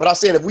 but I'm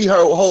saying if we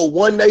hold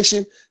one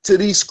nation to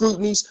these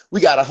scrutinies, we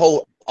got to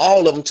hold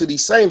all of them to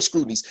these same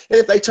scrutinies. And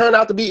if they turn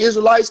out to be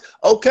Israelites,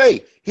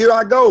 okay, here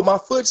I go. My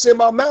foot's in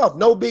my mouth.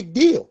 No big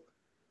deal.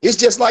 It's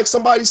just like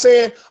somebody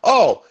saying,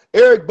 oh,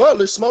 Eric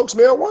Butler smokes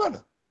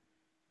marijuana.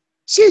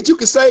 Shit, you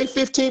can save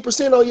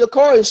 15% on your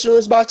car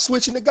insurance by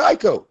switching to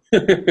Geico.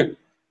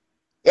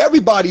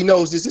 Everybody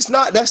knows this. It's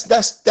not,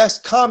 that's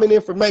common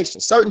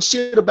information. Certain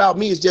shit about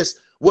me is just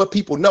what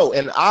people know.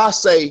 And I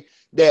say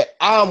that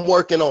I'm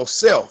working on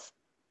self.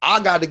 I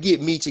got to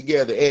get me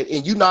together,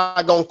 and you're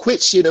not going to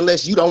quit shit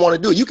unless you don't want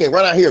to do it. You can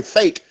run out here and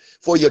fake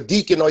for your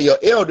deacon or your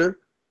elder,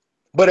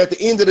 but at the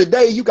end of the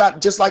day, you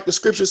got, just like the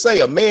scriptures say,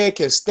 a man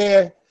can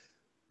stand.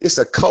 It's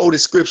the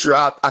coldest scripture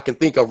I can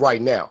think of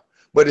right now,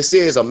 but it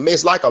says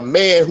it's like a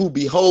man who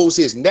beholds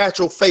his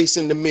natural face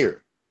in the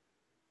mirror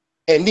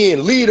and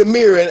then leave the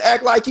mirror and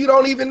act like you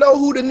don't even know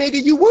who the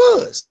nigga you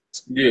was.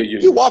 Yeah.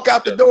 You walk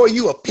out the door,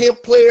 you a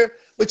pimp player,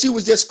 but you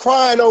was just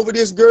crying over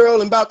this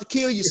girl and about to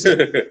kill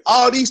yourself.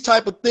 All these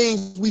type of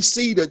things, we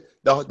see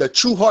the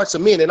true hearts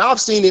of men, and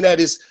I've seen it at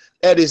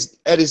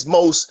its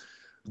most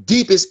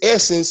deepest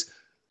essence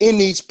in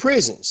these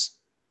prisons.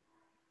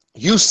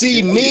 You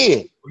see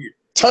men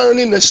turn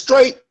into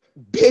straight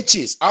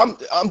bitches.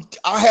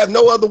 I have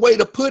no other way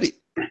to put it.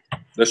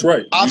 That's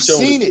right. I've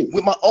seen it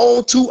with my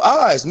own two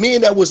eyes.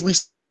 Men that was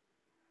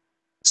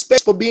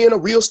respect for being a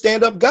real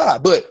stand-up guy,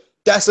 but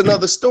that's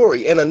another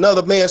story and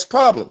another man's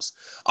problems.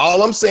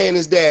 All I'm saying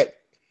is that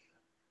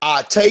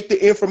I take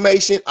the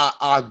information.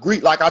 I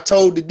agree. Like I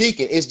told the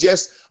deacon, it's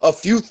just a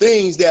few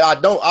things that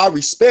I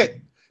respect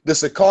the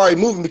SICARRI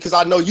movement, because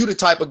I know you the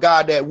type of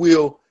guy that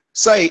will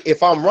say,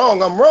 if I'm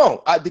wrong, I'm wrong.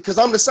 Because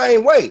I'm the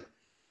same way.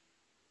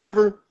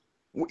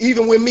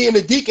 Even when me and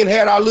the deacon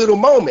had our little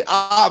moment,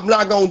 I'm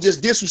not going to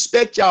just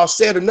disrespect y'all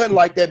said or nothing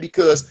like that,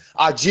 because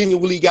I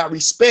genuinely got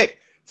respect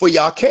for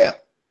y'all camp.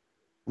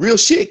 Real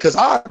shit, because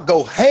I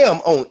go ham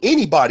on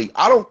anybody.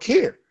 I don't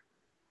care.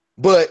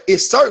 But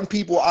it's certain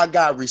people I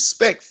got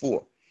respect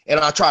for, and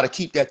I try to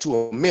keep that to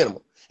a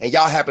minimum. And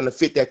y'all happen to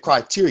fit that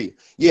criteria.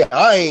 Yeah,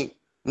 I ain't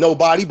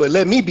nobody, but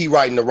let me be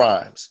writing the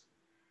rhymes.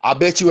 I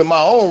bet you in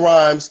my own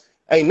rhymes,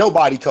 ain't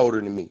nobody colder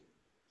than me.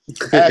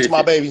 Ask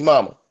my baby's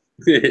mama.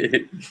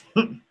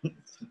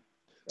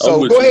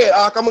 So go ahead,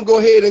 Ak. I'm gonna go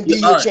ahead and give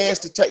you a chance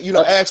to take,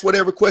 ask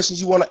whatever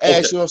questions you want to ask.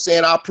 Okay. You know what I'm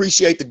saying? I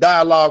appreciate the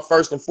dialogue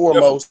first and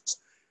foremost.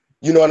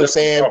 You know what I'm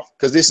saying?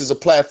 Because this is a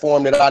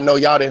platform that I know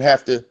y'all didn't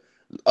have to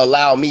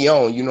allow me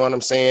on. You know what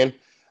I'm saying?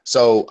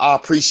 So I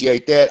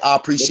appreciate that. I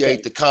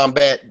appreciate the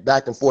combat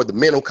back and forth, the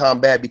mental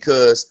combat,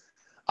 because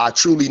I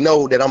truly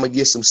know that I'm gonna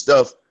get some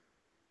stuff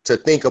to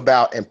think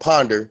about and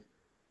ponder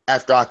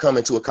after I come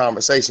into a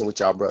conversation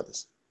with y'all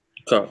brothers.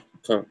 For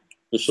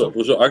sure.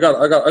 I got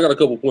a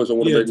couple points I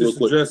want to make real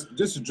quick.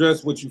 Just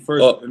address what you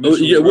first.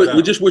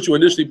 Just what you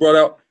initially brought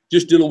out.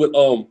 Just dealing with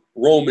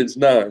Romans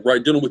 9,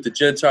 right? Dealing with the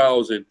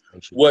Gentiles and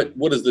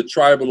what is the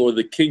tribal or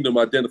the kingdom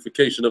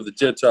identification of the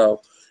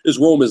Gentile is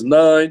Romans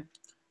 9,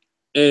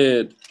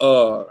 and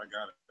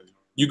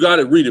you got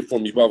it. Read it for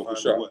me, Bible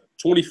Shah.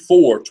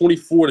 24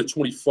 to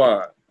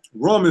 25.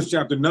 Romans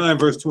chapter 9,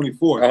 verse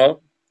 24.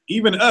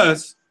 Even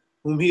us,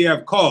 whom he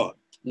have called,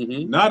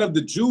 not of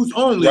the Jews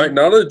only, right?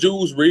 Not of the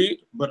Jews, read,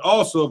 but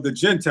also of the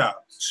Gentiles.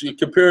 So you're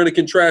comparing and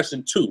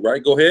contrasting two,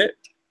 right? Go ahead.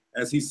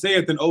 As he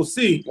saith in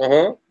OC,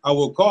 I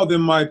will call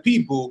them my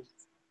people,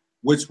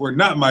 which were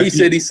not my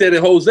people. He said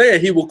in Hosea,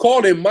 he will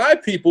call them my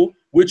people,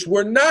 which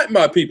were not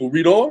my people.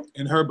 Read on.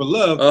 And her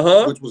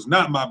beloved, which was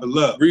not my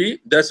beloved. Read.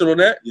 That's it on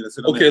that? Yeah, that's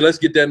it on that. Let's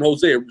get that in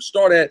Hosea.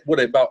 Start at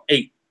about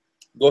 8.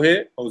 Go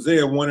ahead.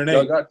 Hosea 1 and 8.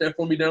 Y'all got that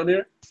for me down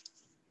there?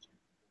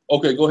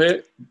 Okay, go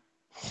ahead.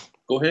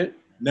 Go ahead.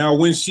 Now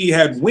when she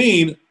had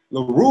weaned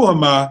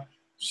Leruhamah,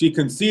 she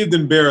conceived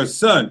and bare a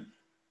son.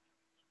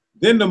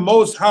 Then the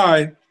Most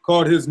High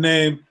called his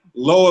name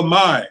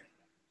Lo-Ammi,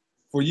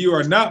 for you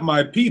are not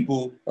my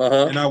people,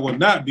 and I will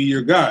not be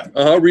your God.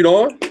 Read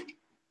on.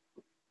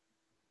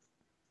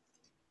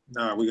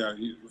 Nah, we got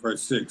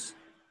verse 6.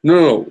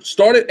 No.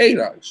 Start at 8.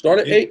 Start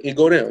at 8 and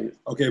go down.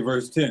 Okay,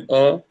 verse 10.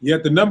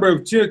 Yet the number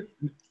of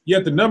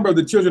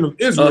the children of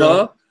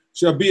Israel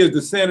shall be as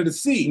the sand of the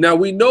sea. Now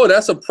we know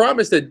that's a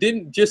promise that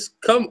didn't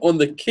just come on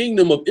the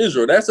kingdom of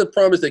Israel. That's a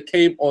promise that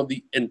came on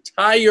the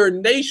entire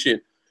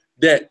nation.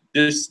 that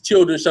this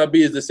children shall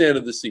be as the sand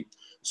of the sea.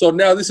 So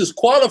now this is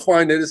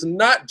qualifying that it's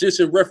not just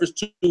in reference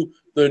to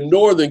the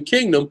northern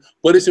kingdom,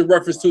 but it's in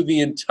reference to the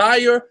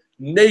entire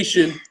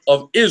nation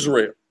of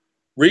Israel.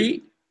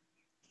 Read.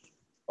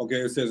 Okay,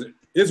 it says,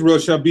 Israel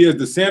shall be as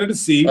the sand of the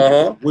sea,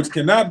 which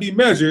cannot be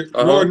measured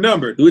nor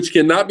numbered. Which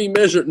cannot be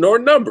measured nor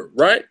numbered,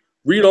 right?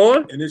 Read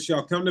on. And it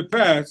shall come to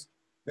pass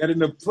that in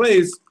the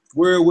place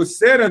where it was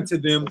said unto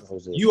them,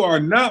 you are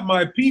not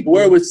my people.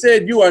 Where it was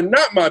said, you are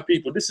not my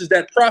people. This is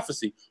that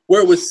prophecy.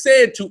 Where it was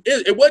said to,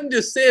 it wasn't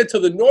just said to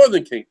the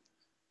northern kingdom.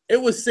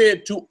 It was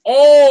said to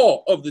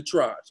all of the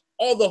tribes,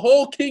 all the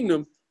whole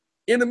kingdom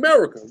in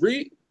America.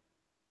 Read.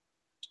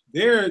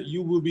 There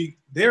you will be,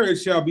 there it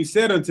shall be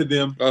said unto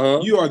them,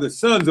 you are the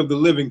sons of the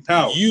living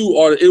power. You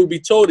are, it will be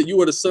told that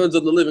you are the sons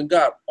of the living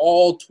God,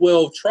 all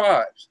 12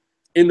 tribes,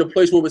 in the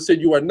place where it said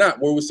you are not,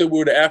 where we said we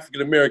were the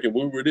African American,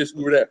 we were this,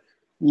 we were that,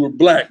 we were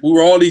black, we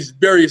were all these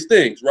various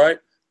things, right?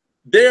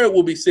 There it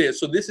will be said.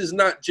 So this is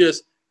not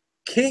just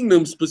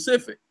kingdom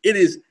specific. It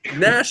is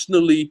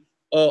nationally,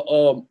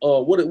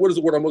 what is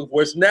the word I'm looking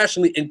for? It's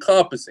nationally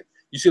encompassing.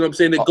 You see what I'm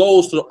saying? It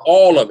goes to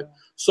all of it.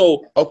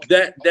 So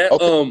that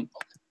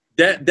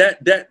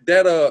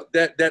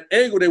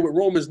angle there with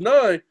Romans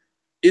 9,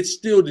 it's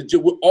still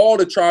all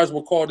the tribes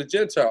were called the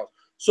Gentiles.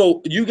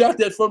 So you got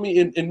that from me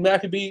in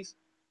Maccabees?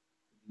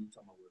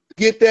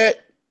 Get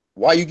that?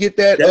 Why you get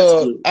that,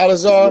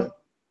 Alazar?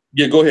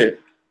 Yeah, go ahead.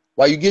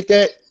 Why you get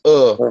that?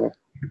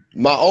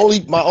 My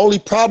only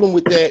problem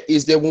with that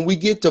is that when we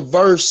get to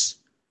verse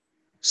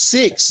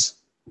 6,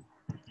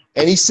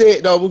 and he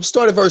said, no, we'll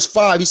start at verse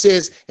 5. He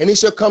says, and it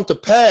shall come to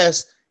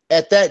pass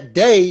at that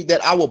day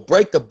that I will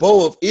break the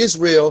bow of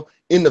Israel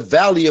in the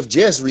valley of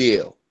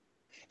Jezreel.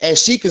 And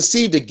she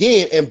conceived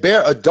again and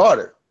bare a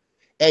daughter.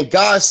 And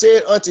God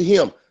said unto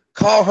him,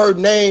 call her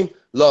name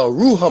La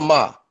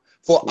Ruhamah,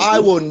 for I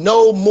will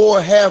no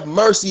more have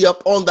mercy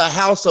upon the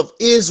house of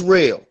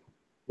Israel.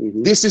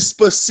 This is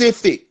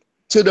specific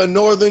to the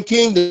northern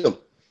kingdom.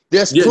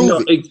 That's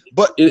proven.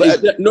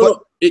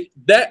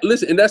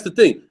 Listen, and that's the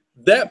thing.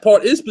 That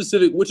part is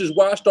specific, which is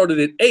why I started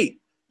at 8.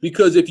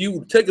 Because if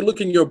you take a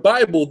look in your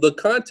Bible, the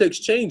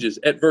context changes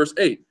at verse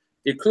 8.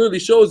 It clearly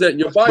shows that in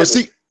your Bible.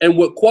 And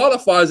what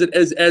qualifies it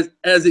as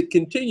it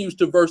continues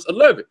to verse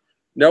 11.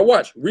 Now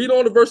watch, read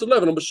on to verse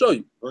 11. I'm going to show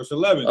you. Verse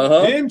 11.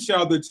 Then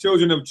shall the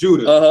children of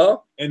Judah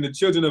and the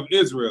children of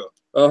Israel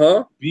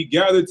be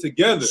gathered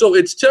together. So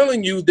it's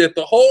telling you that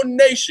the whole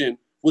nation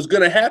was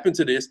going to happen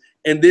to this.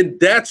 And then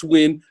that's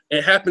when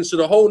it happens to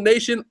the whole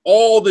nation.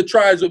 All the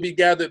tribes will be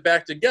gathered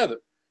back together.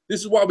 This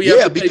is why we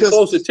have to pay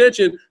close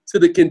attention to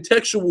the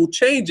contextual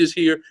changes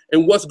here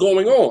and what's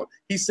going on.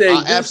 He's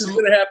saying this is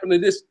going to happen to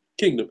this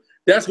kingdom.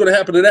 That's going to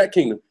happen to that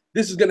kingdom.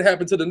 This is going to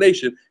happen to the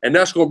nation. And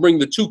that's going to bring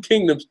the two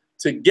kingdoms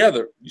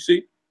together. You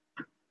see?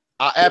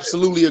 I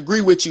absolutely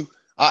agree with you.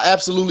 I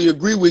absolutely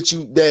agree with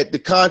you that the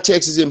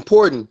context is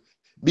important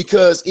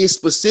because it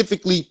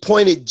specifically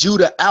pointed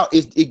Judah out.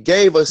 It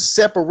gave a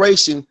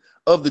separation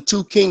of the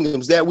two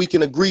kingdoms that we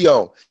can agree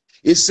on.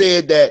 It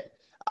said that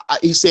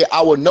he said,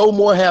 I will no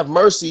more have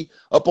mercy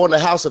upon the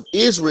house of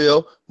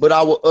Israel, but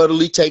I will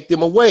utterly take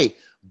them away.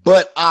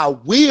 But I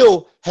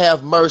will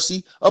have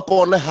mercy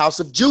upon the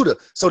house of Judah.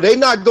 So they're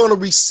not going to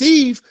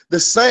receive the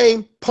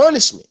same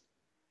punishment.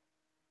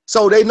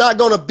 So they're not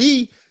going to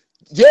be,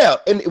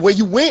 and when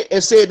you went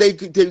and said they're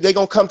going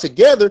to come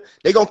together,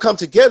 they're going to come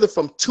together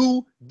from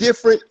two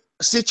different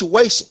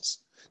situations.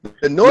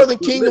 The northern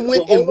kingdom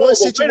went in one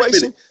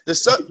situation.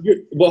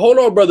 But hold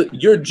on, brother.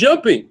 You're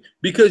jumping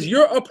because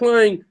you're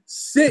applying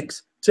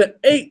 6 to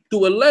 8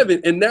 through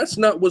 11, and that's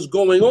not what's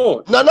going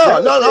on. No.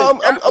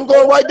 I'm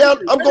going right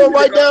down. I'm going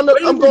right down.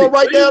 I'm going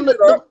right down.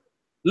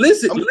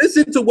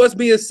 Listen to what's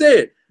being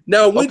said.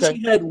 Now, when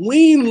she had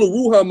weaned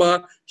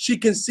Ruhamah, she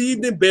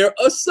conceived and bare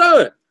a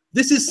son.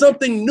 This is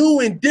something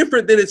new and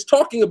different than it's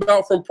talking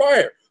about from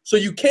prior. So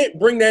you can't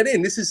bring that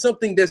in. This is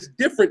something that's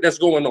different that's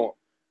going on.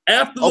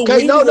 After the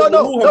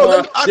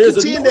Ruhamah, there's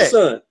a new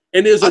son,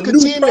 and there's a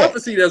new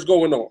prophecy that's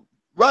going on.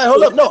 Right,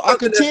 hold up. No, I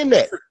contend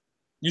that.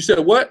 You said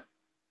what?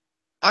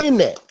 I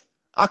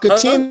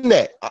contend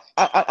that.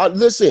 I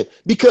listen,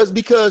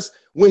 because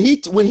when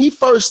he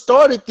first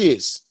started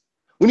this,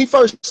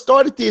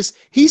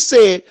 he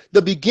said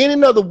the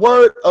beginning of the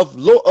word of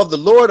the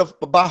Lord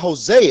by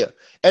Hosea,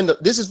 and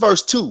this is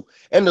verse 2.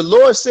 And the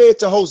Lord said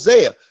to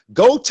Hosea,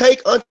 go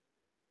take unto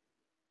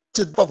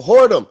of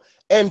whoredom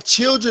and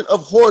children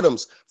of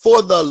whoredoms,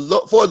 for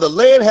the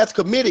land hath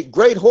committed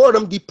great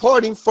whoredom,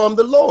 departing from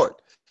the Lord.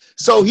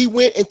 So he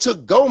went and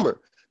took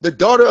Gomer, the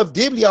daughter of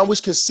Diblaim,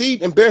 which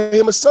conceived and bare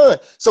him a son.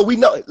 So we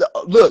know,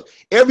 look,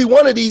 every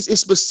one of these is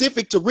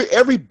specific to,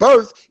 every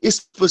birth is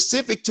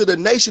specific to the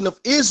nation of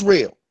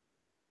Israel.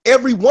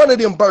 Every one of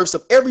them births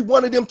of every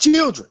one of them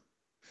children,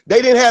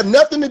 they didn't have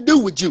nothing to do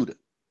with Judah.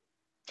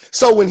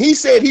 So when he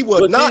said he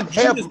would not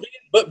have,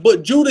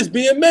 but Judah's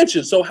being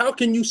mentioned. So how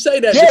can you say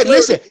that? Yeah,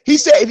 listen, he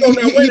said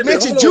he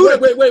mentioned Judah.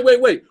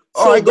 Wait.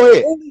 All right, go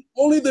ahead.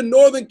 Only the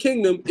northern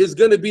kingdom is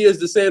going to be as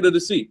the sand of the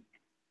sea.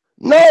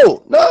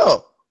 No.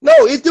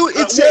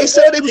 It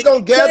said it was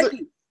going to gather.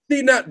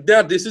 See, now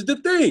this is the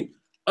thing.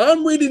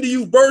 I'm reading to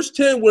you verse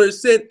 10 where it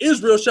said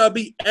Israel shall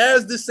be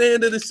as the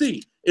sand of the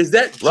sea. Is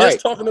that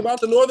just talking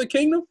about the northern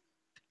kingdom?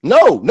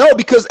 No,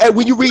 because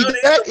when you read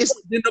that, it's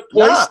in the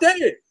point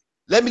stand.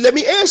 Let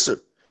me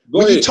answer.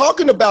 When you're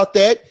talking about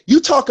that, you're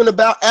talking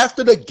about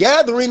after the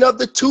gathering of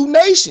the two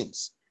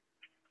nations.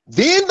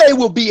 Then they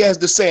will be as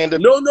the sand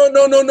of No.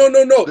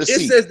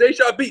 It says they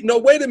shall be. No,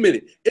 wait a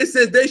minute. It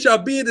says they shall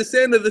be in the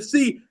sand of the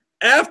sea.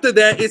 After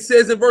that, it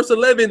says in verse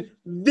 11,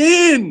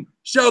 then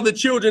shall the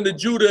children of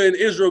Judah and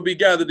Israel be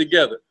gathered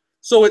together.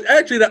 So it's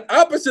actually the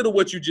opposite of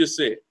what you just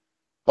said.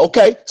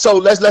 Okay, so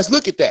let's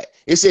look at that.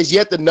 It says,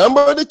 yet the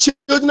number of the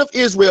children of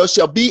Israel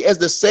shall be as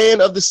the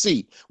sand of the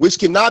sea, which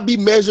cannot be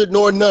measured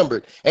nor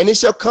numbered. And it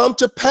shall come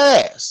to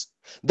pass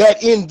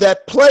that in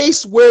that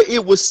place where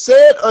it was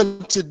said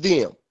unto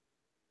them,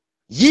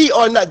 ye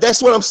are not.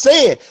 That's what I'm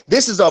saying.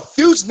 This is a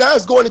future. Now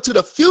it's going into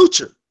the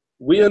future.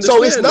 We understand.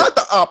 So it's not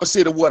the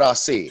opposite of what I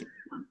said.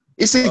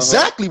 It's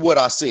exactly what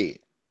I said.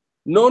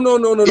 No.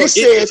 It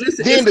says,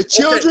 then the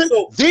children,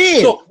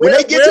 when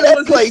they get to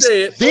that place,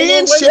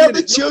 then shall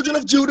the children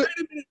of Judah.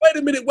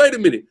 Wait a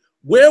minute.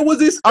 Where was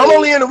this? I'm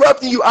only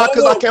interrupting you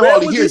because I can't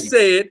hardly hear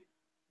you.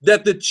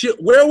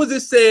 Where was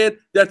it said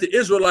that the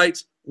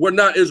Israelites were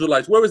not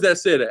Israelites? Where was that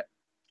said at?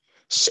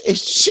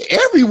 It's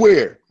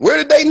everywhere. Where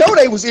did they know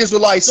they was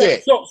Israelites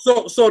at?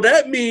 So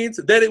that means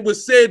that it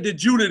was said to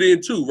Judah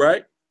then too,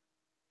 right?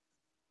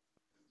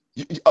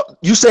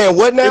 You saying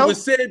what now? It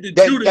was said to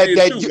Judah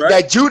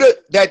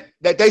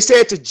that they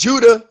said to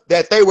Judah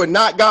that they were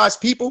not God's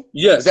people?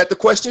 Yes. Is that the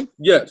question?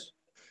 Yes.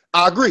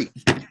 I agree.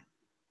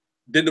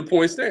 Then the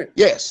point stands.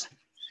 Yes.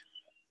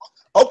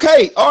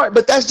 Okay, all right,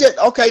 but that's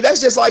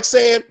just like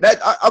saying that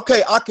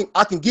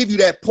I can give you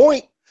that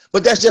point,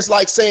 but that's just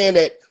like saying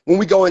that when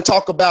we go and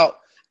talk about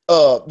you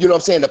know what I'm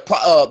saying,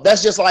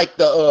 that's just like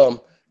the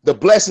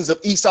blessings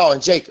of Esau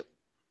and Jacob.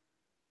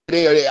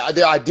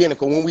 They're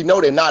identical when we know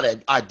they're not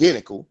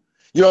identical.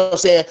 You know what I'm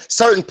saying?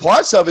 Certain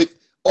parts of it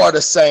are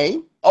the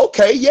same.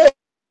 Okay, yeah.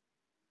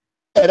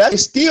 That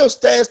still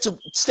stands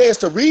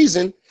to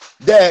reason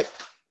that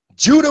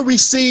Judah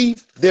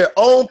received their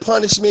own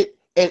punishment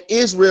and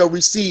Israel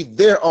received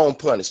their own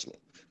punishment.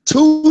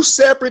 Two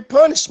separate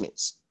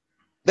punishments.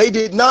 They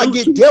did not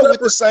get dealt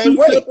with the same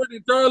way. Separate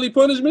entirely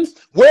punishments?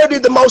 Where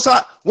did the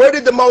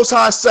Most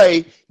High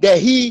say that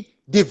he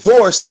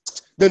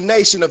divorced the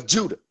nation of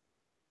Judah?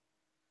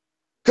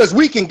 Because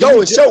we can go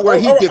and show where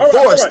he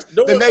divorced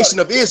the nation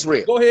of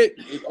Israel. Go ahead.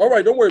 All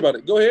right, don't worry about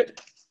it. Go ahead.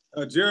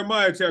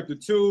 Jeremiah chapter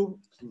 2.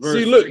 Verse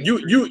See, look,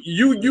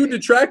 you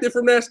detracted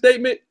from that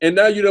statement, and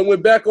now you done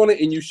went back on it,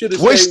 and you should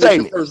have Which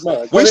stayed with statement? your first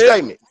mind. Which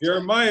statement?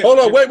 Jeremiah. Hold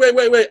on,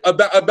 wait.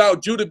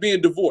 About Judah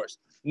being divorced.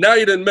 Now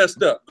you done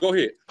messed up. Go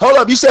ahead. Hold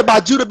up. You said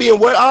about Judah being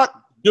what?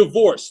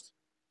 Divorced.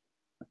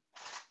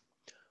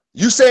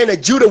 You saying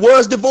that Judah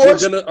was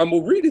divorced? I'm gonna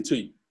read it to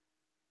you.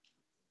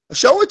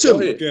 Show it to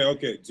me.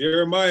 Okay.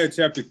 Jeremiah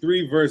chapter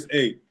 3, verse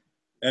 8.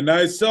 And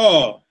I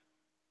saw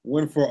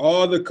when for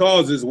all the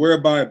causes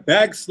whereby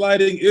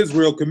backsliding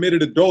Israel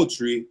committed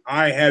adultery,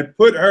 I had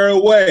put her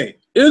away.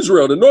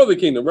 Israel, the northern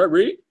kingdom, right?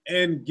 Read.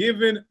 And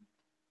given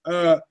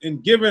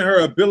her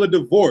a bill of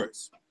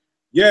divorce.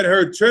 Yet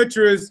her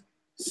treacherous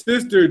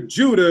sister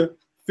Judah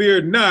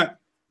feared not,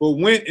 but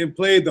went and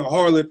played the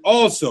harlot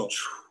also.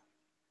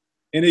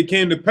 And it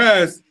came to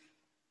pass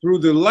through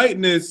the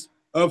lightness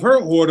of her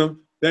whoredom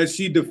that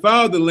she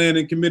defiled the land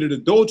and committed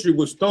adultery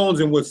with stones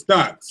and with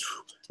stocks.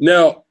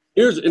 Now,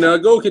 I'll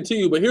go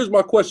continue, but here's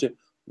my question.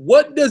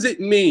 What does it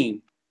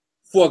mean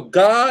for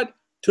God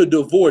to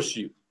divorce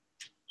you?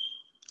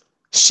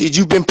 Shit,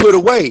 you've been put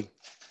away,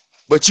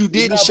 but you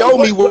didn't show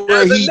me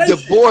where he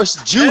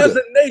divorced Judah. As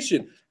a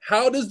nation,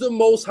 how does the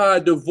Most High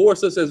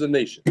divorce us as a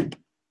nation?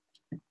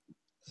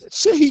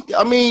 Shit,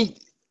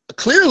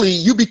 clearly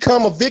you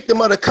become a victim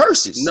of the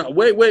curses. No,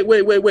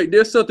 wait.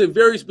 There's something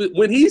very specific.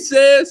 When he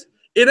says,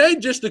 it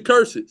ain't just the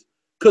curses,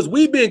 because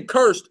we've been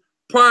cursed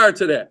prior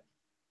to that.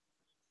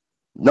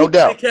 No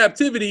doubt. In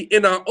captivity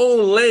in our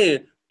own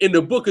land in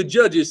the book of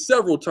Judges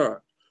several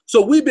times.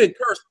 So we've been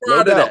cursed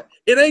prior to that.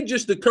 It ain't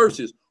just the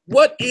curses.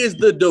 What is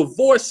the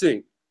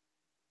divorcing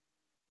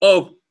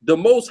of the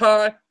Most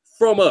High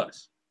from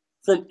us,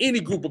 from any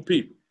group of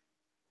people?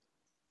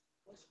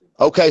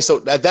 Okay, so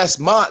that's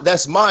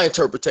my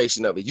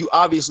interpretation of it. You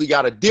obviously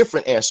got a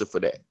different answer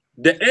for that.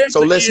 The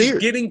answer is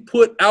getting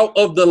put out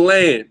of the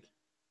land.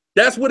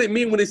 That's what it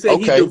means when they say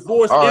he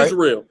divorced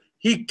Israel.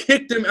 He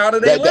kicked him out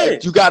of their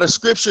land. You got a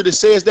scripture that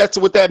says that's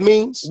what that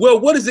means? Well,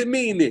 what does it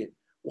mean then?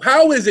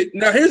 How is it?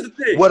 Now, here's the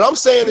thing. What I'm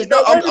saying is,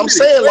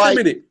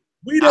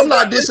 I'm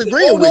not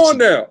disagreeing with you. Hold on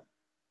now.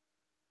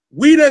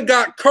 We done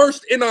got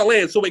cursed in our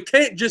land, so it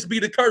can't just be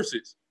the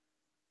curses.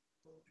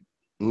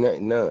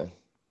 None.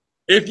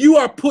 If you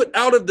are put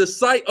out of the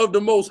sight of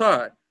the Most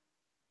High,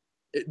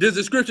 does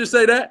the scripture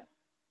say that?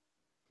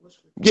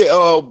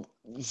 Yeah,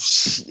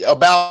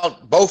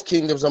 about both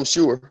kingdoms, I'm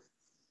sure.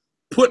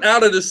 Put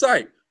out of the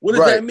sight. What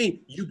does that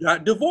mean? You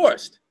got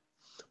divorced.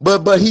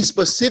 But he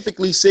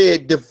specifically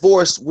said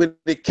divorce when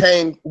it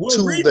came to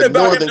the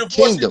northern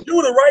kingdom.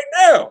 Judah right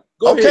now.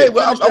 Go Okay, ahead.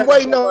 well, I'm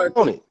waiting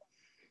on it.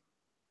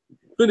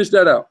 Finish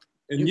that out.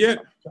 And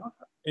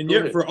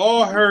yet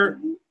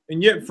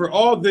for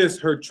all this,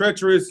 her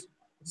treacherous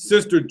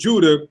sister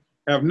Judah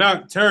have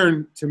not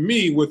turned to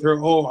me with her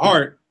whole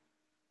heart,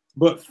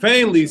 but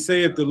vainly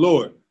saith the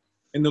Lord.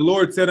 And the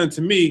Lord said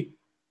unto me,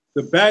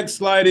 the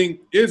backsliding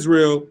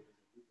Israel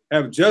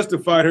have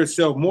justified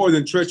herself more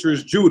than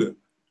treacherous Judah.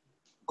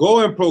 Go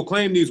and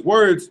proclaim these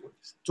words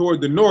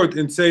toward the north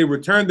and say,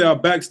 return thou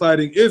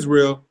backsliding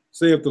Israel,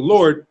 saith the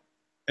Lord,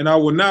 and I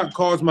will not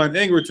cause mine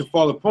anger to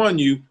fall upon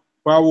you,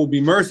 for I will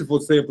be merciful,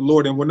 saith the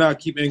Lord, and will not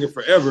keep anger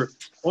forever.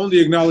 Only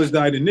acknowledge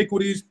thy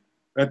iniquities,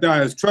 that thou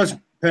hast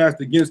trespassed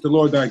against the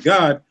Lord thy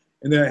God,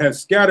 and that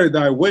hast scattered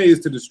thy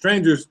ways to the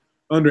strangers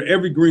under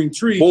every green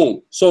tree.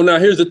 Boom. So now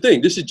here's the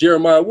thing. This is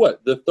Jeremiah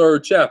what? The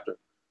 3rd chapter.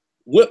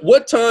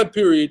 What time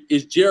period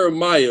is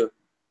Jeremiah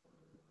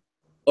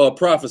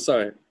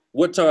prophesying?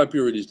 What time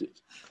period is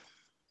this?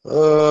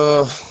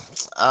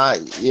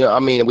 I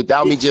mean,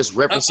 without me just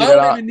referencing I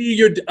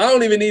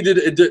don't even need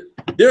to.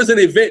 There's an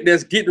event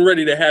that's getting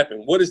ready to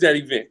happen. What is that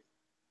event?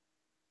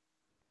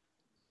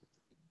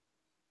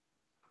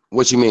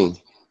 What you mean?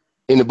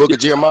 In the book of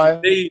Jeremiah?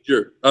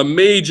 A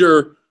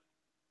major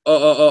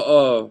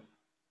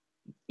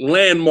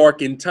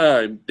landmark in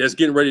time that's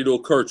getting ready to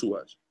occur to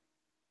us.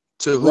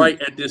 To who? Right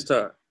at this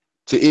time.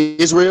 To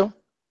Israel?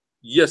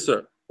 Yes,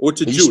 sir. Or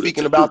to Are you Judah.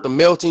 speaking about the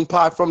melting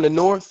pot from the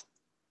north?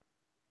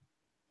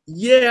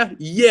 Yeah.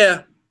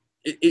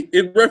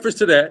 In reference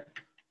to that,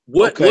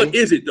 what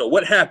is it though?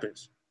 What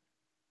happens?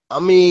 I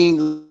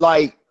mean,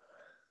 like,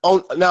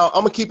 now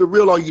I'm gonna keep it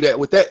real on you that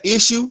with that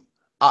issue,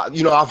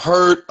 I've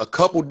heard a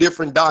couple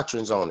different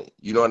doctrines on it.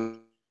 You know, I'm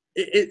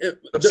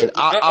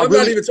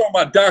not even talking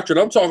about doctrine.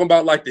 I'm talking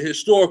about like the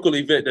historical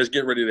event that's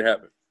getting ready to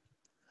happen.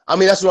 I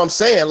mean, that's what I'm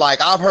saying.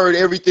 Like, I've heard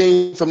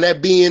everything from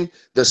that being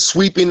the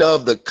sweeping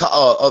of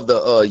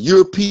the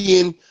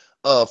European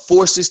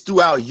forces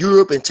throughout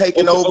Europe and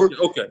taking over.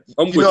 Okay.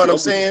 You know what I'm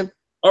saying?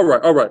 All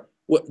right.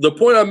 Well, the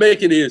point I'm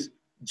making is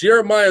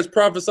Jeremiah is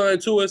prophesying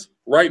to us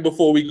right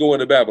before we go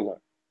into Babylon.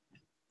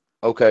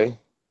 Okay.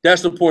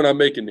 That's the point I'm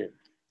making there.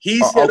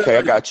 He's okay,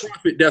 I got you.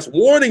 Prophet that's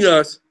warning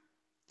us.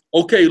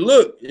 Okay,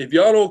 look, if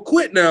y'all don't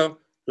quit now,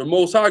 the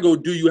Most High go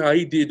do you how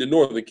he did the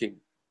Northern Kingdom.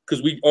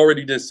 Because we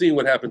already done seen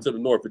what happened to the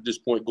north at this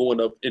point, going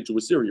up into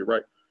Assyria,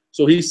 right?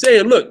 So he's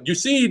saying, look, you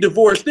see, he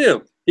divorced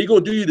them. He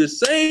gonna do you the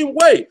same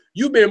way.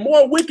 You've been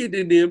more wicked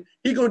than them.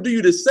 He gonna do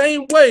you the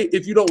same way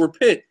if you don't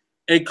repent.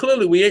 And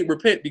clearly we ain't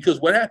repent because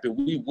what happened?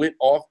 We went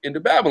off into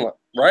Babylon,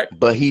 right?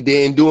 But he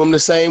didn't do them the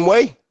same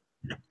way.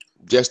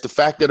 Just the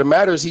fact of the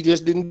matter is he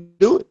just didn't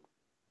do it.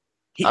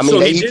 He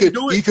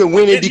could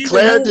win and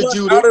declare to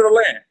Judah out of the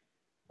land.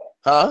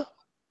 Huh?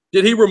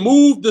 Did he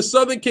remove the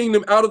southern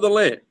kingdom out of the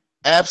land?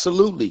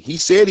 Absolutely. He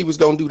said he was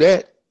going to do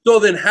that. So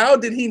then how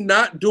did he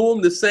not do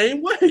them the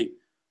same way?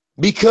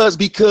 Because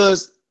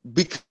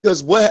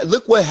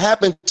look what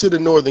happened to the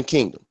northern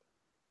kingdom.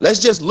 Let's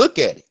just look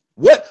at it.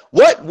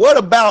 What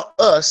about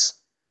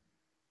us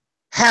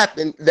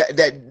happened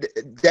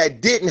that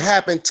didn't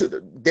happen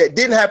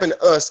to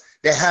us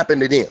that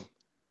happened to them?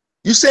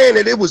 You saying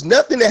that it was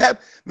nothing that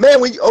happened?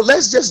 Man,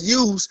 let's just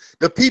use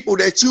the people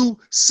that you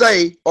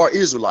say are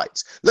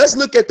Israelites. Let's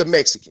look at the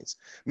Mexicans.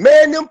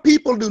 Man, them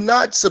people do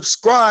not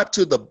subscribe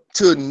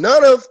to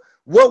none of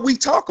what we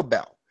talk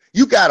about.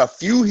 You got a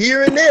few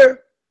here and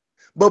there,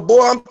 but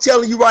boy, I'm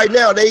telling you right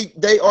now,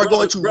 they are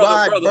going to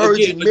ride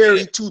Virgin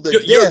Mary to the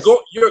death.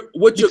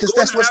 Because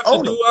that's what's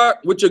on them.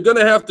 What you're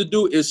gonna have to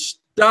do is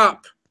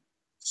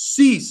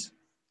cease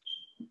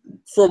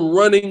from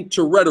running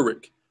to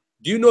rhetoric.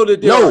 Do you know that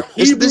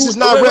this is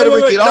not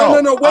rhetoric at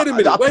all? No, wait a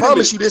minute. I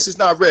promise you this is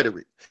not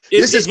rhetoric.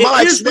 This is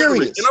my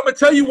experience. And I'm going to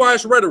tell you why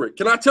it's rhetoric.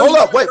 Can I tell you?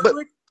 Hold up, wait, but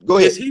go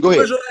ahead. Hebrew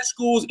Israelite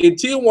schools in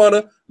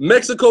Tijuana,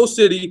 Mexico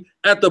City,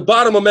 at the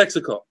bottom of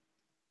Mexico.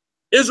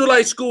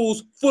 Israelite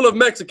schools full of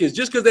Mexicans.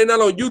 Just because they're not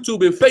on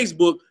YouTube and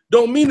Facebook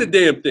don't mean a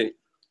damn thing.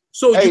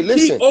 So you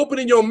keep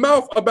opening your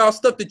mouth about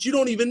stuff that you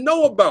don't even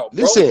know about,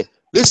 bro. Listen.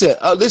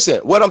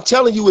 What I'm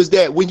telling you is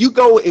that when you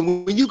go,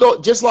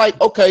 just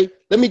like, okay,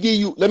 let me give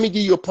you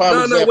a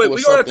prime example. Wait,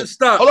 we're gonna have to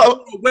stop.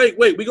 Wait,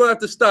 we're gonna have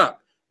to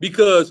stop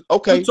because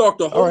we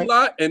talked a whole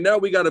lot, and now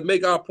we got to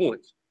make our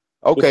points.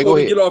 Okay, go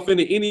ahead. Get off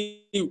into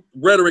any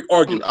rhetoric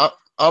argument.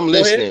 I'm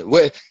listening.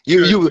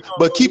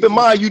 But keep in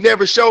mind, you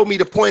never showed me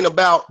the point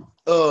about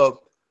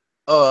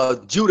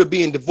Judah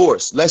being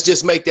divorced. Let's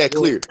just make that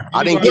clear.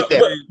 I didn't get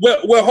that.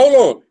 Well,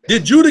 hold on.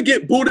 Did Judah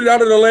get booted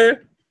out of the land?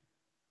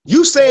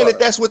 You saying that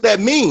that's what that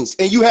means,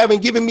 and you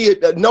haven't given me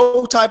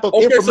no type of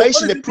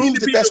information that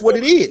proves that that's what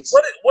it is.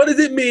 What does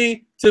it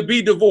mean to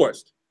be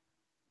divorced?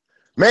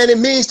 Man, it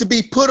means to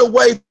be put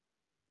away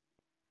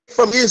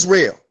from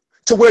Israel,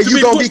 to where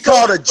you're gonna be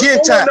called a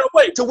Gentile.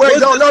 To where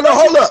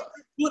hold up.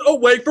 Put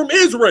away from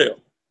Israel.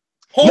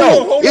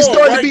 It's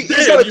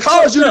going to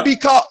cause you to be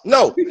called.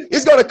 No,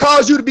 it's going to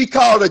cause you to be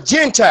called a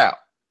Gentile.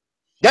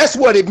 That's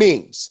what it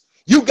means.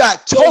 You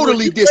got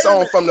totally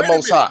disowned from the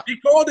Most High. Be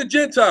called a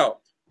Gentile.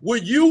 Were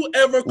you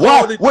ever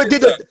called a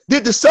Gentile?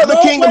 Did the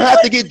Southern Kingdom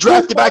have to get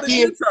drafted back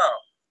in?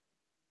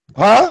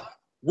 Huh?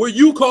 Were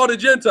you called a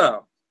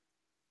Gentile?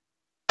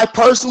 I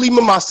personally,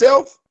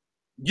 myself,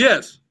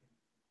 Yes.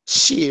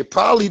 shit,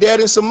 probably that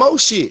and some more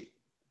shit.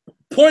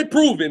 Point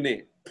proven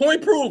then.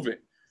 Point proven.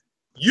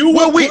 You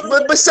Well,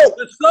 were but so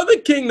the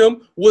southern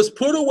kingdom was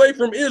put away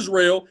from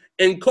Israel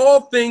and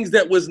called things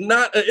that was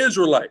not an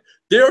Israelite.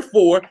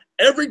 Therefore,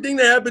 everything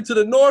that happened to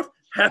the north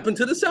happened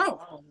to the south.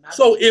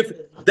 So if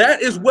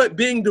that is what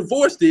being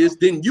divorced is,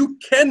 then you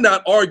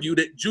cannot argue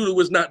that Judah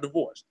was not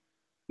divorced.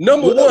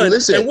 Number one,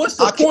 listen, and what's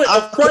the point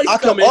of Christ I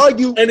can coming?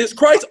 argue, and is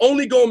Christ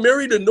only going to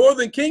marry the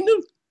northern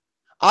kingdom?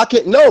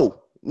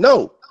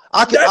 No.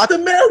 That's the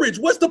marriage.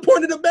 What's the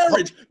point of the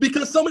marriage?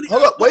 Because somebody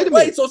Hold up, wait a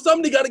minute. So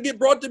somebody got to get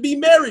brought to be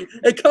married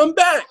and come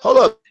back. Hold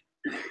up.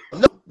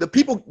 No, the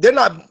people,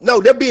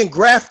 they're being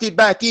grafted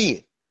back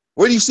in.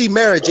 Where do you see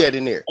marriage at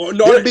in there? Oh,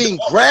 no, they're being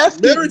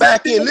grafted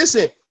back in.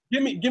 Listen.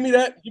 Give me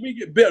that. Give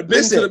me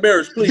into the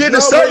marriage, please. Did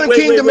the southern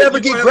kingdom ever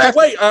get grafted?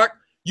 Wait,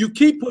 you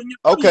keep putting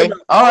your okay.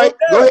 All right.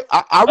 Go ahead.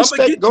 I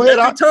respect. Go ahead.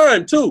 Every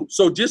time too.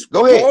 So just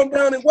go ahead. calm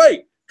down and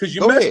wait, because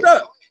you messed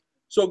up.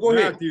 So go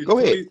ahead. Go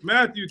ahead.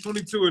 Matthew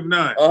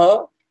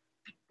 22:9.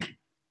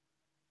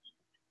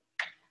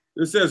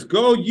 It says,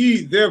 "Go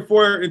ye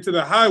therefore into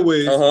the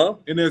highways,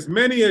 and as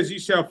many as ye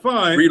shall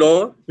find, read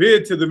on.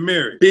 Bid to the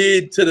marriage."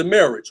 Bid to the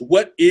marriage.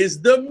 What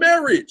is the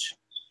marriage?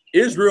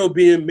 Israel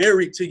being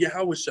married to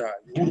Yahushua,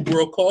 who the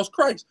world calls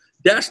Christ.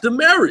 That's the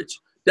marriage.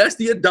 That's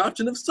the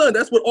adoption of son.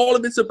 That's what all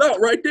of it's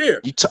about right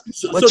there.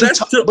 But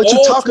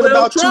you're talking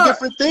about two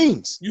different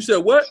things. You said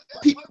what?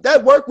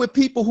 That work with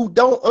people who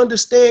don't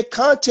understand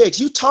context.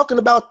 You're talking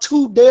about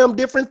two damn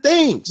different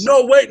things.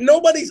 No, wait,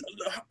 nobody's.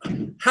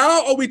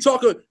 How are we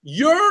talking?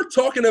 You're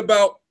talking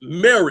about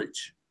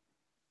marriage.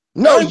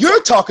 No,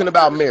 you're talking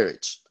about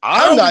marriage.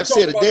 I'm not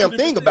saying a damn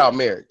thing about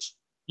marriage.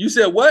 You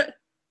said what?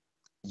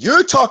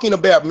 You're talking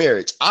about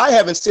marriage. I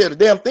haven't said a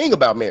damn thing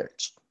about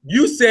marriage.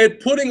 You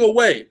said putting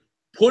away.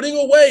 Putting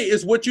away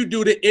is what you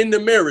do to end the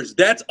marriage.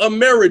 That's a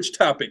marriage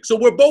topic. So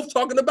we're both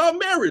talking about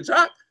marriage,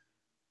 huh?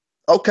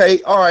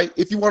 Okay, all right.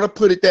 If you want to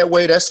put it that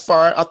way, that's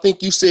fine. I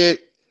think you said,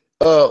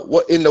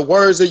 what in the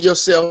words of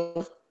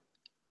yourself,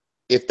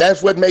 if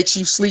that's what makes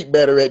you sleep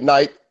better at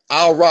night,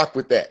 I'll rock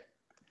with that.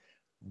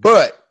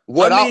 But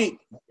what I mean,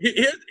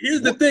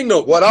 here's the thing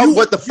though. What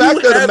the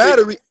fact of the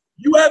matter is,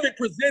 you haven't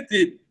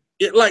presented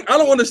it. Like, I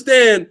don't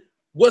understand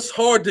what's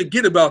hard to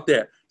get about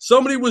that.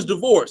 Somebody was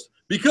divorced.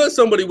 Because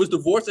somebody was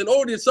divorced, in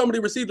order that somebody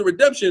received the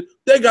redemption,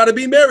 they got to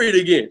be married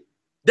again.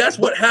 That's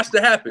what has to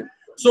happen.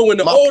 So in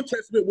the Old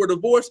Testament, we're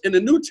divorced. In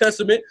the New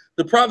Testament,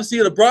 the prophecy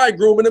of the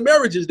bridegroom and the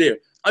marriage is there.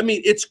 I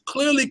mean, it's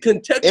clearly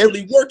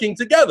contextually working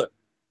together.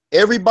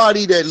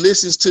 Everybody that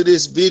listens to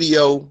this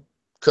video,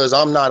 because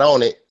I'm not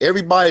on it,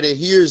 everybody that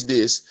hears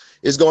this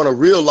is going to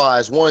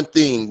realize one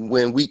thing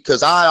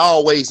because I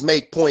always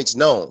make points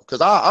known,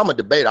 because I'm a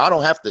debater. I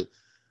don't have to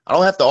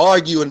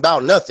argue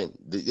about nothing.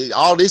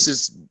 All this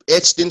is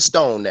etched in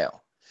stone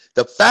now.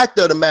 The fact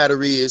of the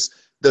matter is,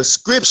 the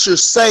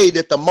scriptures say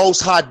that the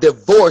Most High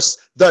divorced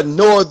the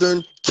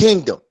northern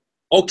kingdom.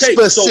 Okay,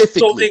 specifically.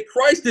 So then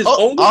Christ is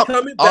only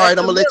coming back. All right,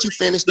 I'm gonna let you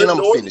finish, then I'm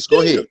gonna finish.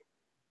 Go ahead.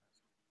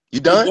 You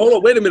done? Hold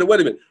on, wait a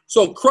minute.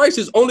 So Christ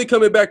is only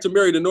coming back to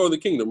marry the northern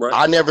kingdom, right?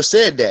 I never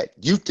said that.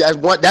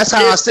 That's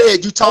how I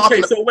said you talking.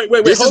 Okay, so wait.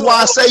 This is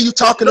why I say you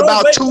talking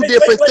about two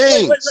different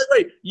things.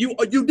 Wait.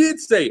 You did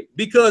say it,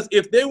 because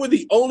if they were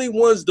the only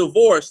ones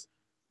divorced,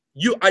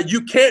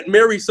 you can't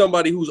marry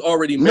somebody who's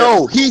already married.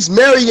 No, he's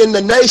marrying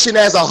the nation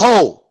as a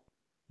whole.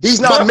 He's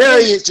not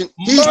marrying.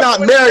 He's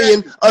not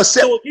marrying a.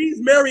 So if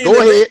he's marrying the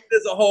nation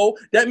as a whole,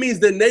 that means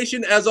the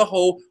nation as a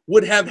whole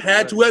would have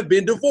had to have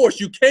been divorced.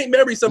 You can't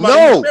marry somebody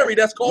who's married.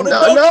 That's called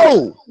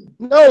adultery.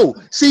 No.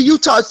 See, you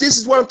talk. This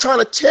is what I'm trying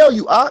to tell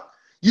you.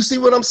 You see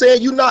what I'm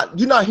saying? You're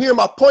not hearing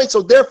my point.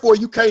 So therefore,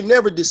 you can't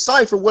never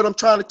decipher what I'm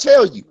trying to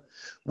tell you.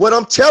 What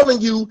I'm telling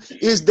you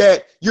is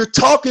that you're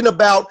talking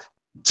about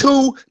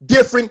two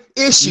different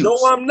issues. No,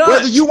 I'm not.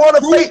 Whether you want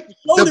to fake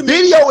the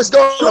video is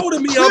going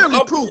to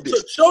clearly prove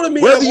this. Show to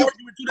me. I'm arguing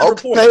two different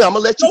points. Okay, I'm gonna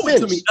let you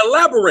finish. To me.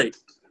 Elaborate.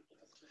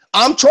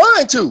 I'm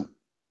trying to.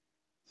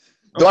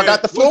 Do I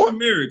got the floor?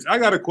 Marriage. I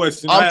got a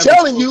question. I'm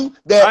telling you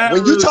that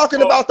when you're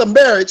talking about the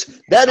marriage,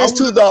 that is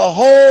to the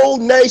whole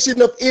nation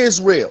of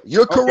Israel.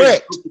 You're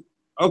correct.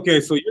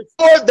 Okay, so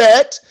for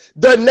that,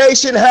 the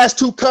nation has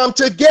to come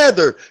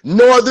together,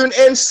 northern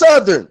and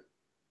southern.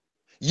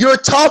 You're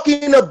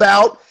talking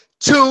about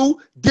two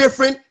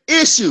different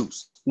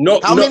issues. No,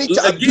 how many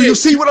times do you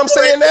see what I'm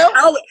saying now?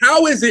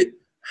 How is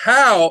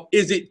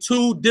it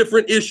two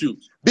different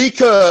issues?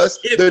 Because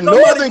the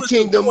northern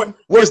kingdom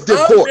was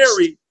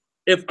divorced.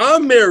 If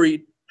I'm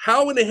married,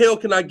 how in the hell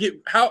can I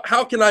get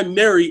how can I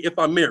marry if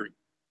I'm married?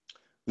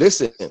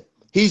 Listen,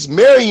 he's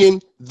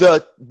marrying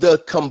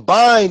the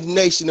combined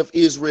nation of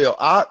Israel.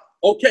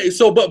 Okay,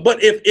 so but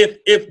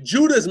if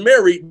Judah's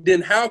married,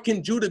 then how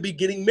can Judah be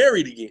getting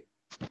married again?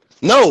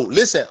 No,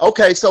 listen.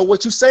 Okay, so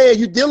what you're saying,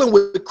 you're dealing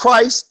with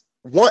Christ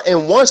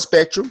in one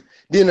spectrum,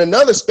 then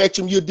another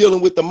spectrum, you're dealing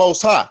with the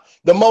Most High.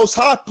 The Most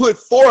High put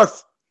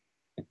forth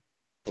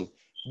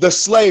the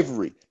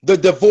slavery, the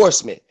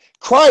divorcement.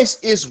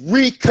 Christ is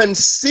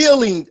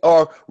reconciling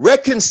or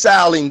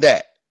reconciling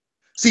that.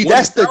 See,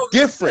 that's the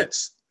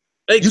difference.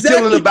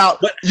 Exactly.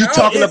 You're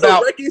talking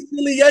about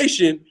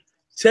reconciliation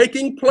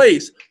taking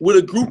place with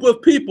a group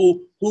of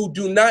people who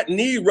do not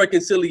need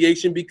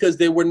reconciliation because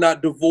they were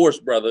not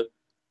divorced, brother.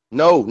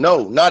 No,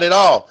 not at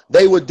all.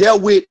 They were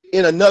dealt with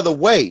in another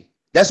way.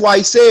 That's why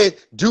he said,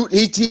 dude,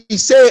 he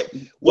said,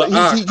 well,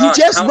 you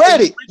just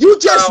read it. You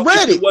just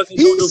read it.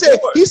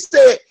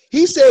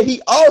 He said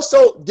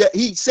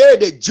he said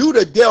that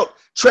Judah dealt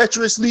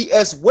treacherously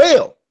as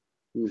well.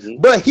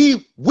 But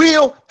he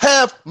will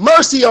have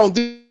mercy on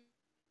them.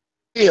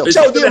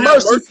 Show them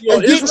mercy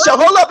and didn't show.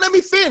 Hold up, let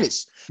me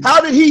finish. How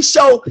did he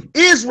show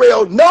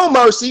Israel no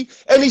mercy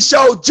and he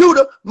showed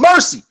Judah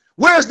mercy?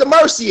 Where's the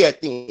mercy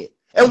at then?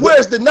 And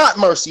where's the not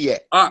mercy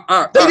at?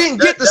 They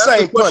didn't get the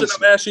same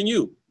punishment. I'm asking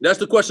you. That's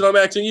the question I'm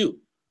asking you.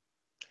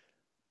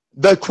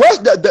 The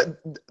question,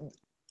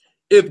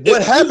 if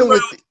Israel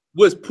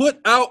was put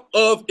out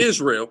of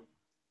Israel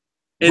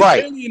and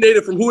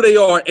alienated from who they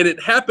are, and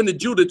it happened to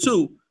Judah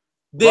too,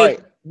 then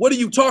what are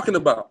you talking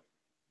about?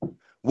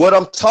 What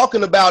I'm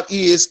talking about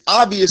is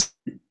obviously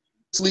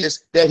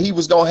that he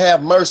was going to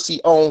have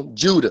mercy on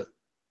Judah.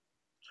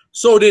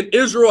 So then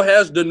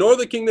the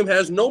northern kingdom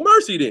has no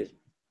mercy then.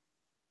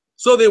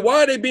 So then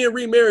why are they being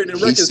remarried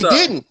and reconciled? He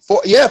didn't.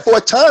 For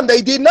a time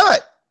they did not.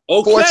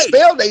 Okay. For a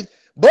spell they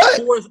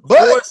for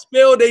a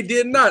spell they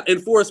did not.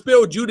 And for a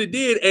spell Judah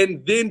did,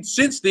 and then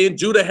since then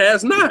Judah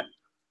has not.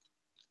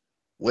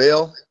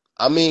 Well,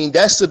 I mean,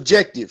 that's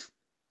subjective.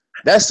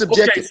 That's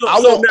subjective. Okay, I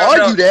won't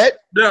argue that.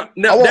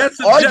 Now that's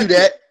subjective. Argue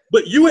that.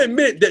 But you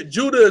admit that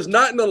Judah is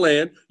not in the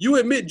land. You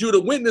admit Judah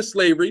went into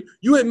slavery.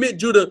 You admit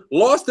Judah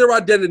lost their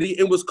identity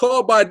and was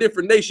called by a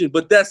different nation.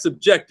 But that's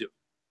subjective.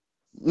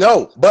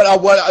 No, but I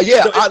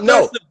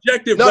know. It's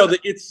subjective, brother.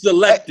 It's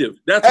selective.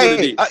 That's what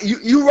it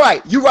is. You're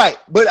right. You're right.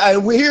 But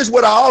here's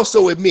what I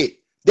also admit: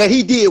 that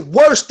he did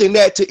worse than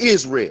that to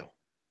Israel.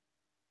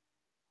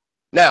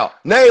 Now,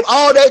 name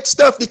all that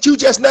stuff that you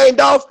just named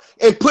off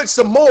and put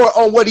some more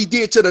on what he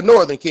did to the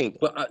northern kingdom.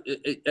 But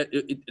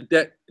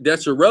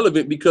that's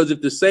irrelevant, because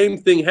if the same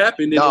thing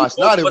happened, no, it's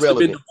not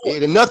irrelevant.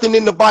 Nothing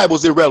in the Bible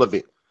is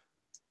irrelevant.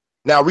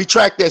 Now,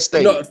 retract that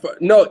statement.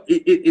 No,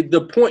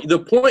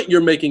 the point you're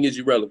making is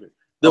irrelevant.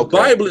 The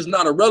Bible is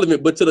not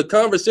irrelevant, but to the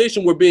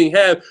conversation we're being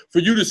had, for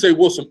you to say,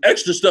 well, some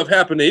extra stuff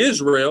happened to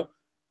Israel.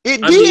 It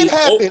did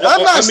happen.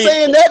 I'm not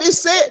saying that. It's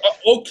said.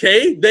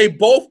 Okay, they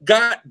both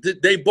got,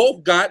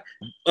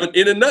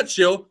 in a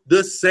nutshell,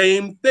 the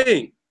same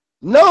thing.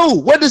 No,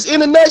 what does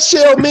in a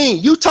nutshell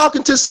mean? You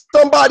talking to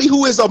somebody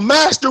who is a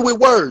master with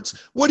words.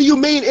 What do you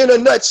mean in a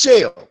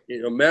nutshell?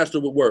 A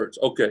master with words.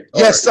 Okay.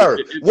 Yes, sir.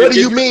 What do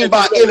you mean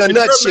by in a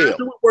nutshell?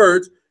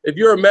 If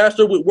you're a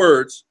master with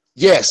words.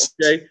 Yes.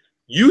 Okay.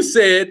 You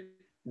said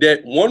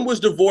that one was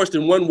divorced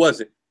and one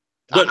wasn't.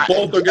 But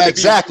both are going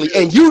to be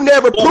and you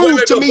never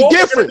proved to me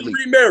differently.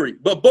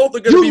 Remarried, but both are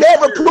going to be. You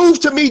never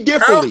proved to me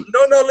differently.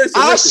 No,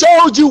 listen. I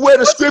showed you where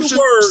the scripture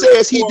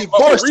says he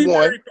divorced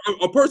one.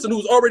 A person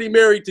who's already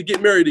married to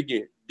get married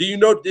again. Do you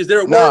know? Is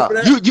there a word for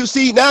that? You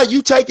see now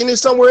you taking it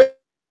somewhere.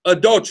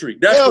 Adultery.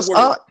 That's the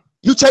word.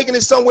 You taking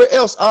it somewhere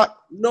else.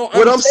 No,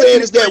 what I'm saying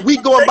is that we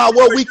going by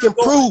what we can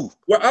prove.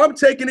 Where I'm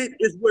taking it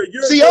is where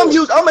you're. See, I'm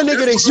a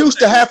nigga that's used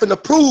to having to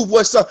prove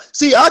what's up.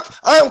 See, I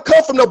don't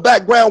come from no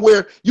background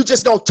where you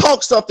just don't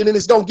talk something and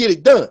it's gonna get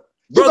it done.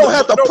 You're gonna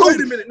have to prove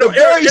it. The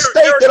very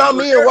state that I'm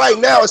in right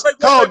now is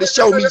called the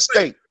show me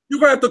state. You're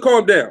gonna have to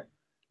calm down.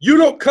 You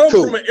don't come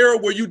from an era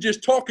where you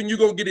just talking, you're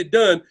gonna get it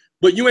done,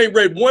 but you ain't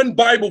read one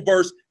Bible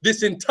verse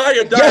this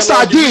entire dialogue. Yes,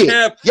 I did.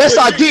 Yes,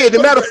 I did. As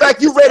a matter of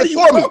fact, you read it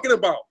for me. Talking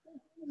about?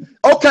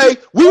 Okay,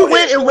 we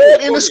went and read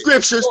in the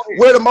scriptures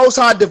where the Most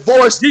High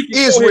divorced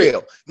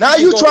Israel. Now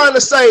you trying to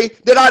say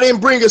that I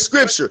didn't bring a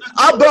scripture.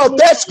 I brought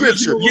that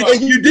scripture.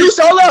 And you did.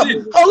 Hold up.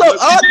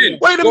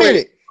 Wait a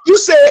minute. You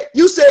said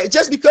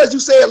just because you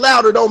say it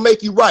louder don't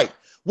make you right.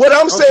 What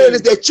I'm saying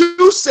is that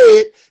you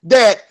said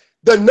that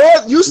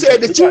you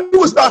said that you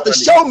was about to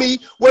show me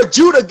where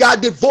Judah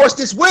got divorced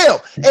as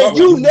well. And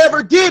you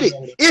never did it.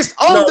 It's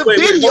on the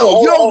video.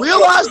 You don't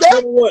realize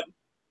that?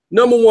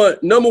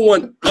 Number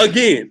one,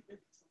 again.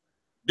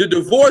 The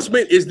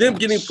divorcement is them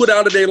getting put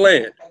out of their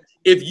land.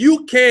 If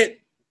you can't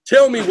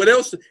tell me what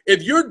else, if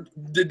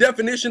the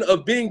definition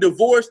of being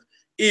divorced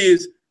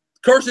is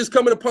curses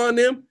coming upon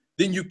them,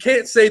 then you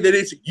can't say that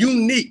it's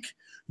unique.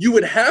 You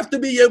would have to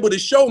be able to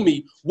show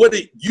me what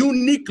it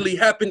uniquely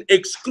happened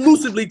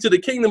exclusively to the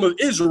kingdom of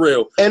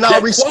Israel. And I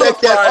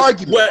respect that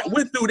argument. What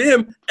went through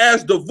them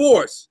as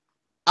divorce.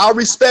 I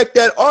respect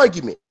that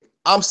argument.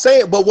 I'm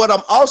saying, but what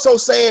I'm also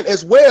saying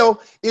as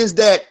well is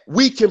that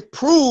we can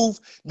prove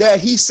that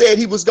he said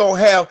he was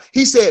going to have,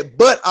 he said,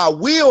 but I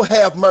will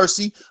have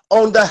mercy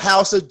on the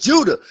house of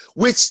Judah,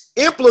 which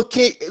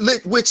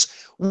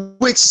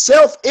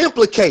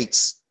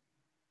self-implicates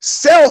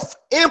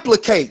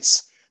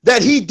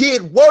that he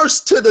did worse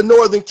to the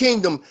northern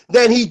kingdom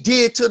than he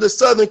did to the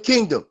southern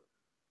kingdom.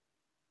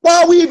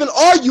 Why are we even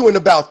arguing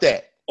about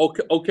that?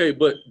 Okay,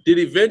 but did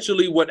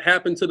eventually what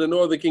happened to the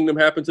northern kingdom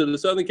happen to the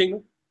southern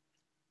kingdom?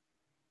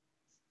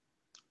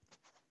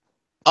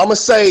 I'm gonna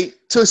say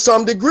to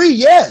some degree,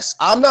 yes.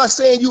 I'm not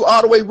saying you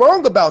all the way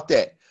wrong about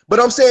that, but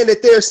I'm saying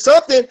that there's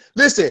something.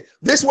 Listen,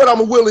 this is what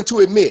I'm willing to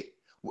admit.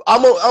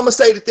 I'm gonna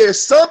say that there's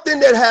something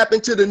that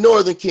happened to the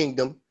Northern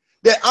Kingdom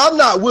that I'm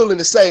not willing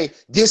to say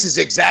this is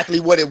exactly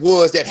what it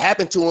was that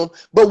happened to them,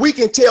 but we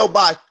can tell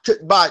by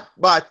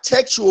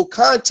textual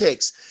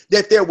context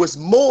that there was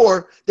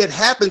more that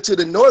happened to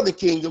the Northern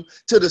Kingdom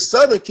to the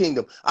Southern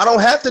Kingdom. I don't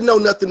have to know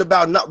nothing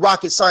about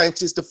rocket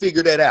scientists to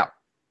figure that out.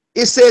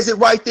 It says it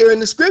right there in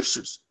the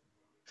scriptures.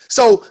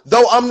 So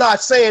though I'm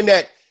not saying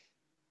that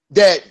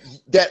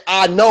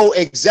I know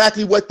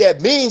exactly what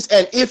that means,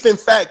 and if in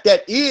fact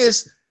that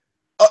is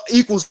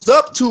equals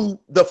up to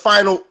the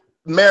final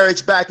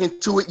marriage back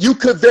into it, you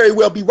could very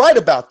well be right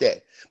about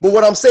that. But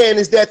what I'm saying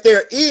is that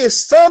there is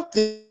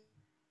something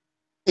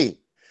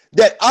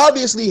that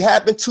obviously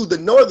happened to the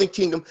Northern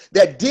Kingdom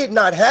that did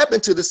not happen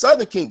to the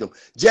Southern Kingdom,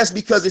 just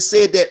because it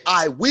said that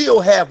I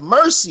will have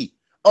mercy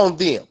on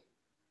them.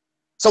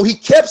 So he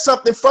kept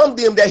something from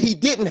them that he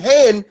didn't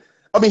hand.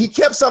 I mean, he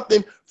kept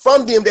something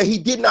from them that he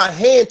did not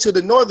hand to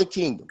the Northern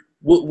Kingdom.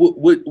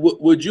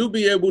 Would you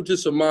be able to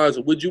surmise,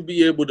 or would you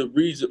be able to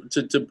reason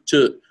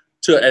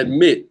to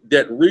admit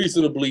that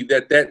reasonably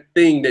that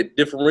thing that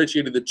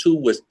differentiated the two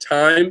was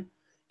time,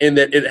 and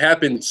that it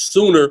happened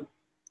sooner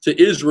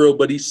to Israel,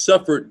 but he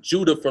suffered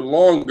Judah for a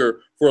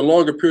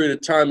longer period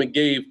of time, and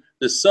gave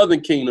the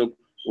Southern Kingdom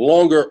a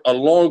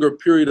longer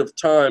period of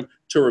time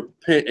to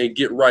repent and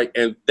get right,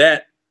 and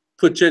that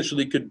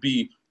potentially could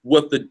be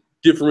what the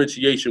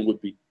differentiation would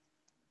be?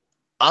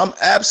 I'm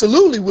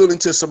absolutely willing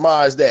to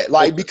surmise that,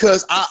 like,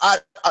 because I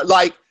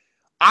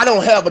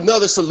don't have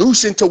another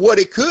solution to what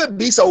it could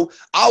be. So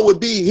I would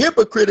be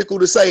hypocritical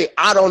to say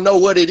I don't know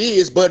what it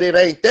is, but it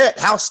ain't that.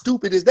 How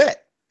stupid is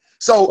that?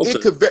 So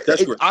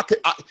okay,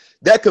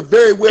 that could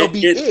very well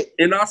be it.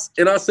 And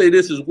I say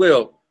this as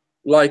well,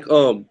 like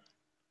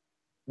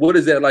what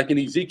is that? Like in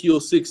Ezekiel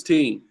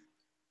 16,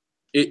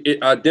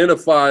 it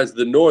identifies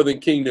the Northern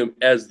Kingdom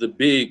as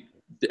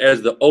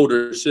the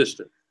older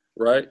sister,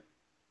 right?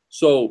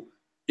 So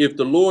if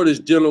the Lord is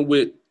dealing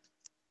with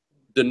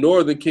the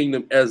Northern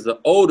Kingdom as the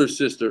older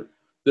sister,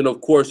 then of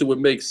course it would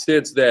make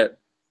sense that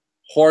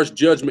harsh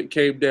judgment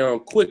came down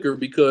quicker,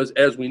 because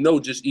as we know,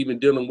 just even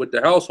dealing with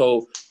the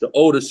household, the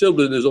older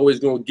sibling is always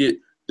going to get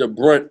the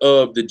brunt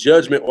of the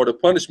judgment or the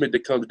punishment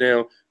that comes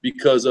down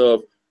because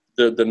of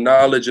the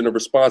knowledge and the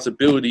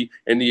responsibility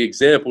and the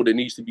example that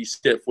needs to be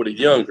set for the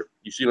younger.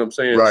 You see what I'm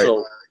saying? Right.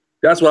 So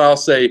that's what I'll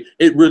say.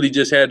 It really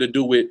just had to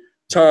do with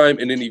time,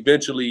 and then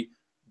eventually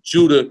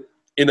Judah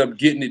ended up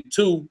getting it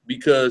too,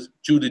 because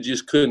Judah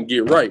just couldn't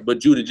get right. But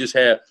Judah just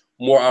had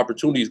more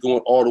opportunities going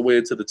all the way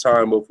into the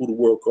time of who the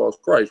world calls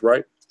Christ,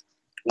 right?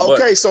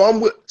 Okay, so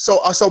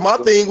my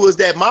thing was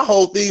that my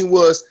whole thing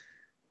was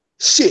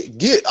shit.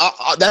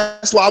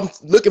 That's why I'm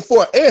looking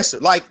for an answer.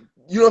 Like,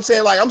 you know what I'm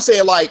saying? Like, I'm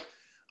saying, like,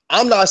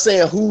 I'm not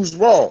saying who's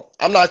wrong.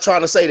 I'm not trying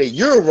to say that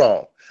you're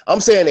wrong.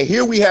 I'm saying that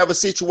here we have a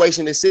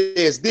situation that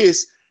says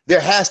this. There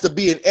has to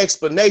be an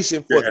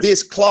explanation for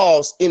this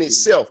clause in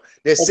itself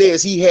that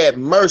says he had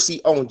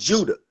mercy on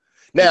Judah.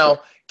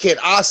 Now, can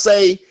I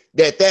say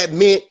that that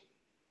meant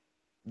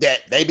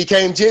that they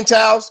became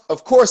Gentiles?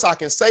 Of course I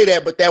can say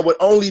that, but that would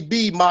only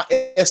be my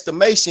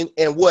estimation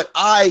and what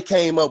I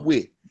came up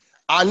with.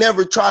 I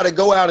never try to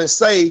go out and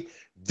say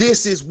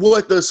this is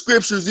what the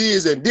scriptures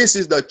is and this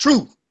is the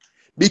truth,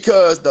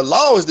 because the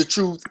law is the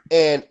truth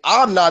and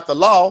I'm not the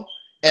law,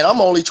 and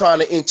I'm only trying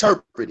to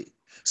interpret it.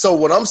 So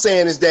what I'm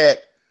saying is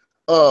that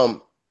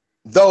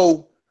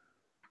though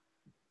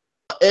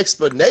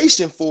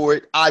explanation for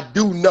it, I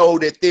do know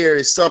that there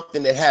is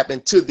something that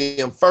happened to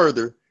them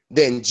further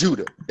than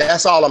Judah.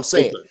 That's all I'm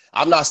saying. Okay.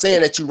 I'm not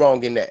saying that you're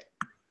wrong in that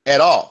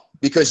at all,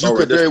 because you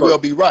could very well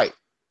be right.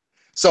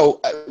 So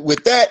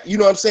with that, you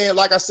know what I'm saying?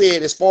 Like I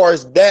said, as far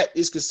as that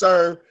is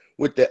concerned,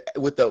 with the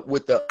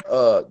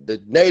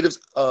natives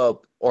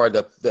or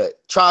the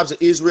tribes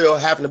of Israel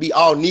having to be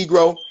all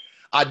Negro,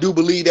 I do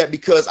believe that,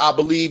 because I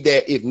believe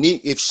that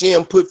if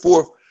Shem put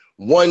forth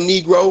one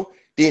Negro,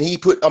 then he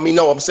put,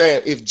 I'm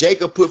saying if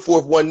Jacob put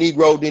forth one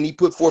Negro, then he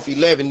put forth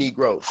 11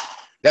 Negroes.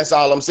 That's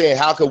all I'm saying.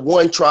 How could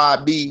one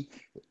tribe be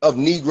of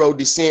Negro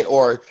descent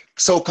or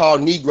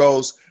so-called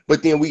Negroes,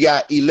 but then we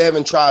got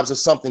 11 tribes of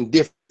something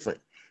different?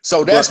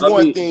 So that's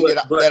one thing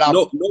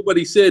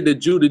nobody said that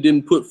Judah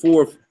didn't put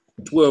forth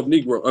 12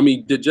 Negroes.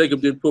 That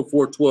Jacob didn't put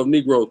forth 12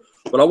 Negroes.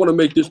 But I want to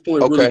make this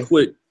point really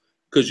quick,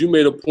 because you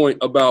made a point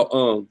about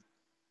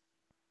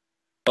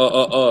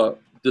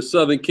the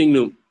Southern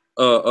Kingdom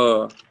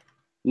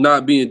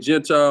not being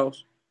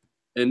Gentiles,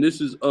 and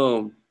this is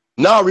no.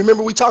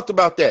 Remember we talked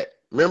about that.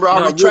 Remember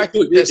I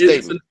retracted that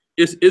statement.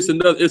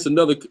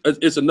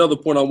 It's another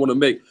point I want to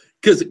make,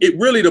 because it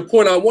really, the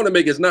point I want to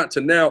make is not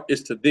to now,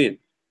 it's to then.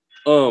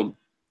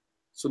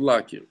 So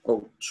like it.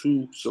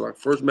 So like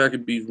First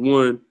Maccabees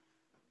 1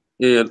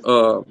 and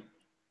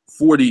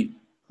 40.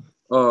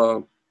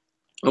 I'm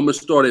gonna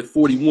start at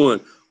 41.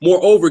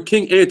 Moreover,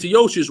 King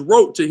Antiochus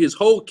wrote to his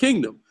whole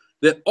kingdom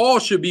that all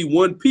should be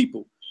one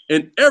people,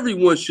 and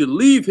everyone should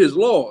leave his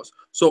laws,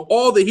 So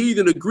all the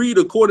heathen agreed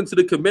according to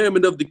the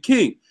commandment of the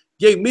king.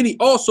 Yea, many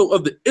also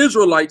of the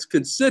Israelites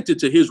consented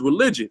to his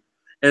religion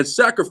and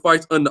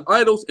sacrificed unto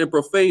idols and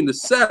profaned the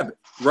Sabbath,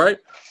 right?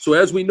 So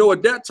as we know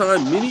at that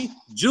time, many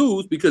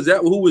Jews, because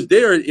that who was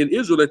there in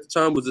Israel at the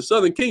time was the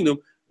southern kingdom,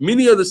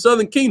 many of the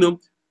southern kingdom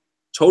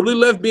totally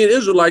left being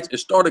Israelites and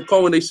started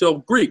calling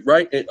themselves Greek,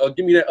 right? And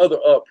give me that other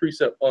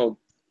precept,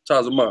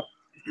 Tazama.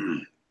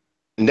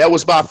 And that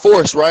was by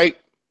force, right?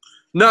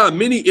 Nah,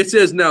 many, it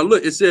says, now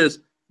look, it says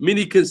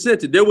many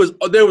consented. There was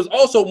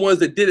also ones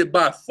that did it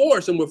by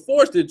force and were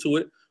forced into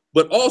it,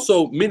 but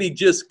also many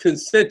just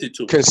consented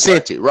to it.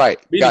 Consented, right?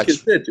 Many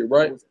consented,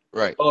 right?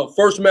 Right.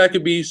 First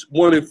Maccabees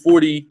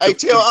 1:40. Hey,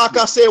 tell Ak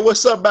I said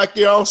what's up back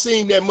there. I don't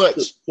see him that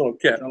much.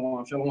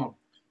 Shalom, shalom.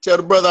 Tell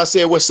the brother I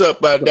said what's up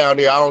back down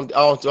there. I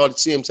don't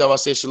see him. Tell him I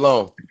said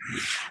shalom.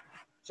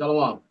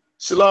 Shalom.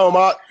 Shalom,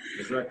 Ak.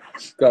 That's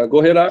right.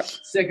 Go ahead, Ak.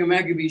 2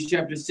 Maccabees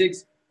chapter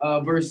 6,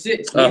 verse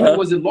 6. Neither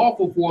was it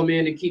lawful for a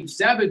man to keep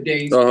Sabbath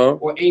days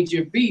or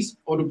ancient feasts,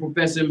 or to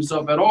profess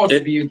himself at all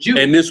to be a Jew.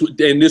 And this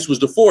was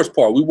the forced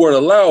part. We weren't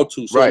allowed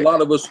to. So a lot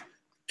of us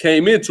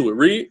came into it.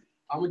 Read.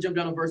 I'm going to jump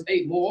down to verse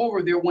 8.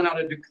 Moreover, there went out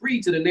a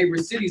decree to the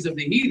neighboring cities of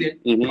the heathen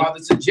by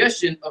the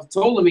suggestion of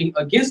Ptolemy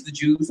against the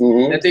Jews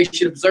that they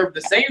should observe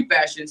the same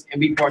fashions and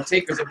be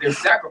partakers of their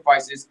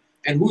sacrifices,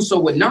 and whoso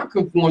would not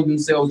conform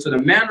themselves to the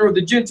manner of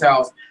the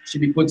Gentiles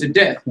should be put to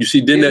death. You see,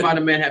 then might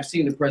a man have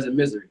seen the present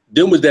misery.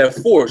 Then was that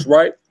force,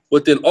 right?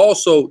 But then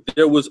also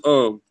there was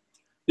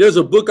there's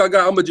a book I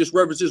got. I'm gonna just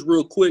reference this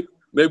real quick.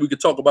 Maybe we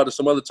could talk about it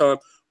some other time.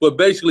 But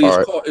basically,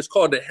 it's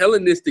called The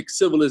Hellenistic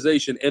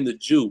Civilization and the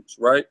Jews,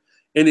 right?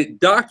 And it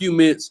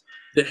documents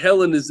the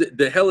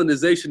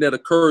Hellenization that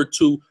occurred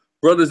to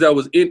brothers that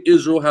was in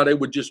Israel, how they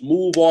would just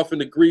move off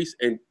into Greece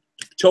and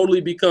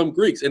totally become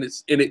Greeks. And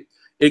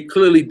it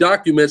clearly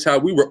documents how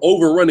we were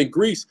overrunning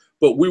Greece,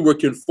 but we were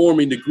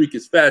conforming to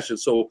Greekish fashion.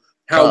 So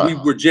how we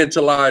were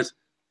gentilized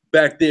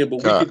back then.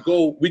 But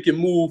we can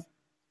move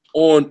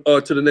on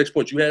to the next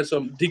point. You had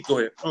something, Deke, go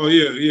ahead. Oh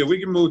yeah, we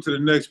can move to the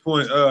next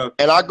point.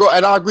 And I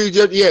agree.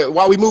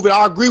 While we move it,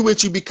 I agree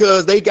with you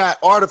because they got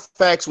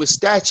artifacts with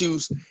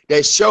statues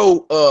that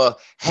show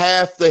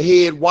half the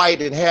head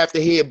white and half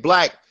the head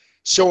black,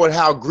 showing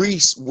how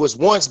Greece was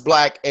once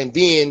black and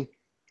then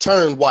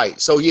turned white.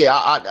 So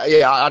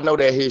I know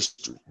that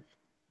history.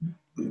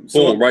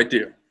 So right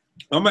there.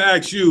 I'm gonna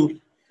ask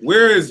you,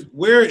 where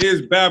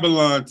is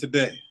Babylon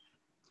today?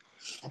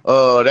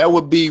 That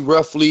would be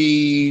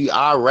roughly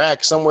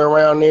Iraq, somewhere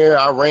around there.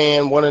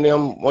 Iran, one of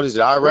them. What is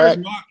it, Iraq?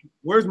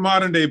 Where's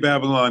modern day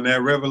Babylon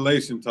that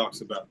Revelation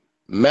talks about?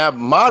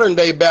 Modern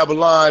day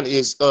Babylon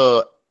is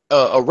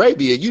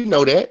Arabia. You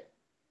know that.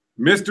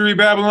 Mystery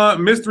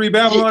Babylon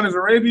is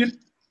Arabian?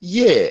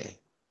 Yeah.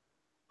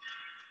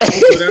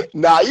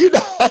 Nah, you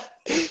know.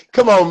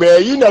 Come on,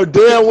 man. You know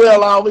damn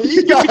well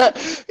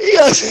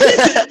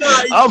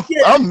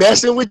I'm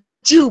messing with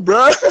you,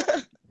 bro.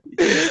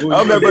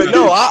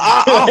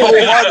 I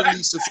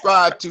wholeheartedly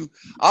subscribe to.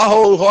 I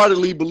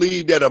wholeheartedly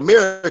believe that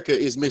America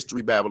is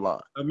Mystery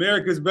Babylon.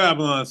 America's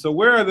Babylon. So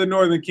where are the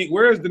Northern King?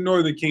 Where is the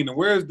Northern Kingdom?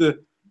 Where is the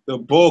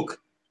bulk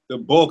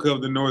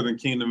of the Northern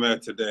Kingdom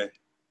at today?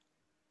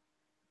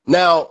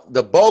 Now,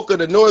 the bulk of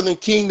the Northern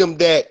Kingdom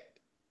that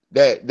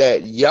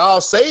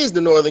y'all say is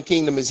the Northern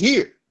Kingdom is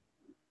here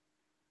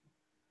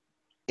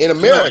in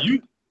America.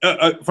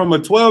 From a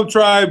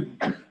 12-tribe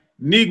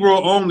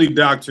Negro only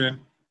doctrine.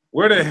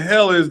 Where the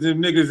hell is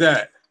them niggas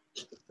at?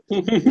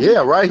 Yeah,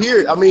 right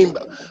here. I mean,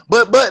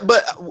 but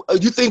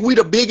you think we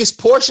the biggest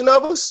portion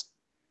of us?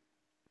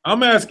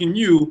 I'm asking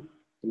you,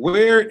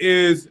 where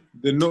is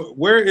the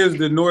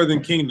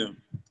Northern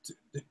Kingdom?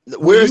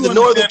 Where is the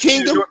Northern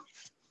Kingdom?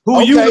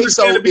 Who you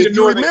understand to be the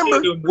Northern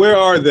Kingdom? Where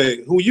are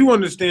they? Who you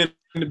understand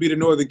to be the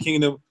Northern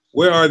Kingdom?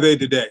 Where are they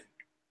today?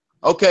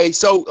 Okay,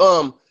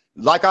 so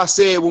like I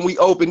said when we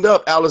opened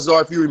up,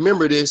 Alizar, if you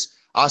remember this.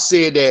 I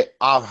said that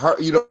I heard,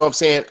 you know what I'm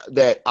saying,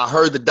 that I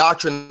heard the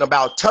doctrine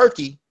about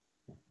Turkey,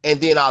 and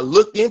then I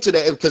looked into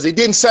that because it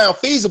didn't sound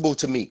feasible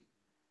to me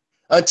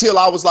until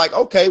I was like,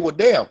 okay, well,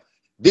 damn,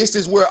 this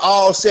is where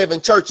all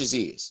 7 churches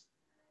is.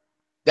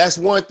 That's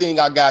one thing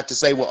I got to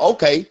say. Well,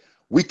 okay,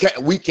 we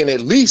can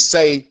at least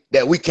say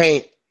that we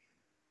can't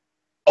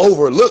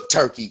overlook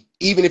Turkey,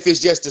 even if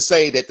it's just to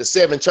say that the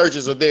 7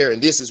 churches are there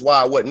and this is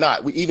why,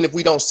 whatnot. Even if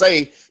we don't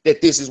say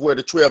that this is where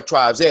the 12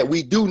 tribes at,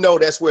 we do know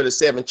that's where the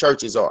 7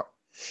 churches are.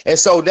 And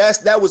so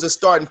that was a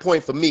starting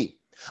point for me.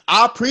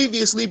 I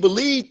previously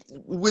believed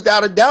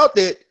without a doubt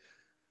that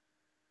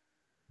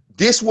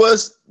this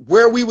was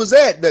where we was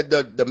at.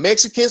 The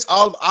Mexicans,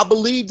 I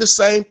believe the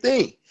same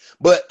thing.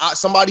 But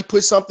somebody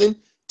put something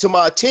to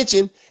my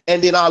attention,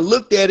 and then I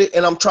looked at it,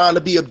 and I'm trying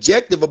to be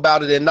objective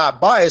about it and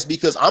not biased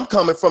because I'm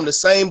coming from the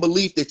same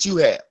belief that you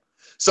have.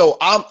 So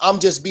I'm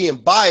just being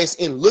biased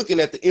in looking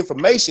at the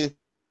information.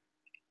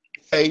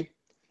 Okay.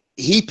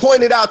 He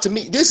pointed out to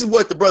me, this is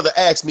what the brother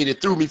asked me that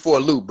threw me for a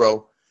loop,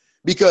 bro.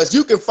 Because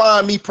you can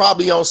find me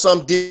probably on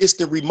some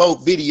distant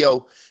remote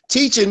video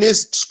teaching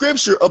this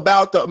scripture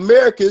about the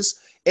Americas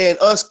and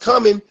us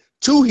coming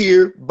to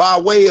here by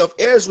way of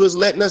Ezra's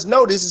letting us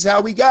know this is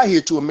how we got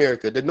here to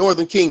America, the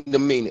Northern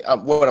Kingdom, meaning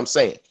what I'm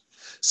saying.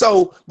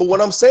 So, but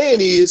what I'm saying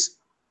is,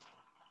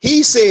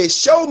 he said,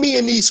 show me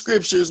in these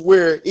scriptures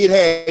where it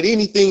had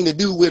anything to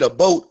do with a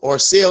boat or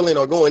sailing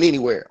or going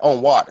anywhere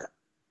on water.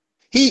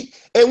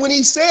 And when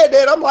he said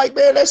that, I'm like,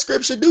 man, that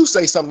scripture do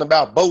say something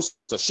about boats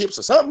or ships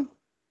or something.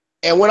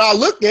 And when I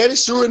looked at it,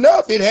 sure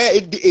enough,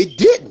 it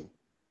didn't.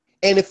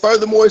 And it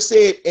furthermore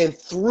said, and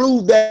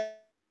through that,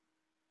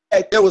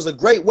 there was a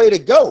great way to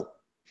go.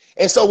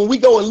 And so when we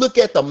go and look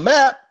at the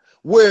map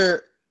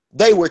where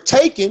they were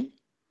taken,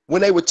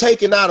 when they were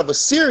taken out of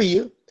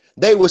Assyria,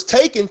 they was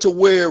taken to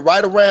where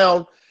right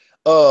around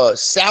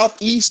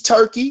southeast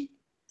Turkey.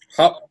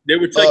 They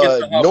were taken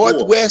to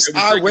northwest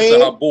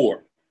Iran.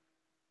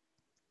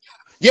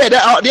 Yeah,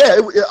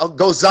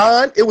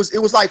 Gozan. It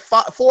was like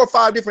 4 or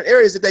 5 different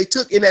areas that they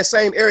took in that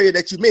same area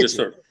that you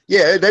mentioned.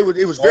 Yes, sir. Yeah,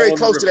 it was very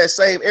close to that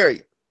same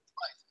area.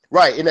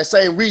 Right, in that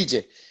same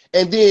region.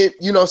 And then,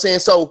 you know what I'm saying?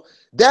 So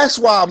that's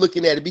why I'm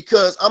looking at it,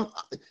 because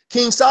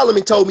King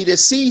Solomon told me that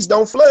seas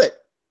don't flood.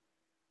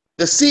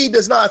 The sea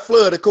does not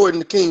flood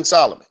according to King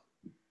Solomon.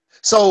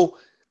 So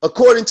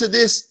according to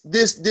this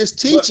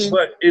teaching,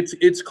 but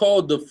it's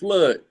called the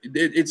flood.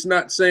 It's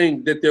not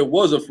saying that there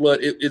was a flood.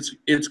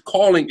 It's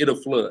calling it a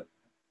flood.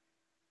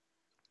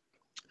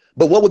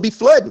 But what would be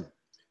flooding?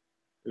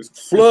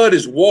 Flood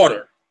is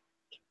water.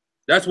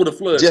 That's what a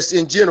flood is. Just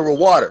in general,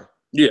 water.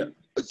 Yeah.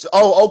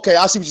 Oh, okay.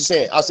 I see what you're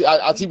saying. I see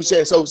what you're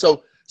saying. So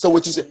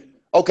what you said?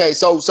 Okay.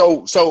 So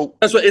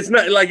that's what it's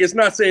not like. It's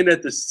not saying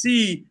that the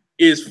sea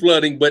is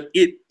flooding, but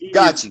it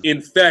is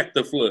in fact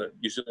the flood.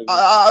 You should.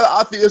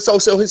 I feel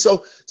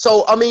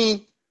so. I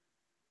mean,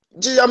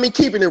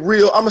 keeping it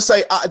real, I'm gonna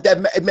say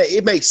that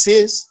it makes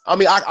sense. I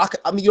mean,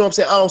 you know what I'm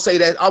saying. I don't say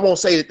that. I won't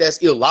say that that's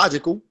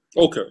illogical.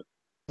 Okay.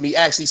 I mean,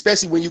 actually,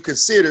 especially when you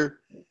consider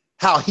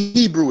how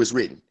Hebrew is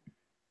written.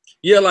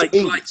 Yeah, like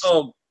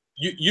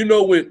you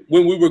know when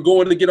we were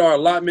going to get our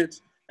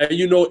allotments, and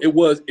you know it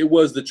was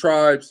the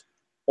tribes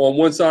on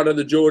one side of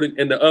the Jordan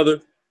and the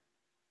other.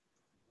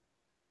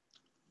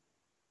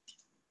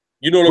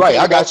 You know what I'm right?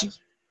 I got you.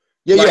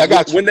 Yeah, like, I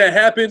got you. When that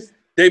happened,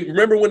 they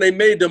remember when they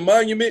made the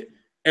monument,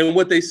 and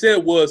what they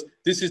said was,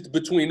 "This is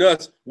between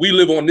us. We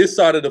live on this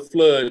side of the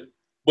flood,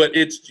 but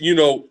it's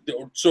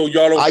so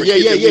y'all don't."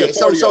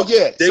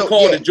 Yeah. They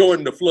called it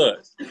Jordan the flood.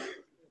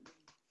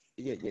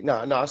 Yeah. No.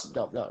 I got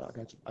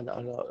you. I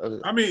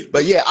know. I mean,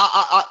 but yeah,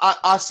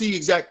 I see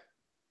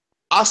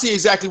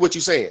exactly what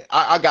you're saying.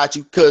 I got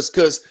you,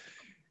 because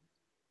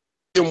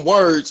in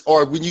words,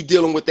 or when you're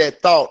dealing with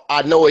that thought,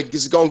 I know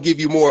it's going to give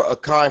you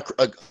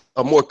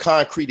a more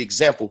concrete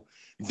example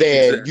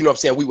than you know what I'm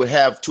saying we would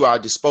have to our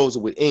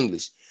disposal with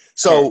English.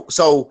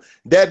 So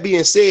that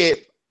being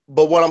said,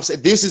 but what I'm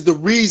saying, this is the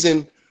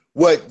reason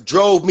what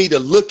drove me to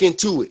look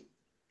into it,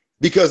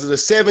 because of the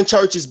 7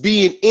 churches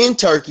being in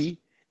Turkey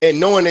and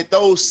knowing that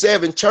those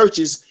 7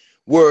 churches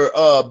were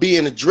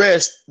being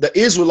addressed. The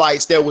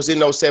Israelites that was in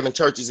those 7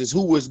 churches is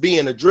who was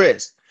being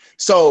addressed.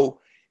 So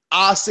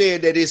I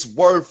said that it's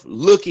worth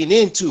looking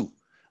into.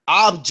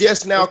 I'm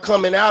just now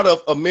coming out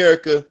of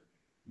America,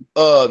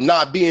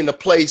 not being the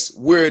place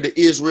where the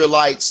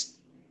Israelites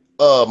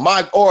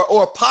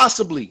or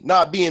possibly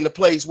not being the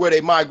place where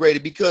they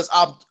migrated, because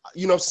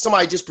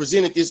somebody just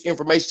presented this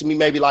information to me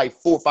maybe like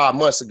 4 or 5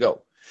 months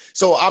ago.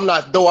 So I'm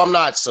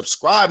not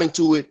subscribing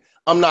to it,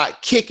 I'm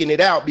not kicking it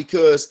out,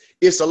 because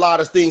it's a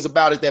lot of things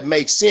about it that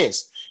make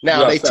sense.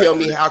 Now they tell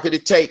me, how could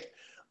it take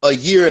a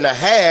year and a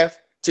half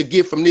to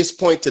get from this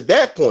point to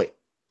that point?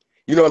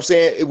 You know what I'm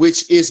saying?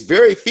 Which is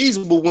very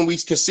feasible when we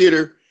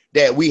consider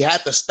that we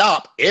have to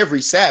stop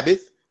every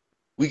Sabbath.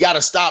 We got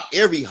to stop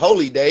every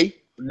holy day.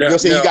 You know what I'm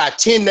saying? You got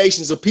 10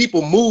 nations of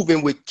people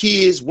moving with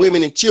kids,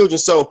 women, and children.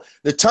 So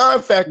the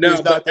time factor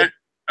is not that.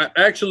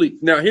 Actually,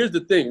 now here's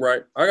the thing,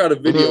 right? I got a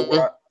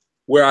video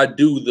where I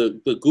do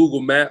the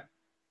Google map,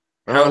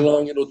 how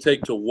long it'll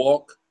take to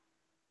walk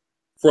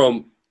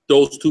from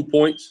those 2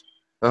 points.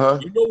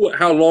 You know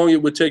how long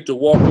it would take to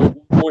walk from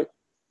one point?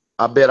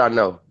 I bet I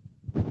know.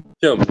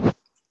 Tell me.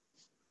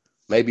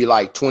 Maybe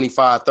like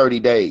 25, 30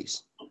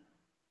 days.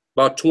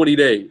 About 20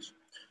 days.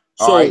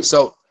 All right,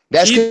 so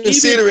that's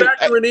considering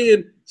factoring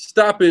in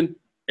stopping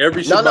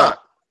every Shabbat.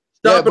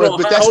 Stopping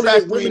on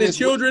holidays, women and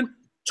children.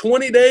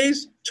 20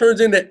 days turns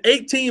into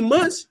 18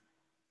 months.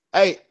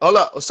 Hey, hold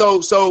up.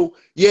 So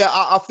yeah,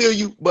 I feel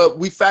you, but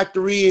we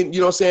factor in, you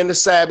know what I'm saying, the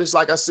Sabbaths,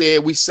 like I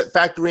said, we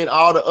factor in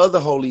all the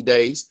other holy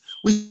days.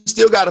 We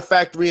still got to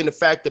factor in the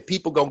fact that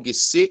people gonna get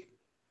sick.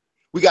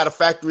 We got to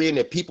factor in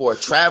that people are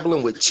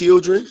traveling with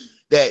children,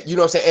 that, you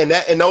know what I'm saying,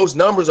 and those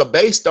numbers are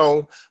based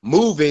on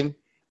moving,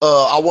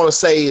 I want to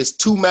say is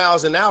 2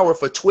 miles an hour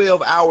for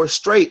 12 hours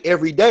straight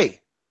every day.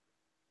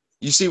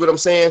 You see what I'm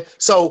saying?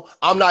 So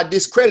I'm not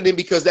discrediting,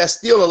 because that's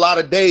still a lot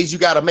of days you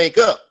got to make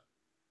up.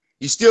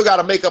 You still got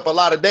to make up a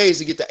lot of days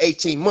to get to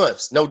 18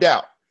 months, no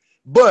doubt.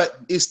 But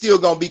it's still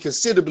going to be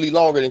considerably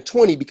longer than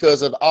 20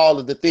 because of all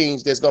of the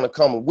things that's going to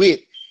come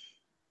with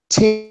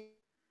 10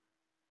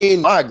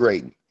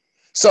 migrating.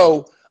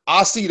 So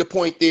I see the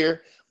point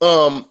there.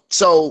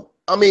 So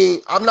I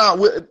mean, I'm not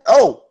with.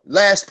 Oh,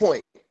 last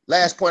point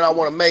I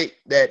want to make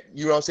that,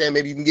 you know what I'm saying,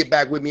 maybe you can get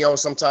back with me on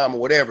sometime or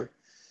whatever.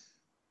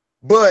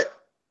 But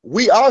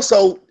we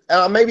also,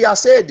 maybe I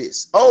said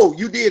this. Oh,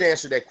 you did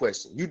answer that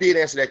question. You did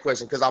answer that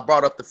question because I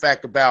brought up the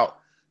fact about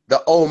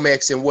the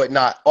Olmecs and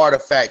whatnot,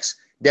 artifacts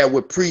that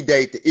would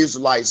predate the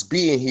Israelites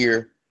being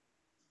here,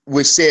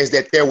 which says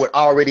that there would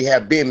already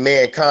have been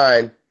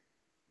mankind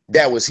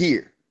that was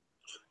here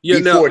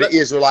before the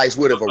Israelites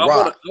would have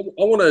arrived.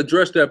 I want to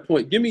address that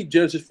point. Give me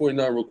Genesis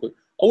 49 real quick.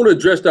 I want to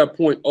address that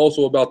point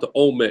also about the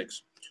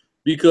Olmecs,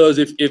 because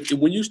if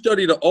when you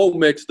study the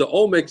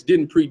Olmecs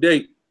didn't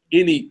predate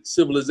any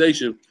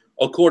civilization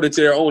according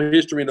to their own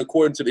history and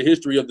according to the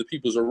history of the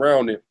peoples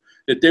around them,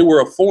 that they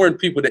were a foreign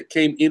people that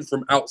came in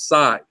from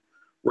outside,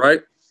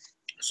 right?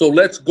 So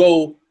let's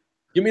go.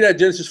 Give me that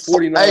Genesis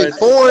 49 hey,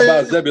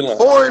 about Zebulun.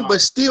 Foreign,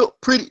 but still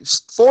pretty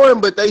foreign,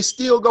 but they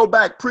still go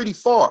back pretty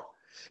far.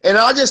 And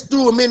I just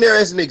threw them in there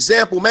as an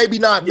example. Maybe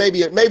not a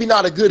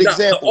good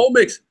example.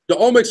 The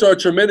Olmecs are a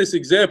tremendous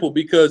example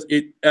because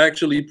it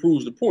actually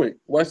proves the point.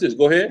 Watch this.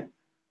 Go ahead.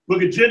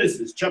 Look at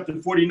Genesis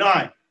chapter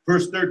 49,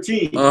 verse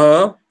 13.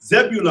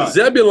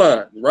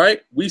 Zebulun,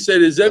 right? We say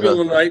the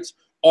Zebulunites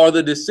are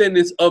the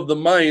descendants of the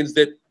Mayans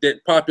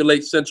that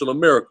populate Central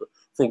America,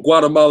 from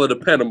Guatemala to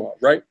Panama,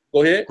 right?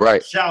 Go ahead.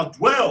 Right. Shall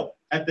dwell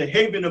at the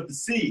haven of the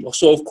sea.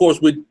 So, of course,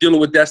 we're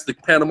dealing with that's the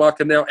Panama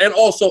Canal. And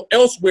also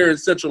elsewhere in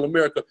Central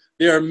America,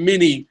 there are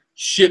many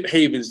ship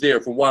havens there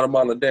from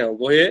Guatemala down.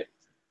 Go ahead.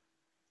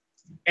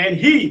 And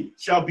he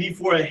shall be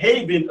for a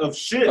haven of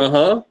ships.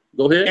 Go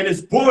ahead. And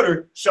his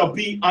border shall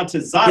be unto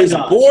Zidon. His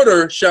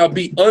border shall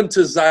be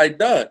unto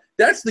Zidon.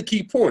 That's the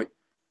key point.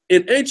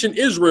 In ancient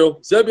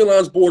Israel,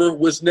 Zebulun's border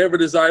was never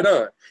to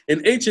Zidon.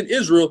 In ancient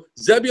Israel,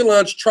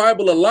 Zebulun's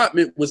tribal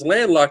allotment was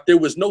landlocked. There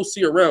was no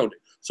sea around it.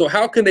 So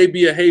how can they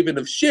be a haven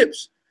of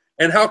ships?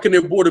 And how can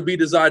their border be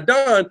to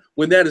Zidon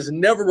when that has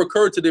never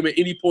occurred to them at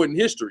any point in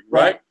history,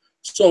 right?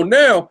 So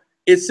now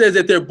it says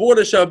that their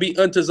border shall be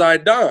unto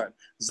Zidon.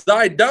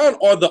 Zidon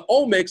are the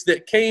Olmecs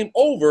that came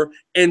over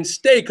and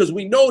stayed, because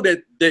we know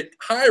that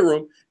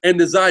Hiram and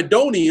the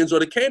Zidonians or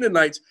the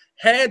Canaanites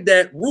had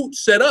that route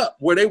set up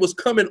where they was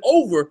coming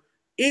over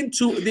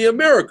into the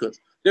Americas.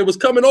 They was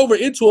coming over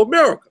into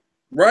America,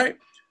 right?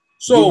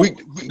 So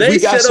they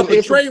set up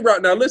a trade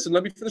route. Now listen,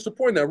 let me finish the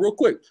point now real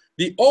quick.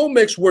 The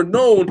Olmecs were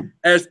known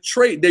as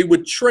trade. They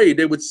would trade.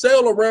 They would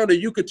sail around the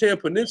Yucatan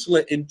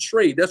Peninsula and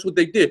trade. That's what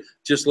they did,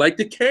 just like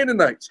the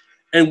Canaanites.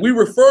 And we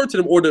refer to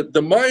them, or the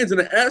Mayans and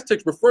the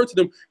Aztecs refer to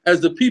them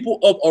as the people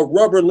of a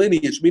rubber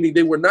lineage, meaning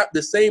they were not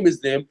the same as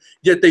them,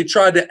 yet they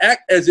tried to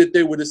act as if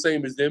they were the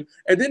same as them,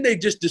 and then they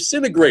just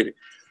disintegrated.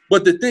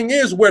 But the thing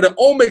is, where the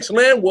Olmecs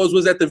land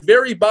was at the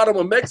very bottom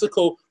of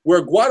Mexico,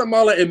 where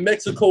Guatemala and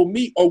Mexico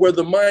meet, or where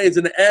the Mayans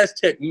and the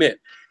Aztec met,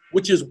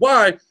 which is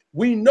why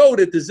we know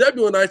that the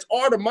Zebulunites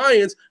are the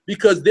Mayans,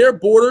 because their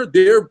border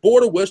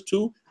was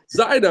to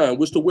Zidon,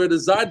 was to where the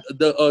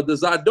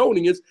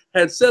Zidonians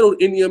had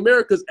settled in the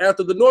Americas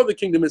after the Northern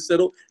Kingdom had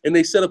settled, and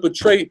they set up a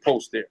trade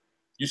post there.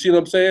 You see what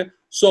I'm saying?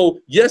 So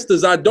yes, the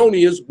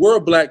Zidonians were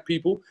black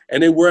people,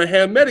 and they were a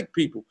Hamitic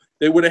people.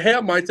 They were the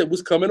Hamites that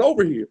was coming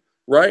over here,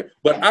 right?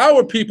 But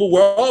our people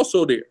were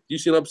also there. You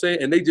see what I'm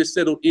saying? And they just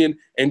settled in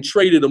and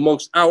traded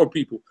amongst our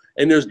people.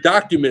 And there's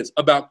documents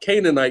about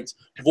Canaanites,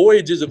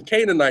 voyages of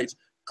Canaanites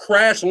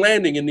crash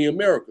landing in the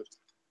Americas,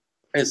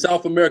 in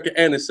South America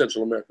and in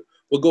Central America.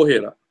 Well, go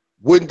ahead.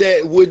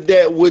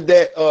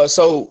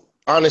 So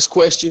honest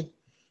question,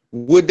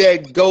 would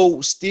that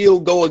still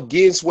go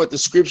against what the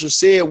scripture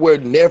said, where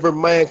never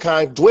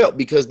mankind dwelt?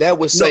 Because that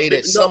would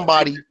say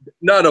somebody.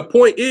 No, the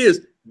point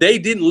is they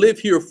didn't live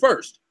here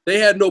first. They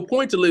had no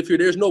point to live here.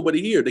 There's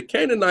nobody here. The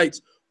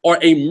Canaanites are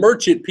a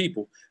merchant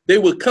people. They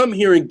would come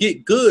here and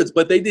get goods,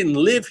 but they didn't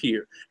live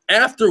here.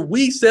 After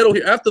we settled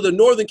here, after the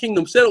Northern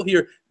Kingdom settled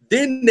here,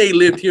 then they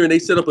lived here and they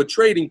set up a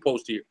trading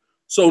post here.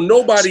 So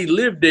nobody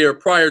lived there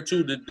prior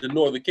to the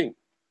Northern Kingdom.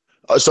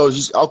 So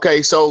the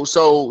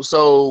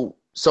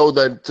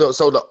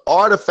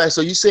artifacts.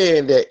 So you're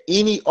saying that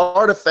any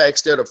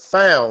artifacts that are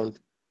found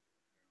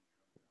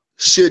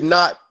should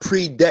not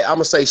predate. I'm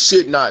gonna say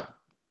should not,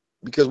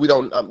 because we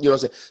don't. You know what I'm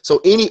saying. So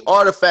any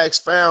artifacts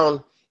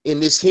found in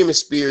this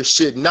hemisphere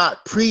should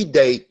not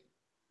predate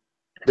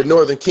the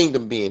Northern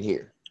Kingdom being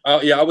here.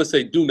 Yeah, I would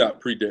say do not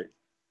predate.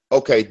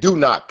 Okay, do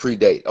not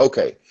predate.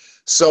 Okay.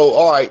 So,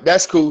 all right,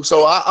 that's cool.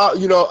 So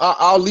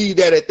I'll leave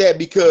that at that,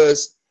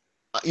 because,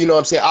 you know what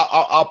I'm saying,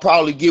 I'll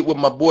probably get with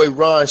my boy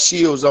Ron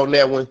Shields on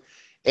that one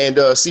and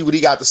see what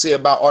he got to say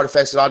about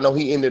artifacts. I know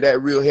he into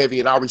that real heavy,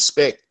 and I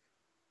respect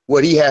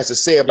what he has to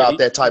say about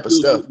that type of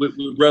stuff. With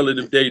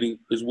relative dating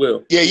as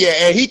well. Yeah,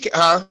 and he,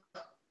 I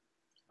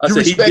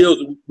said he deals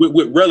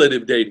with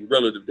relative dating.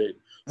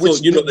 So,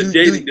 you know, the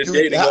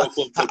dating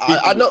also.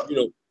 I know. You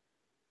know,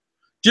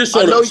 just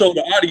so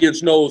the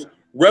audience knows,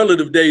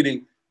 relative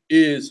dating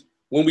is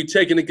when we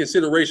take into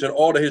consideration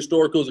all the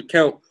historical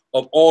account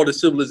of all the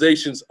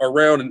civilizations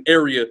around an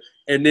area,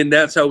 and then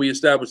that's how we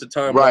establish the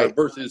timeline,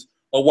 versus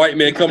a white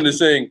man coming and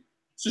saying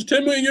This is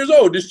 10 million years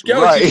old. This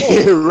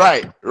galaxy.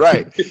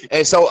 Right.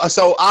 And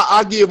so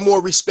I give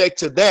more respect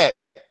to that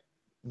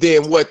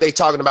than what they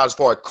talking about as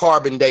far as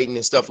carbon dating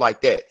and stuff like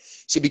that.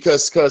 See,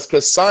 because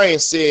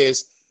science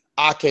says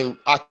I can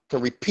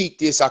repeat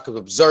this, I can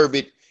observe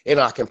it, and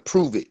I can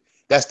prove it.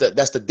 That's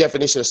the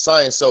definition of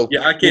science. So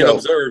yeah, I can't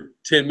observe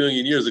 10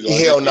 million years ago.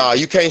 Hell no,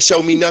 you can't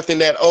show me nothing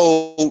that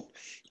old.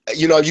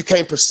 You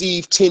can't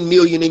perceive 10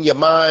 million in your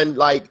mind,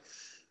 like,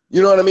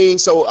 you know what I mean?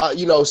 So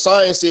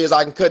science says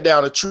I can cut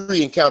down a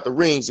tree and count the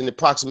rings, and it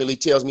approximately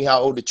tells me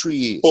how old the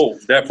tree is. Oh,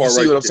 that part, you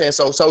see right what I'm saying?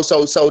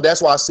 So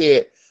that's why I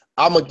said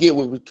I'm gonna get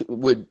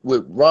with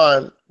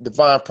Ron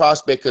Divine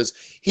Prospect, because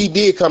he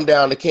did come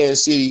down to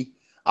Kansas City.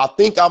 I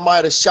think I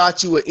might have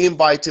shot you an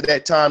invite to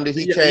that time that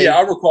he came. Yeah,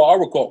 I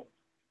recall.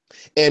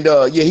 And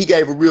he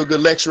gave a real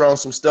good lecture on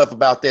some stuff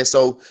about that.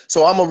 So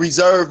I'm gonna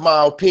reserve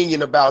my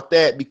opinion about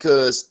that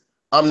because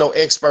I'm no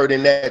expert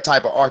in that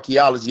type of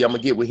archaeology. I'm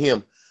gonna get with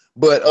him.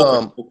 But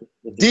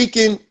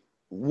Deacon,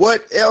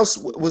 what else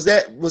was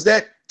that?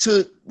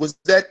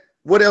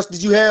 What else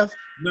did you have?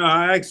 No,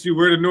 I asked you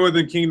where the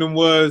Northern Kingdom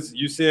was.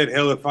 You said,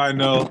 hell if I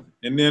know.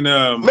 And then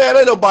man,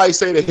 ain't nobody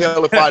say the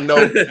hell if I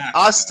know.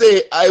 I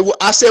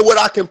said what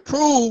I can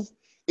prove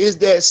is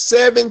that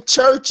 7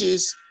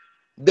 churches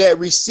that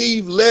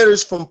received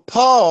letters from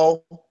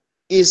Paul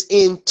is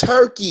in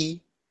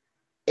Turkey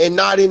and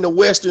not in the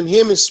Western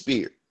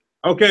Hemisphere.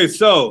 Okay,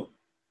 so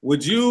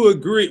would you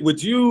agree?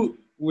 Would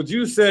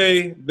you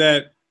say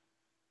that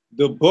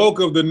the bulk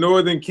of the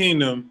Northern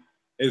Kingdom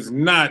is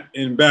not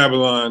in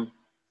Babylon,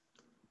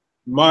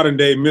 modern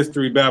day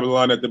mystery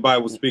Babylon that the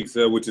Bible speaks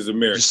of, which is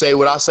America? You say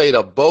what I say,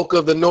 the bulk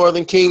of the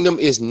Northern Kingdom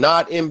is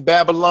not in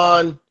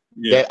Babylon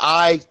that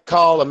I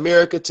call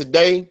America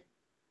today.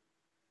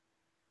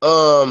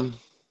 And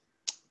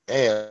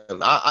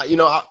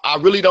I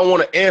really don't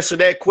want to answer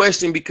that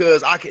question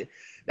because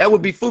that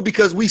would be food,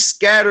 because we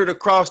scattered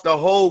across the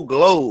whole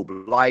globe.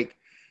 Like,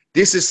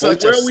 this is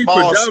such a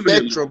small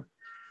spectrum.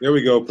 There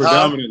we go.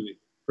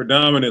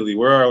 Predominantly.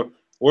 Where are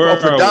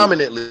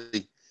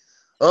predominantly?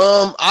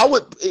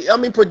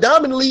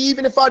 Predominantly,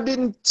 even if I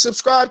didn't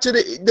subscribe to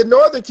the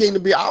Northern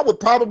Kingdom, I would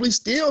probably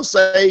still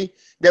say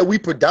that we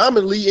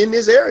predominantly in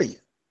this area.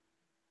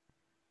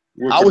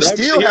 I would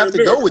still have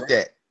to go with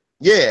that.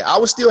 Yeah, I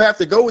would still have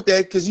to go with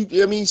that because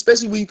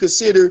especially when you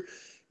consider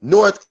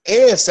North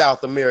and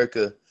South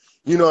America,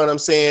 you know what I'm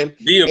saying?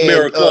 The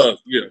Americas,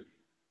 yeah.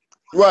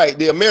 Right,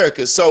 the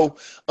Americas. So,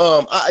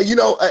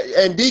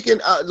 and Deacon,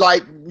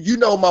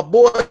 my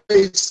boy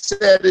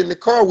sat in the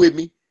car with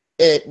me,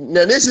 and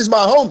now this is my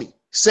homie,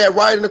 sat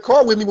right in the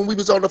car with me when we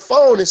was on the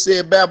phone and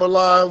said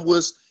Babylon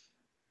was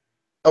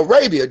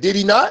Arabia. Did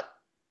he not?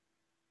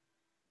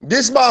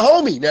 This is my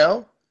homie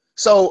now.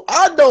 So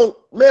I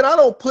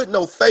don't put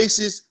no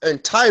faces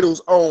and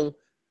titles on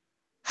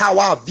how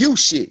I view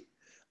shit.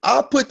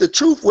 I put the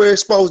truth where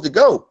it's supposed to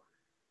go.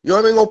 You know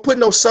what I mean? I'm gonna put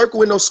no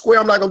circle in no square.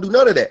 I'm not gonna do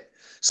none of that.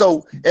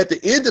 So at the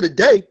end of the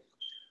day,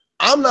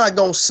 I'm not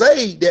gonna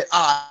say that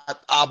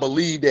I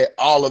believe that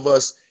all of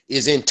us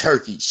is in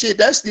Turkey. Shit,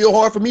 that's still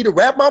hard for me to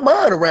wrap my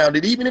mind around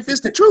it, even if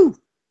it's the truth.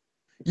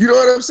 You know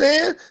what I'm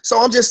saying?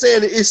 So I'm just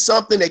saying that it's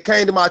something that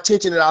came to my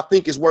attention that I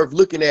think is worth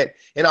looking at.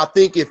 And I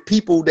think if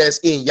people that's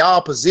in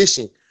y'all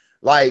position,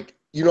 like,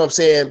 you know what I'm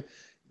saying,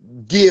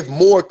 give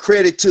more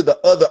credit to the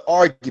other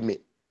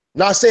argument.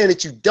 Not saying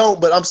that you don't,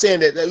 but I'm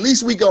saying that at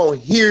least we gonna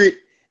hear it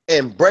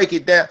and break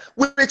it down,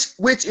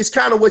 which is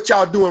kind of what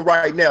y'all doing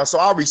right now. So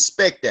I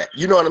respect that.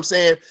 You know what I'm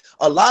saying?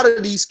 A lot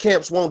of these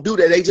camps won't do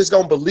that. They just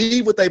gonna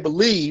believe what they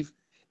believe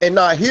and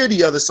not hear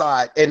the other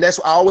side. And that's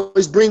why I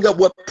always bring up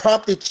what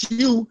prompted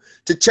you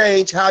to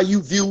change how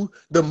you view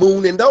the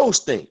moon and those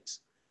things.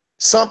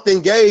 Something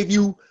gave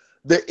you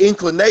the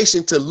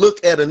inclination to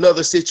look at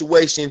another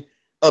situation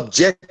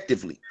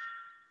objectively.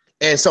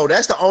 And so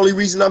that's the only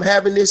reason I'm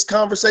having this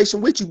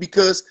conversation with you,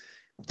 because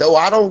though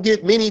I don't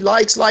get many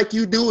likes like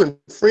you do and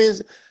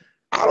friends,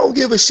 I don't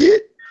give a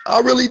shit. I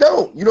really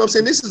don't. You know what I'm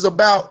saying? This is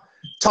about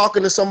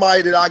talking to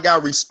somebody that I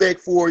got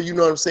respect for. You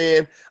know what I'm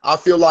saying? I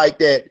feel like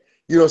that,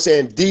 you know what I'm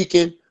saying,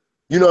 Deacon,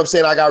 you know what I'm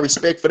saying, I got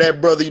respect for that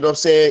brother, you know what I'm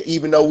saying?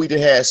 Even though we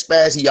didn't have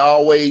spaz, he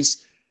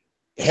always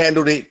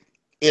handled it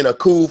in a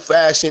cool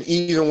fashion,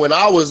 even when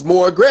I was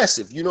more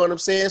aggressive, you know what I'm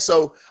saying?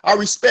 So I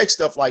respect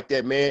stuff like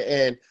that, man.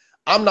 And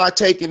I'm not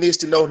taking this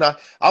to no,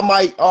 I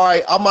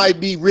might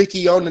be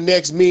Ricky on the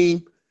next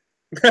meme.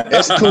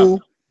 That's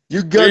cool.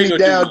 You gun me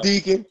down,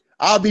 Deacon.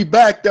 I'll be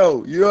back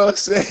though. You know what I'm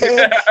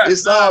saying?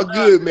 It's all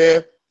good,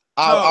 man.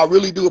 I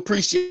really do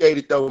appreciate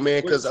it though,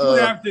 man. Because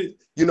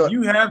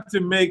you have to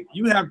make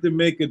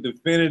a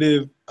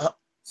definitive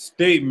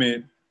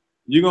statement.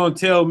 You're gonna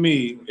tell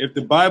me if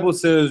the Bible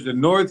says the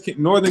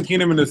Northern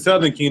Kingdom and the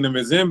Southern Kingdom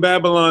is in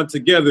Babylon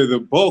together, the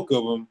bulk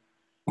of them.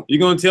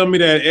 You're gonna tell me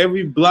that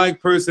every black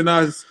person,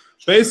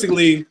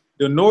 basically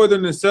the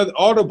Northern and Southern,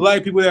 all the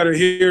black people that are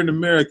here in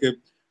America,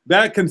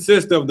 that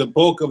consists of the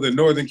bulk of the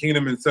Northern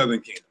Kingdom and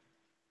Southern Kingdom.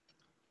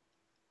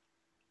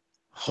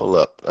 Hold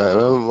up.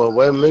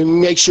 Let me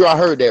make sure I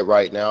heard that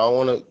right now. I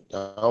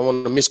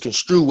want to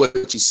misconstrue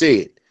what you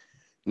said.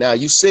 Now,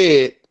 you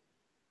said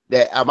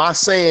that am I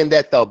saying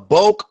that the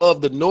bulk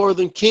of the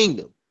northern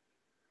kingdom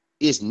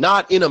is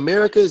not in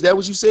America? Is that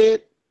what you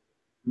said?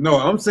 No,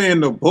 I'm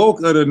saying the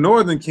bulk of the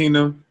northern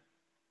kingdom.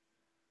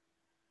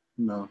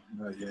 No,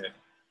 not yet.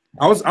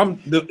 I'm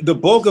the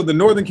bulk of the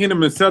northern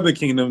kingdom and southern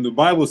kingdom, the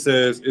Bible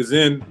says, is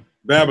in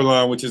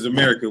Babylon, which is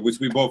America, which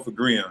we both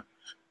agree on.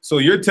 So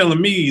you're telling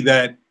me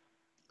that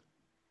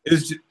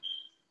it's just,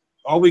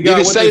 all we got.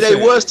 Did it say they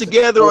was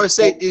together, or did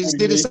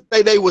it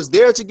say they was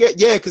there together?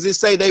 Yeah, because it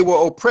say they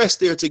were oppressed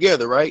there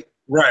together, right?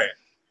 Right.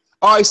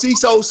 All right, see,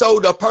 so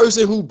the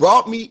person who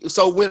brought me,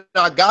 so when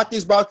I got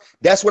this,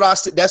 that's what I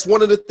said. That's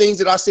one of the things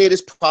that I said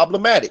is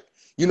problematic.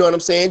 You know what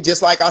I'm saying?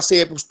 Just like I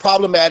said, it was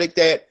problematic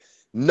that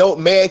no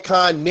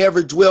mankind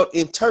never dwelt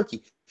in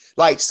Turkey.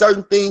 Like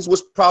certain things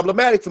was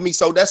problematic for me.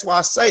 So that's why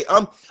I say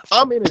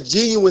I'm in a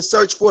genuine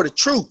search for the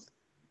truth.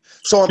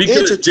 So I'm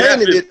because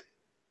entertaining it.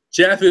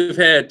 Japheth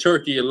had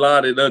Turkey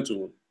allotted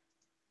unto him.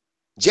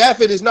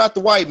 Japheth is not the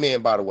white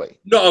man, by the way.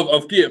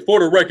 No, for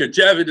the record,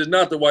 Japheth is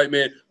not the white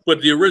man,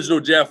 but the original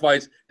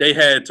Japhites, they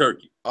had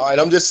Turkey. All right,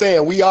 I'm just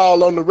saying we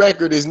all on the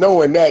record is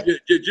knowing that.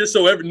 Just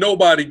so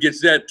nobody gets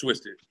that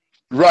twisted.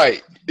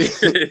 Right.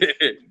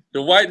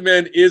 The white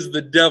man is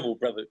the devil,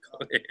 brother.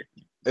 Go ahead.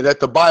 And that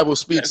the Bible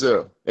speaks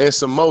of, and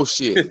some more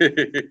shit.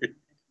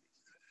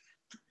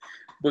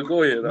 But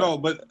go ahead. No,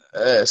 but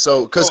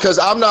so because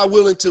I'm not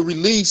willing to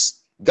release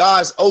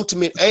God's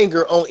ultimate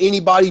anger on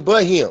anybody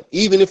but him,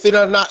 even if it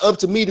is not up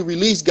to me to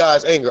release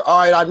God's anger. All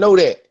right, I know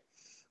that,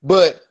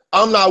 but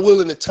I'm not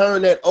willing to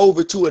turn that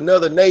over to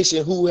another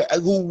nation who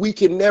we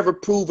can never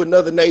prove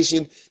another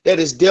nation that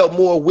has dealt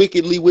more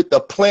wickedly with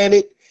the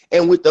planet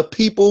and with the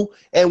people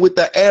and with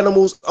the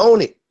animals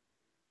on it.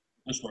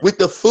 That's right. With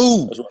the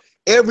food. That's right.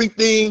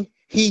 Everything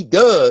he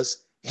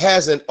does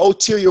has an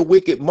ulterior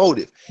wicked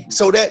motive.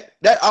 So that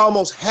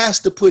almost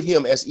has to put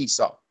him as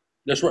Esau.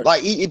 That's right.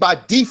 Like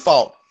by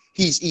default,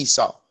 he's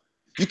Esau.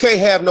 You can't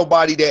have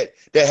nobody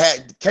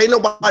can't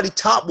nobody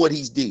top what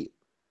he's did.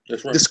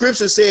 That's right. The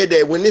scripture said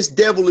that when this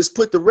devil is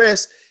put to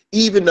rest,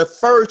 even the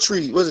fir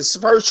tree, was it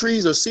fir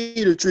trees or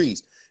cedar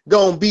trees,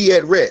 gonna be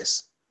at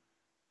rest.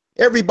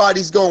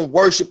 Everybody's gonna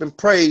worship and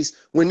praise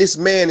when this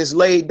man is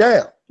laid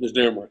down. That's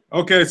damn right.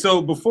 okay,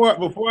 so before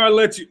I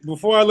let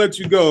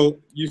you go,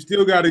 you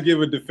still got to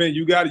give a defense.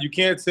 You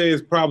can't say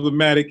it's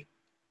problematic.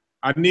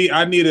 I need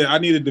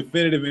a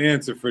definitive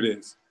answer for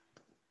this.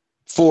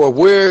 For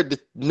where the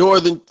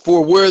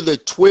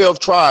 12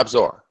 tribes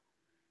are.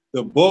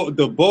 The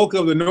bulk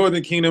of the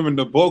northern kingdom and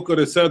the bulk of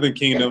the southern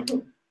kingdom.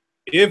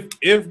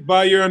 If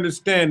by your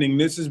understanding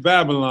this is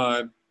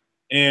Babylon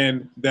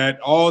and that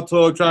all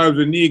 12 tribes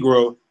are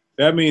Negro,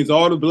 that means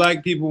all the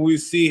black people we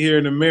see here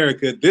in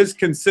America, this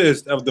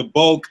consists of the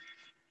bulk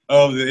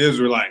of the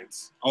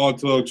Israelites, all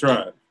 12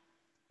 tribes.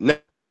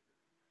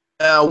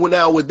 Now,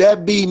 would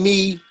that be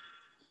me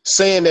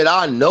saying that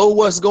I know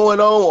what's going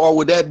on, or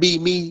would that be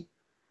me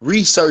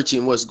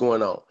researching what's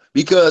going on?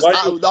 Because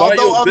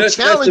although I'm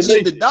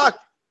challenging the doctor,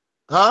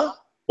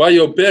 by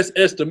your best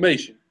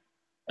estimation,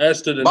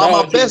 as to the by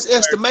my best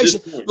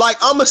estimation, like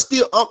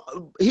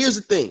here's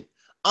the thing,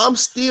 I'm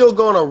still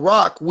gonna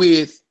rock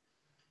with,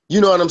 you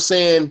know what I'm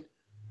saying,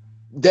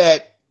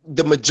 that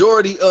the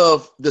majority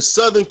of the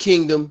southern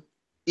kingdom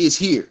is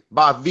here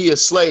via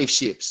slave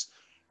ships,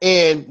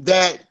 and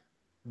that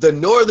the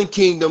northern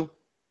kingdom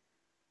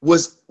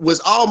was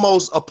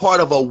almost a part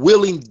of a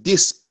willing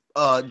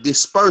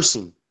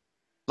dispersing.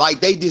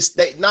 Like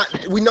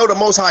we know the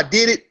Most High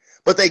did it,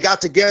 but they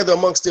got together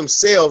amongst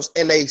themselves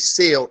and they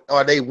sailed,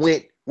 or they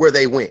went where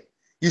they went.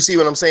 You see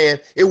what I'm saying?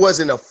 It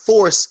wasn't a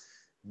forced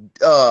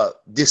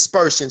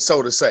dispersion,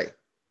 so to say.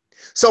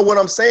 So what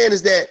I'm saying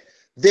is that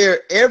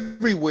they're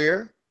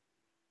everywhere.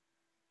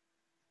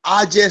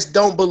 I just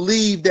don't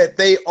believe that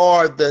they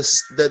are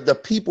the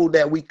people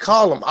that we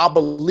call them. I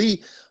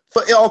believe,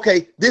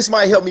 okay, this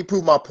might help me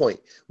prove my point.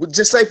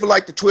 Just say for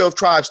like the 12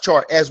 tribes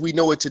chart as we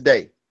know it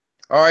today,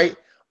 all right?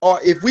 Or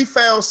if we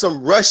found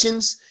some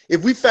Russians,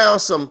 if we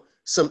found some,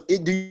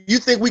 do you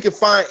think we can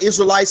find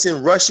Israelites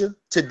in Russia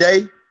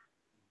today?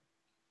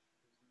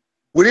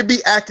 Would it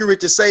be accurate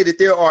to say that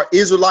there are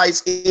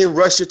Israelites in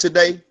Russia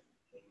today?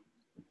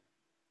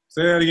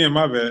 Say that again,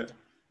 my bad.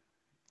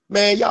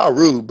 Man, y'all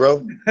rude,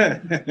 bro.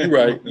 You're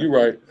right.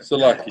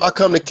 Salaki. I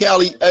come to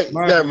Cali. Hey,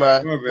 never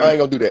mind. I ain't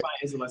gonna do that.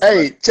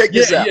 Hey, check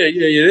this out.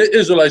 Yeah.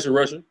 Israelites in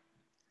Russia.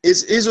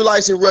 It's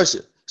Israelites in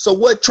Russia. So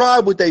what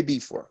tribe would they be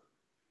from?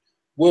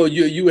 Well,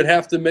 you would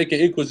have to make an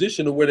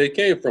inquisition of where they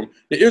came from.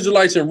 The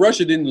Israelites in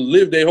Russia didn't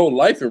live their whole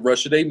life in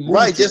Russia. They moved.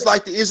 Right, just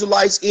like the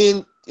Israelites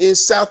in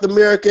South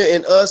America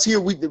and us here.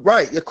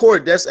 Of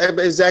course, that's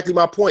exactly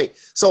my point.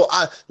 So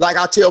I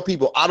tell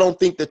people, I don't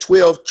think the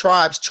 12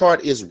 tribes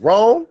chart is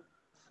wrong.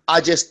 I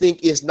just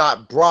think it's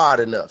not broad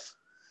enough.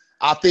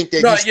 I think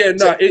that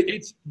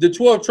it's the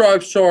 12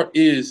 tribes chart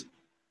is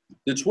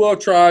the 12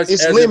 tribes.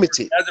 It's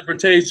limited as it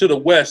pertains to the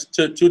West,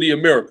 to the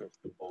Americas.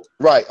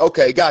 Right.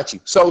 Okay. Got you.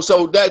 So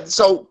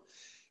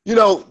you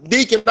know,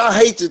 Deacon, I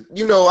hate to,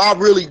 you know, I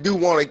really do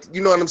want to,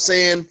 you know what I'm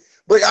saying?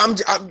 But I'm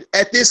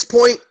at this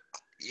point,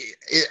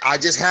 I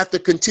just have to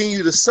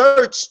continue to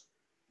search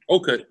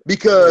Okay.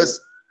 Because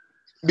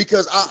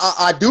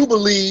I do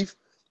believe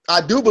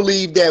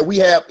that we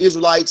have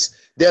Israelites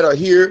that are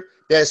here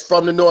that's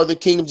from the Northern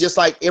Kingdom, just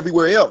like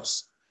everywhere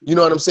else. You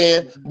know what I'm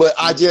saying? But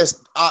I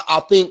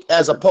think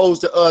as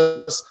opposed to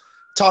us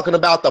talking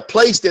about the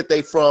place that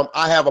they from,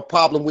 I have a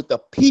problem with the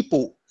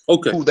people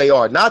who they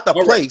are, not the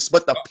place,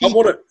 but the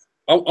people.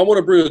 I want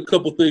to bring a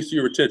couple things to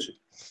your attention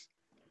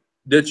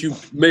that you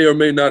may or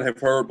may not have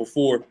heard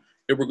before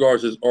in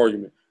regards to this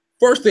argument.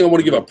 First thing, I want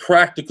to give a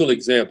practical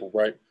example,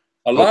 right?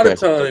 A lot of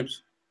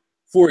times,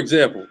 for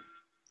example,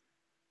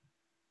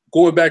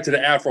 going back to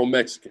the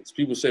Afro-Mexicans,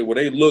 people say, well,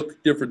 they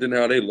look different than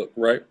how they look,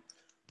 right?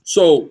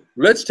 So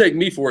let's take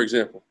me, for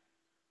example.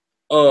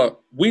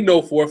 We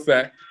know for a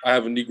fact I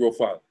have a Negro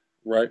father,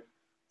 right,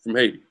 from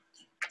Haiti.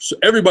 So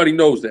everybody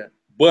knows that.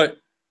 But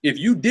if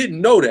you didn't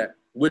know that,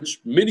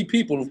 which many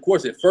people, of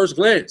course, at first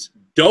glance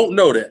don't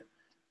know that,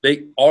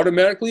 they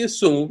automatically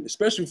assume,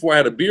 especially before I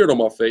had a beard on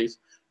my face,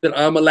 that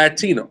I'm a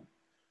Latino.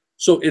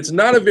 So it's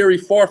not a very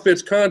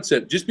far-fetched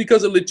concept. Just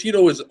because a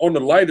Latino is on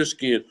the lighter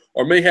skin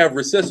or may have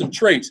recessive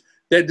traits,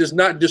 that does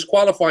not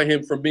disqualify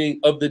him from being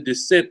of the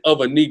descent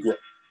of a Negro.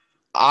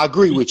 I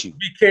agree with you.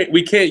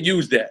 We can't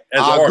use that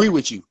as I agree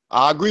with you.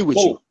 I agree with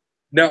you.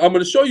 Now I'm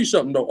going to show you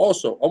something though.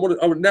 Also,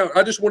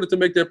 I just wanted to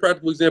make that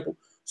practical example.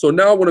 So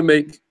now I want to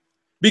make,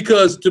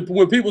 because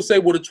when people say,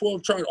 well, the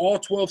 12 tribes, all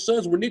 12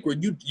 sons were Negro,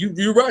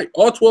 you're right.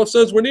 All 12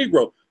 sons were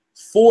Negro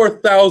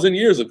 4,000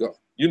 years ago.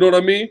 You know what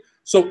I mean?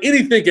 So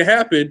anything can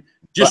happen.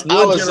 Just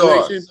one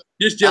generation,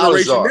 this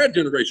generation, that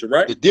generation,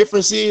 right? The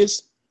difference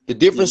is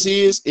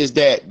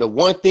that the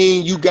one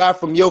thing you got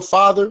from your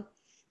father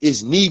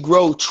is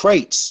Negro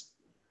traits.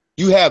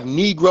 You have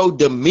Negro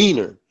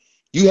demeanor.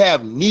 You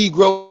have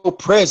Negro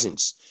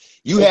presence.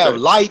 You have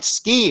light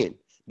skin.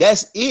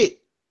 That's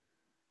it.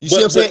 You see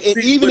what I'm saying?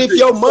 And even if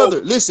your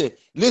mother, listen.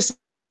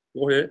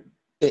 Go ahead.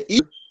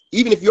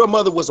 Even if your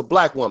mother was a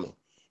black woman,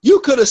 you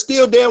could have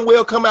still damn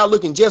well come out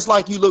looking just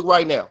like you look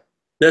right now.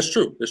 That's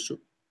true. That's true.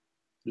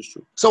 That's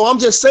true. So I'm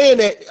just saying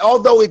that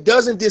although it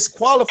doesn't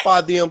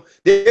disqualify them,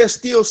 there's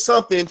still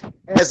something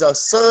as a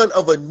son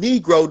of a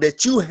Negro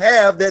that you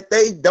have that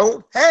they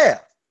don't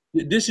have.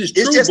 This is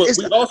true, but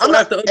we also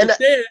have to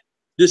understand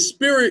the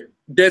spirit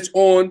that's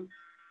on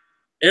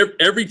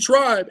every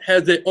tribe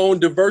has their own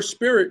diverse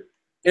spirit,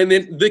 and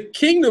then the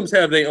kingdoms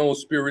have their own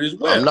spirit as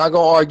well. I'm not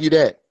gonna argue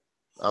that.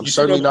 I'm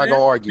certainly not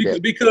gonna argue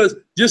that, because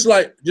just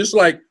like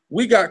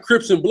we got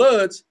Crips and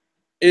Bloods,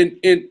 and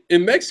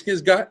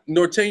Mexicans got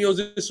Norteños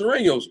and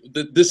Sureños,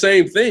 the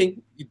same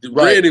thing,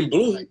 red and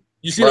blue.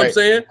 You see what I'm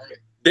saying?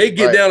 They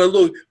get down a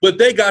little, but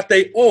they got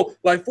their own.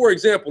 Like for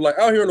example, like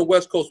out here on the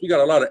West Coast, we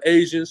got a lot of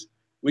Asians.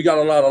 We got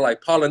a lot of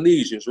like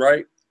Polynesians,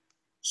 right?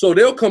 So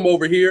they'll come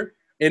over here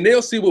and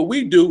they'll see what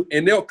we do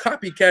and they'll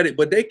copycat it,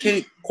 but they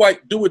can't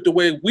quite do it the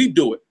way we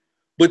do it.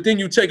 But then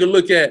you take a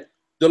look at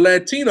the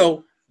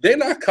Latino, they're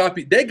not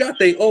copied. They got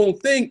their own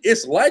thing.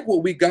 It's like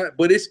what we got,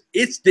 but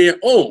it's their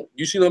own.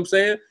 You see what I'm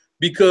saying?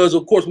 Because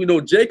of course we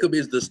know Jacob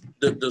is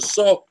the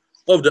salt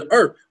of the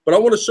earth. But I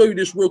want to show you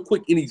this real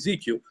quick in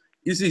Ezekiel.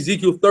 This is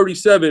Ezekiel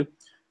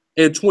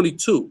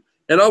 37:22.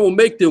 And I will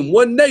make them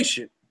one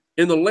nation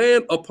in the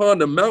land upon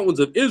the mountains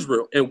of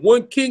Israel, and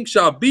one king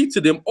shall be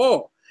to them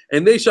all,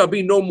 and they shall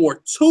be no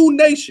more two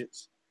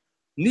nations,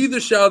 neither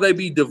shall they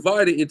be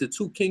divided into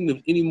two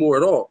kingdoms anymore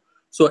at all.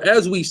 So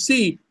as we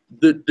see,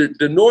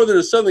 the northern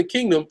and southern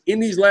kingdom in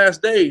these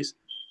last days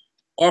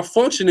are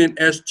functioning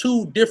as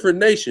two different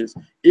nations.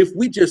 If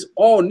we just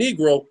all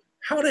Negro,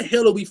 how the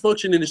hell are we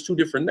functioning as two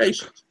different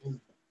nations?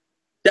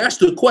 That's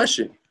the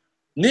question.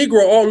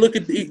 Negro all look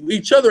at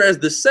each other as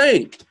the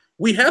same.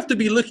 We have to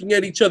be looking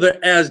at each other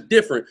as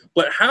different,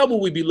 but how will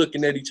we be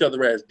looking at each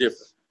other as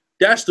different?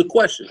 That's the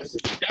question.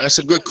 That's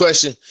a good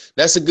question.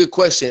 That's a good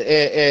question.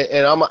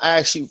 And I'm gonna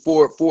ask you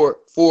for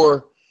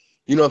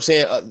you know what I'm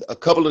saying, a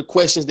couple of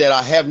questions that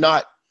I have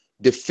not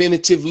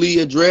definitively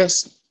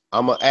addressed.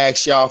 I'm gonna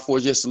ask y'all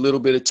for just a little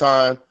bit of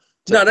time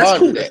to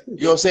ponder that. You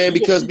know what I'm saying?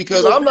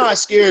 Because I'm not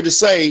scared to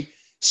say,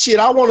 shit,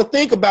 I want to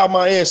think about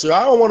my answer.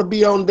 I don't want to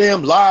be on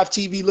damn live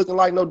TV looking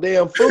like no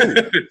damn fool.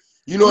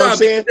 You know what I'm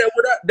saying?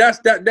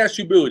 That's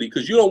humility,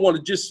 because you don't want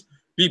to just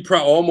be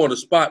proud. Oh, I'm on the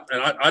spot, and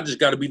I just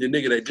got to be the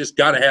nigga that just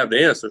got to have the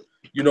answer.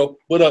 You know.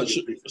 But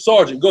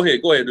Sergeant, go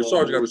ahead. The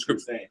Sergeant got a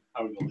scripture.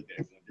 How we gonna look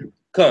at it?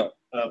 Come.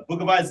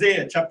 Book of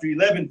Isaiah, chapter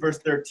 11, verse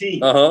 13.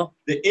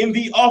 The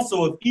envy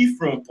also of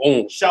Ephraim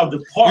shall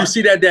depart. You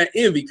see that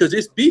envy, because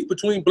it's beef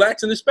between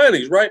blacks and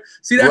Hispanics, right?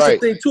 See, that's the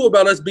thing too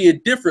about us being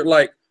different.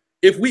 Like,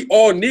 if we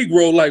all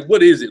Negro, like,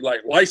 what is it?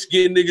 Like,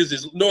 light-skinned niggas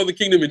is Northern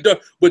Kingdom and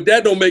dark, but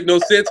that don't make no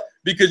sense,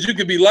 because you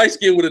could be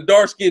light-skinned with a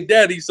dark-skinned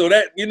daddy, so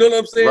that, you know what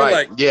I'm saying? Right.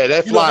 Like, yeah,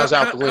 that flies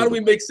out the window. How do we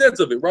make sense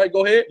of it, right?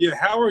 Go ahead. Yeah,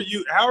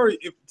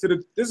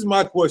 this is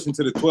my question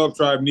to the 12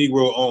 tribe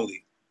Negro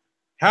only.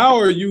 How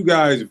are you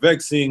guys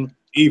vexing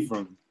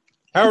Ephraim?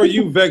 How are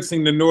you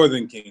vexing the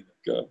Northern Kingdom?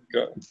 Go.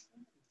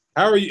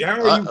 How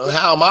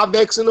am I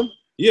vexing them?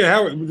 Yeah,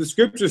 how the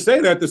scriptures say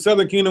that the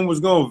Southern Kingdom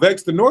was going to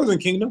vex the Northern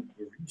Kingdom.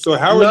 So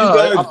how are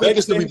you guys? I think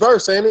it's the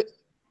reverse, ain't it?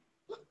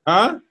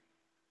 Huh?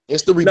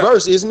 It's the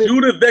reverse, isn't it?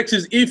 Judah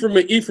vexes Ephraim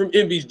and Ephraim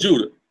envies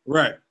Judah.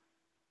 Right.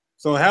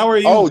 So how are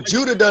you? Oh,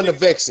 Judah done the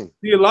vexing.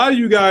 See, a lot of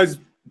you guys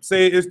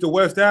say it's the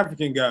West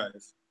African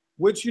guys,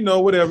 which, you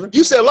know, whatever.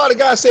 You said a lot of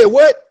guys said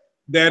what?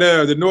 That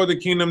the Northern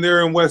Kingdom,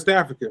 they're in West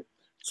Africa.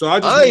 So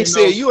I ain't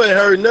said you ain't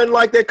heard nothing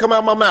like that come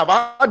out my mouth.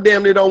 I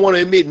damn near don't want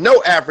to admit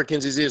no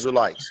Africans is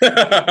Israelites.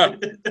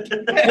 Well, just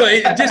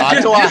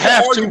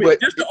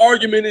the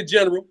argument in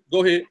general.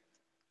 Go ahead.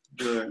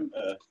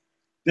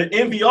 The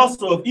envy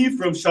also of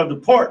Ephraim shall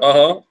depart,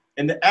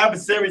 and the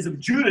adversaries of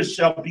Judah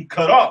shall be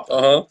cut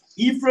off.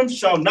 Ephraim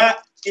shall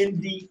not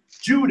envy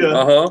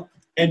Judah,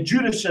 and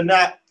Judah shall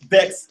not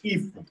vex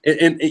Ephraim.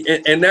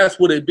 And that's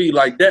what it be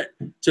like. That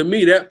to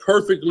me, that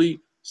perfectly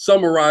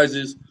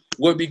summarizes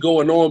what be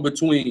going on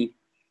between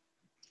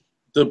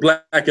the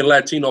Black and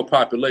Latino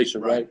population,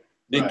 right?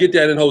 They get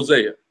that in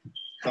Hosea.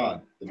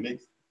 The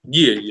mix.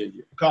 Yeah.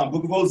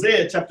 Book of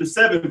Hosea, chapter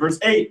 7, verse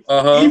 8.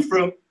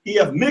 Ephraim, he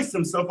have mixed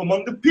himself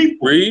among the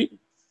people. Read.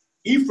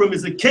 Ephraim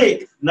is a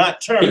cake,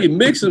 not turned. He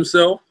mixed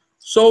himself,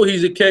 so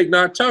he's a cake,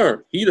 not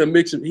turned. He been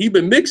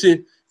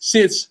mixing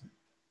since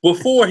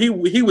before he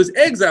was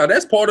exiled.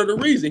 That's part of the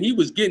reason. He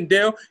was getting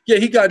down. Yeah,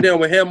 he got down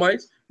with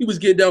Hamites. He was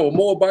getting down with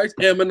Moabites,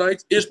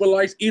 Ammonites,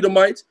 Ishmaelites,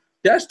 Edomites.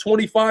 That's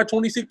 25,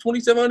 26,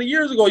 2,700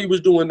 years ago he was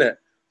doing that.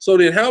 So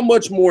then how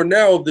much more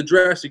now of the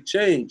drastic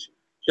change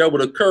that would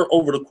occur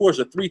over the course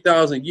of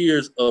 3,000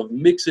 years of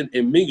mixing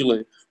and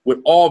mingling with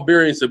all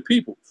variants of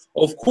people?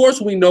 Of course,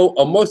 we know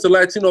amongst the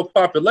Latino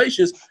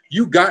populations,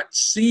 you got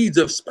seeds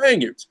of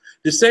Spaniards.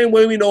 The same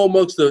way we know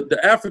amongst the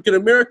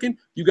African-American,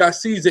 you got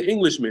seeds of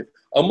Englishmen.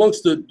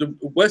 Amongst the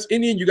West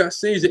Indian, you got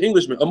seeds of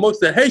Englishmen. Amongst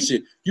the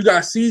Haitian, you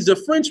got seeds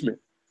of Frenchmen.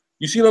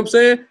 You see what I'm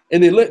saying?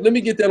 And then let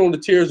me get that on the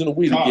tares and the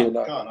wheat again.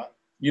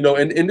 You know,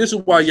 and this is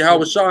why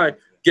Yahweh Shai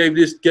gave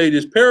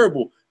this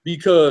parable,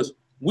 because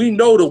we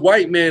know the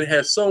white man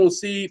has sown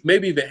seed,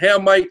 maybe even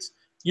Hamites,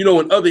 you know,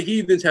 and other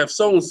heathens have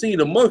sown seed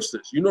amongst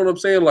us. You know what I'm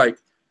saying? Like,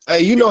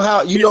 hey, you know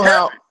how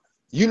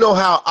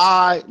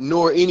I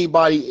nor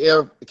anybody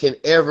can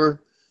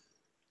ever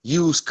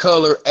use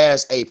color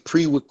as a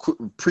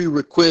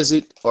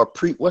prerequisite or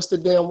what's the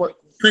damn word?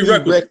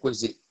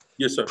 Prerequisite.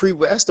 Yes, sir.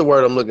 That's the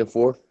word I'm looking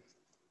for.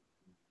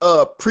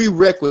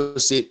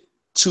 Prerequisite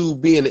to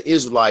being an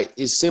Israelite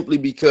is simply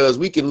because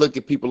we can look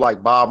at people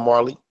like Bob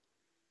Marley,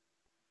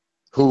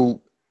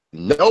 who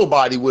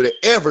nobody would have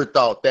ever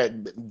thought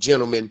that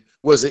gentleman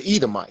was an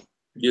Edomite.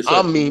 Yes, sir.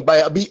 I mean,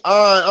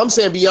 I'm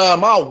saying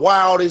beyond my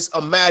wildest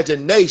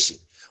imagination.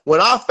 When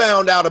I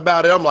found out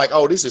about it, I'm like,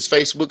 oh, this is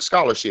Facebook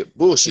scholarship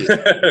bullshit.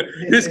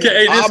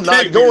 I'm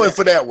not going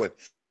for that one.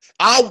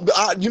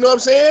 You know what I'm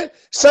saying?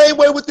 Same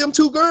way with them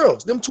two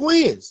girls, them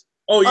twins.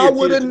 Oh, yeah, I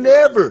would have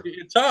never.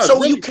 So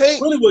really, you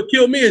can't. Really, what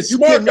killed me is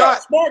smart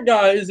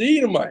guy is the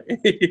Edomite.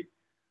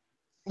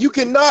 You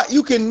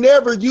can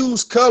never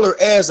use color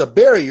as a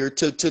barrier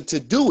to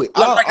do it.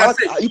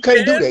 You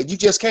can't do that. You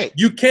just can't.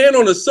 You can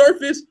on the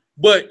surface,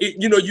 but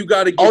you know you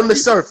got to get on the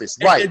surface,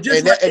 right? And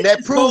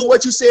that proves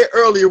what you said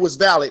earlier was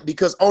valid,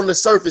 because on the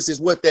surface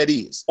is what that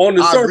is. On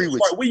the surface,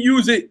 right. We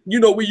use it. You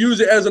know, we use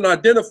it as an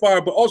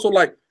identifier, but also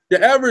like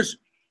the average,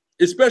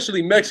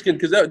 especially Mexican,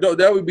 because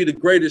that would be the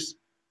greatest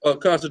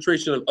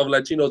concentration of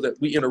Latinos that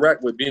we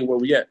interact with, being where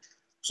we at.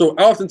 So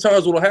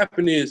oftentimes what will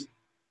happen is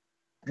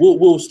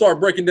we'll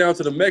start breaking down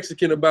to the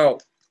Mexican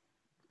about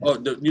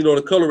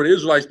the color of the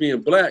Israelites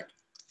being black,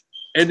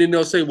 and then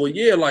they'll say, well,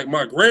 yeah, like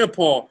my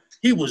grandpa,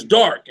 he was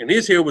dark and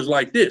his hair was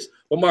like this,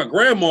 but my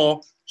grandma,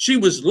 she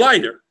was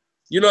lighter.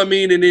 You know what I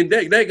mean? And then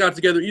they got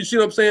together. You see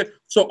what I'm saying?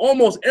 So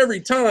almost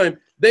every time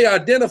they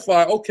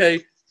identify,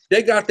 okay,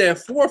 they got that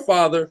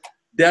forefather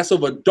that's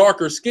of a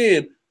darker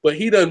skin, but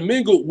he done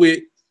mingled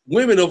with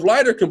women of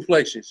lighter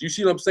complexions. You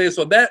see what I'm saying?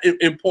 So that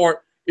in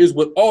part is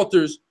what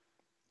alters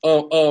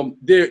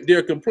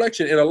their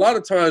complexion. And a lot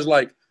of times,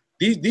 like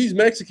these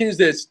Mexicans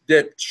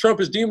that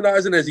Trump is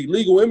demonizing as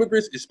illegal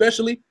immigrants,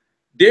 especially,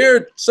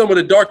 they're some of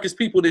the darkest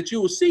people that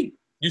you will see.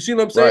 You see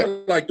what I'm saying?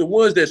 Right. Like the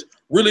ones that's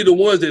really the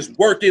ones that's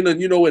working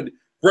and, you know, and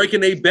breaking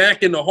their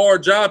back in the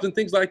hard jobs and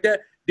things like that.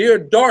 They're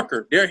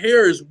darker. Their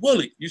hair is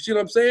woolly. You see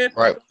what I'm saying?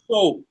 Right.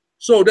 So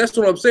that's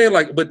what I'm saying.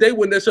 Like, but they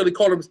wouldn't necessarily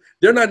call them.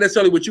 They're not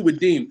necessarily what you would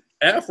deem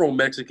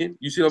Afro-Mexican.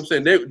 You see what I'm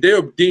saying?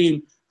 They're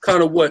deemed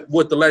kind of what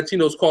the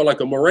Latinos call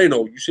like a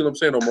Moreno. You see what I'm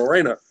saying? A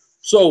Morena.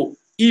 So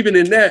even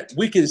in that,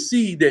 we can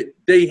see that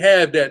they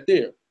have that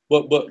there.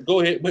 But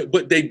go ahead.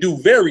 But they do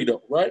vary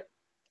though, right?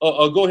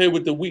 Go ahead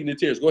with the wheat and the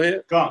tares. Go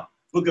ahead. Gone.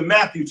 Book of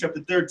Matthew,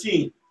 chapter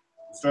 13.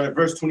 Start at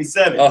verse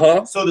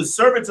 27. So the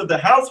servants of the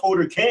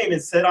householder came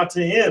and said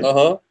unto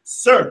him,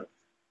 Sir,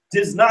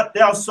 didst not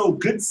thou sow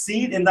good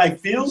seed in thy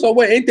field? So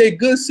wait, ain't they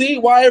good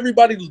seed? Why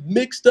everybody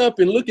mixed up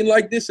and looking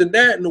like this and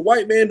that, and the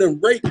white man done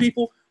rape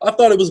people? I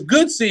thought it was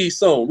good seed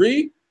sown.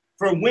 Read.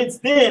 From whence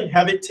then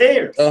have it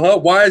tares?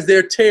 Why is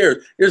there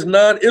tares? There's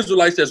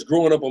non-Israelites that's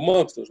growing up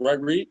amongst us, right?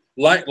 Read.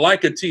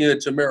 Like a Tia and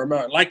Tamara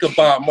Mountain, like a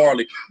Bob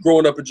Marley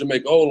growing up in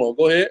Jamaica. Hold on,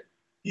 go ahead.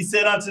 He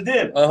said unto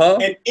them,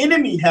 an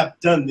enemy hath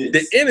done this.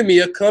 The enemy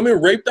have come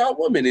and raped our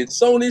women and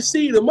sown his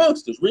seed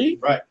amongst us. Read.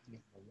 Right.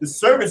 The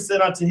servant said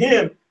unto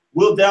him,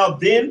 Wilt thou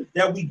then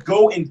that we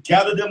go and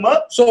gather them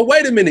up? So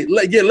wait a minute.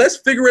 Let's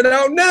figure it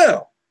out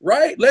now,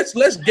 right?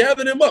 Let's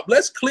gather them up.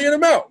 Let's clear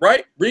them out,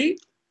 right? Read.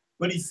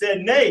 But he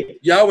said, nay.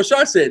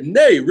 Yahushua said,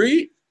 nay,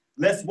 read.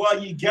 Lest while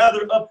ye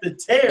gather up the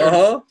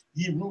tares,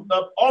 ye root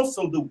up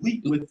also the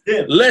wheat with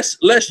them.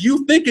 Lest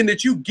you thinking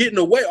that you getting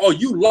away, oh,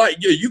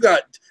 you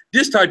got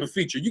this type of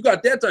feature, you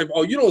got that type,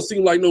 oh, you don't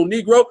seem like no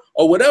Negro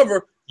or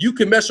whatever, you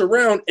can mess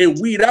around and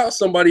weed out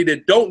somebody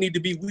that don't need to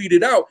be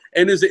weeded out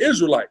and is an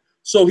Israelite.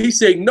 So he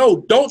said,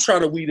 no, don't try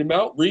to weed him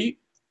out. Read.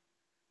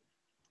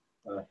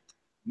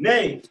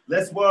 Nay,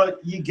 lest while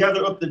ye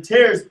gather up the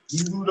tares,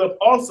 ye root up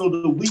also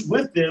the wheat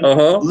with them.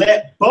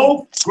 Let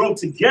both grow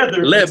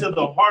together until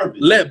the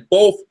harvest. Let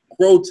both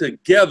grow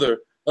together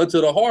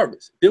until the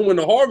harvest. Then when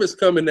the harvest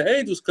come and the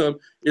angels come,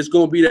 it's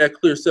going to be that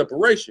clear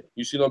separation.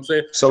 You see what I'm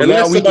saying? So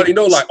unless somebody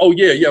know like, oh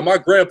yeah, my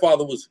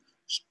grandfather was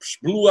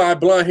blue-eyed,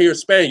 blonde-haired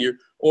Spaniard,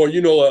 or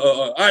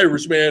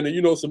Irish man,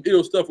 and some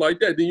ill stuff like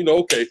that, then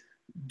okay,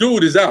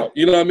 dude is out.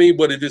 You know what I mean?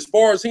 But if as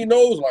far as he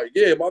knows, like,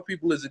 yeah, my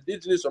people is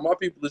indigenous or my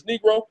people is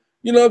Negro,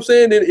 you know what I'm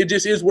saying? Then it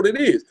just is what it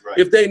is. Right.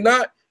 If they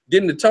not,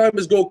 then the time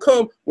is gonna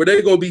come where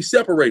they're gonna be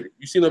separated.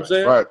 You see what I'm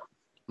saying? Right.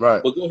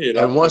 Right. But go ahead.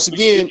 And once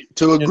again,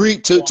 to agree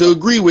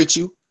with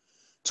you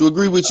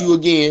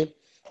again,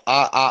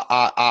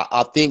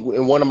 I think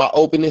in one of my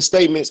opening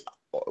statements,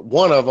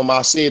 one of them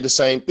I said the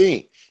same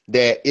thing,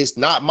 that it's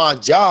not my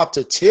job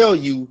to tell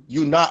you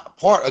you're not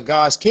part of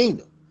God's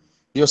kingdom.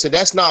 So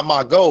that's not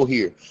my goal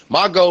here.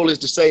 My goal is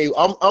to say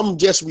I'm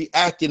just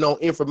reacting on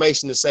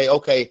information to say,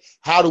 okay,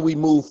 how do we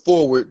move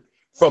forward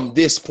from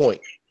this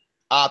point?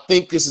 I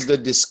think this is a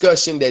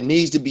discussion that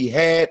needs to be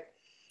had.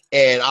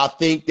 And I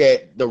think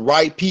that the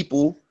right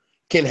people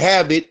can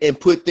have it and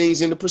put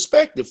things into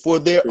perspective for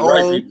their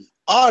own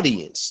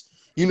audience.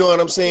 You know what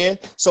I'm saying?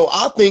 So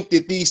I think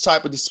that these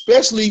type of,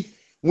 especially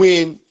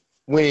when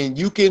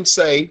you can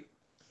say,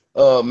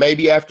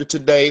 maybe after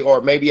today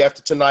or maybe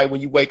after tonight, when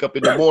you wake up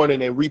in the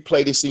morning and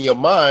replay this in your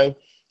mind,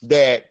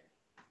 that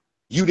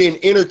you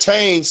didn't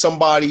entertain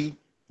somebody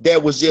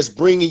that was just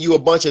bringing you a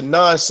bunch of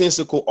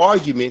nonsensical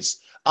arguments.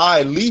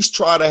 I at least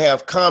try to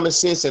have common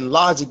sense and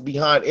logic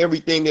behind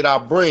everything that I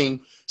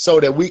bring, so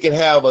that we can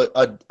have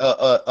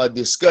a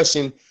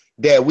discussion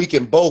that we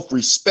can both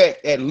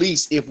respect, at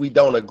least if we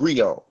don't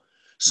agree on.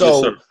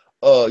 So,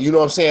 yes, you know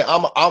what I'm saying?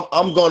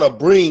 I'm gonna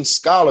bring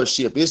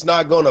scholarship. It's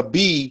not gonna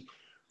be,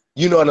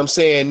 you know what I'm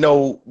saying,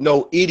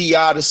 no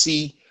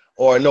idiocy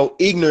or no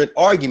ignorant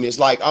arguments.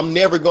 Like, I'm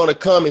never gonna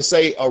come and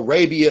say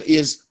Arabia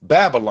is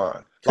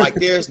Babylon. Like,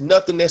 there's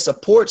nothing that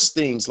supports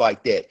things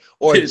like that.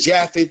 Or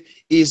Japhet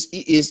is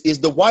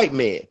the white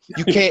man.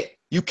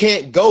 You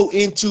can't go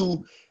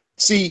into,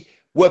 see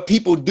what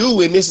people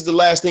do, and this is the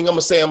last thing I'm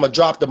gonna say. I'm gonna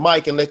drop the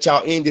mic and let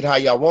y'all end it how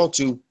y'all want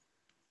to.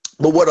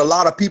 But what a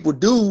lot of people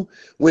do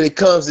when it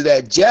comes to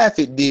that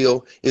Japhet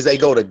deal is they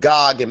go to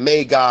Gog and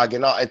Magog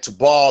and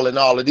Tubal and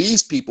all of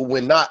these people,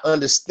 when not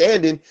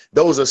understanding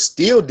those are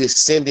still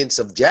descendants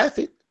of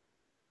Japhet.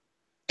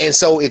 And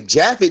so if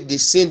Japhet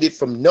descended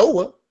from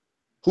Noah,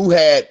 who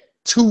had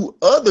two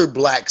other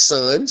black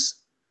sons,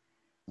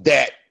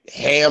 that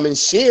Ham and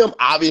Shem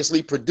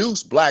obviously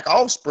produced black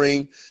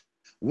offspring,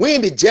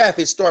 when did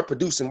Japhet start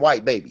producing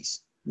white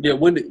babies? Yeah,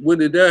 when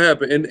did that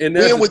happen? And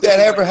when would that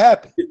ever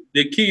happen?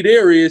 The key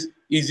there is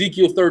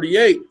Ezekiel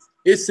 38.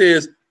 It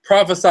says,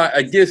 prophesy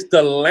against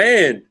the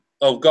land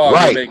of God.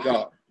 Right. And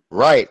God.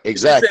 Right,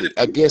 exactly.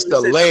 Against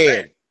the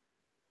land.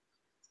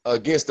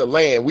 Against the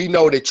land. We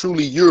know that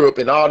truly Europe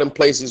and all them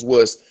places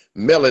was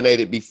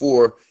melanated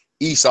before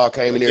Esau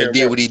came in there and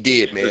did what he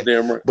did, man.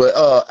 Right.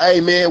 But hey,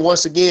 man,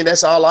 once again,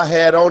 that's all I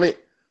had on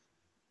it.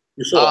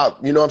 Sure.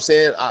 You know what I'm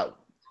saying?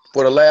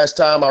 For the last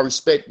time, I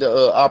respect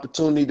the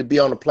opportunity to be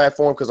on the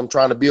platform, because I'm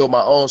trying to build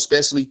my own,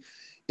 especially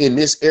in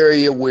this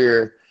area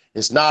where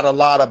it's not a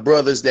lot of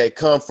brothers that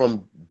come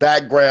from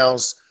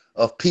backgrounds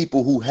of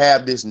people who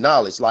have this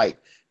knowledge. Like,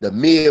 the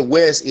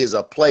Midwest is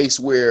a place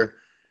where,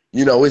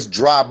 you know, it's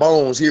dry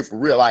bones here for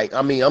real. Like,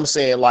 I mean, I'm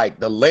saying like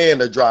the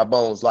land of dry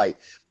bones. Like,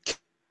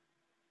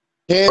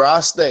 where I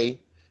stay,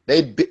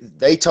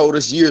 they told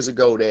us years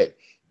ago that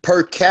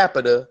per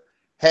capita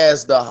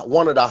has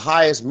one of the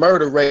highest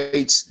murder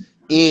rates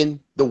in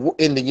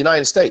the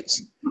United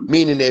States.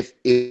 Meaning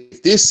if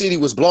this city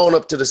was blown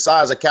up to the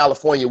size of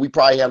California, we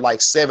probably had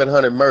like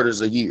 700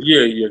 murders a year.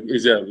 Yeah,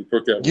 exactly. Per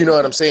capita. You know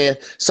what I'm saying?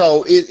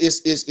 So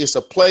it's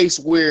a place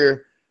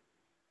where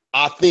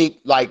I think,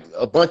 like,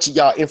 a bunch of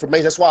y'all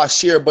information. That's why I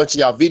share a bunch of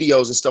y'all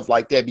videos and stuff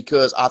like that,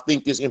 because I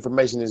think this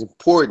information is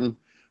important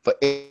for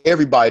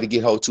everybody to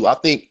get hold to. I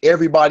think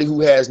everybody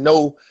who has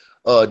no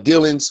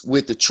dealings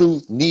with the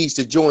truth needs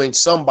to join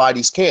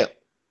somebody's camp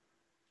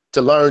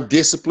to learn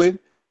discipline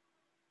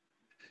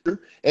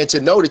and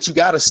to know that you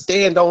got to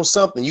stand on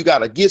something. You got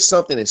to get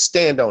something and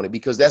stand on it,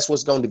 because that's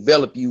what's going to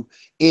develop you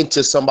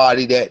into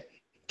somebody that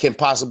can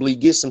possibly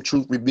get some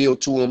truth revealed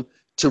to them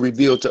to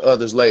reveal to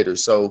others later.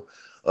 So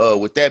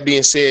with that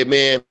being said,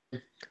 man,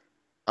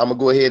 I'm gonna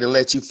go ahead and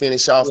let you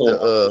finish off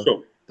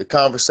the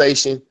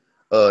conversation.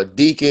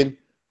 Deacon,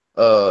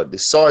 the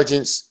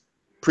sergeants,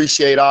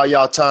 appreciate all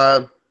y'all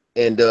time.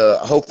 And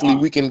hopefully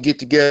we can get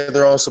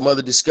together on some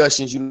other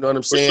discussions, you know what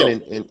I'm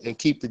saying, and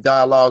keep the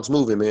dialogues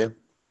moving, man.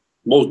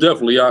 Most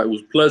definitely, it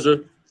was a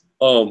pleasure.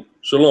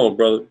 Shalom,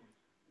 brother.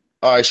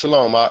 All right,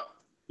 shalom, Mark.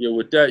 Yeah,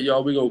 with that,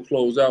 y'all, we're going to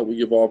close out. We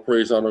give all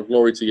praise, honor,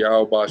 glory to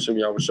Yahweh, Hashem,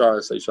 Yahweh Shai,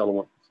 and say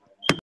shalom.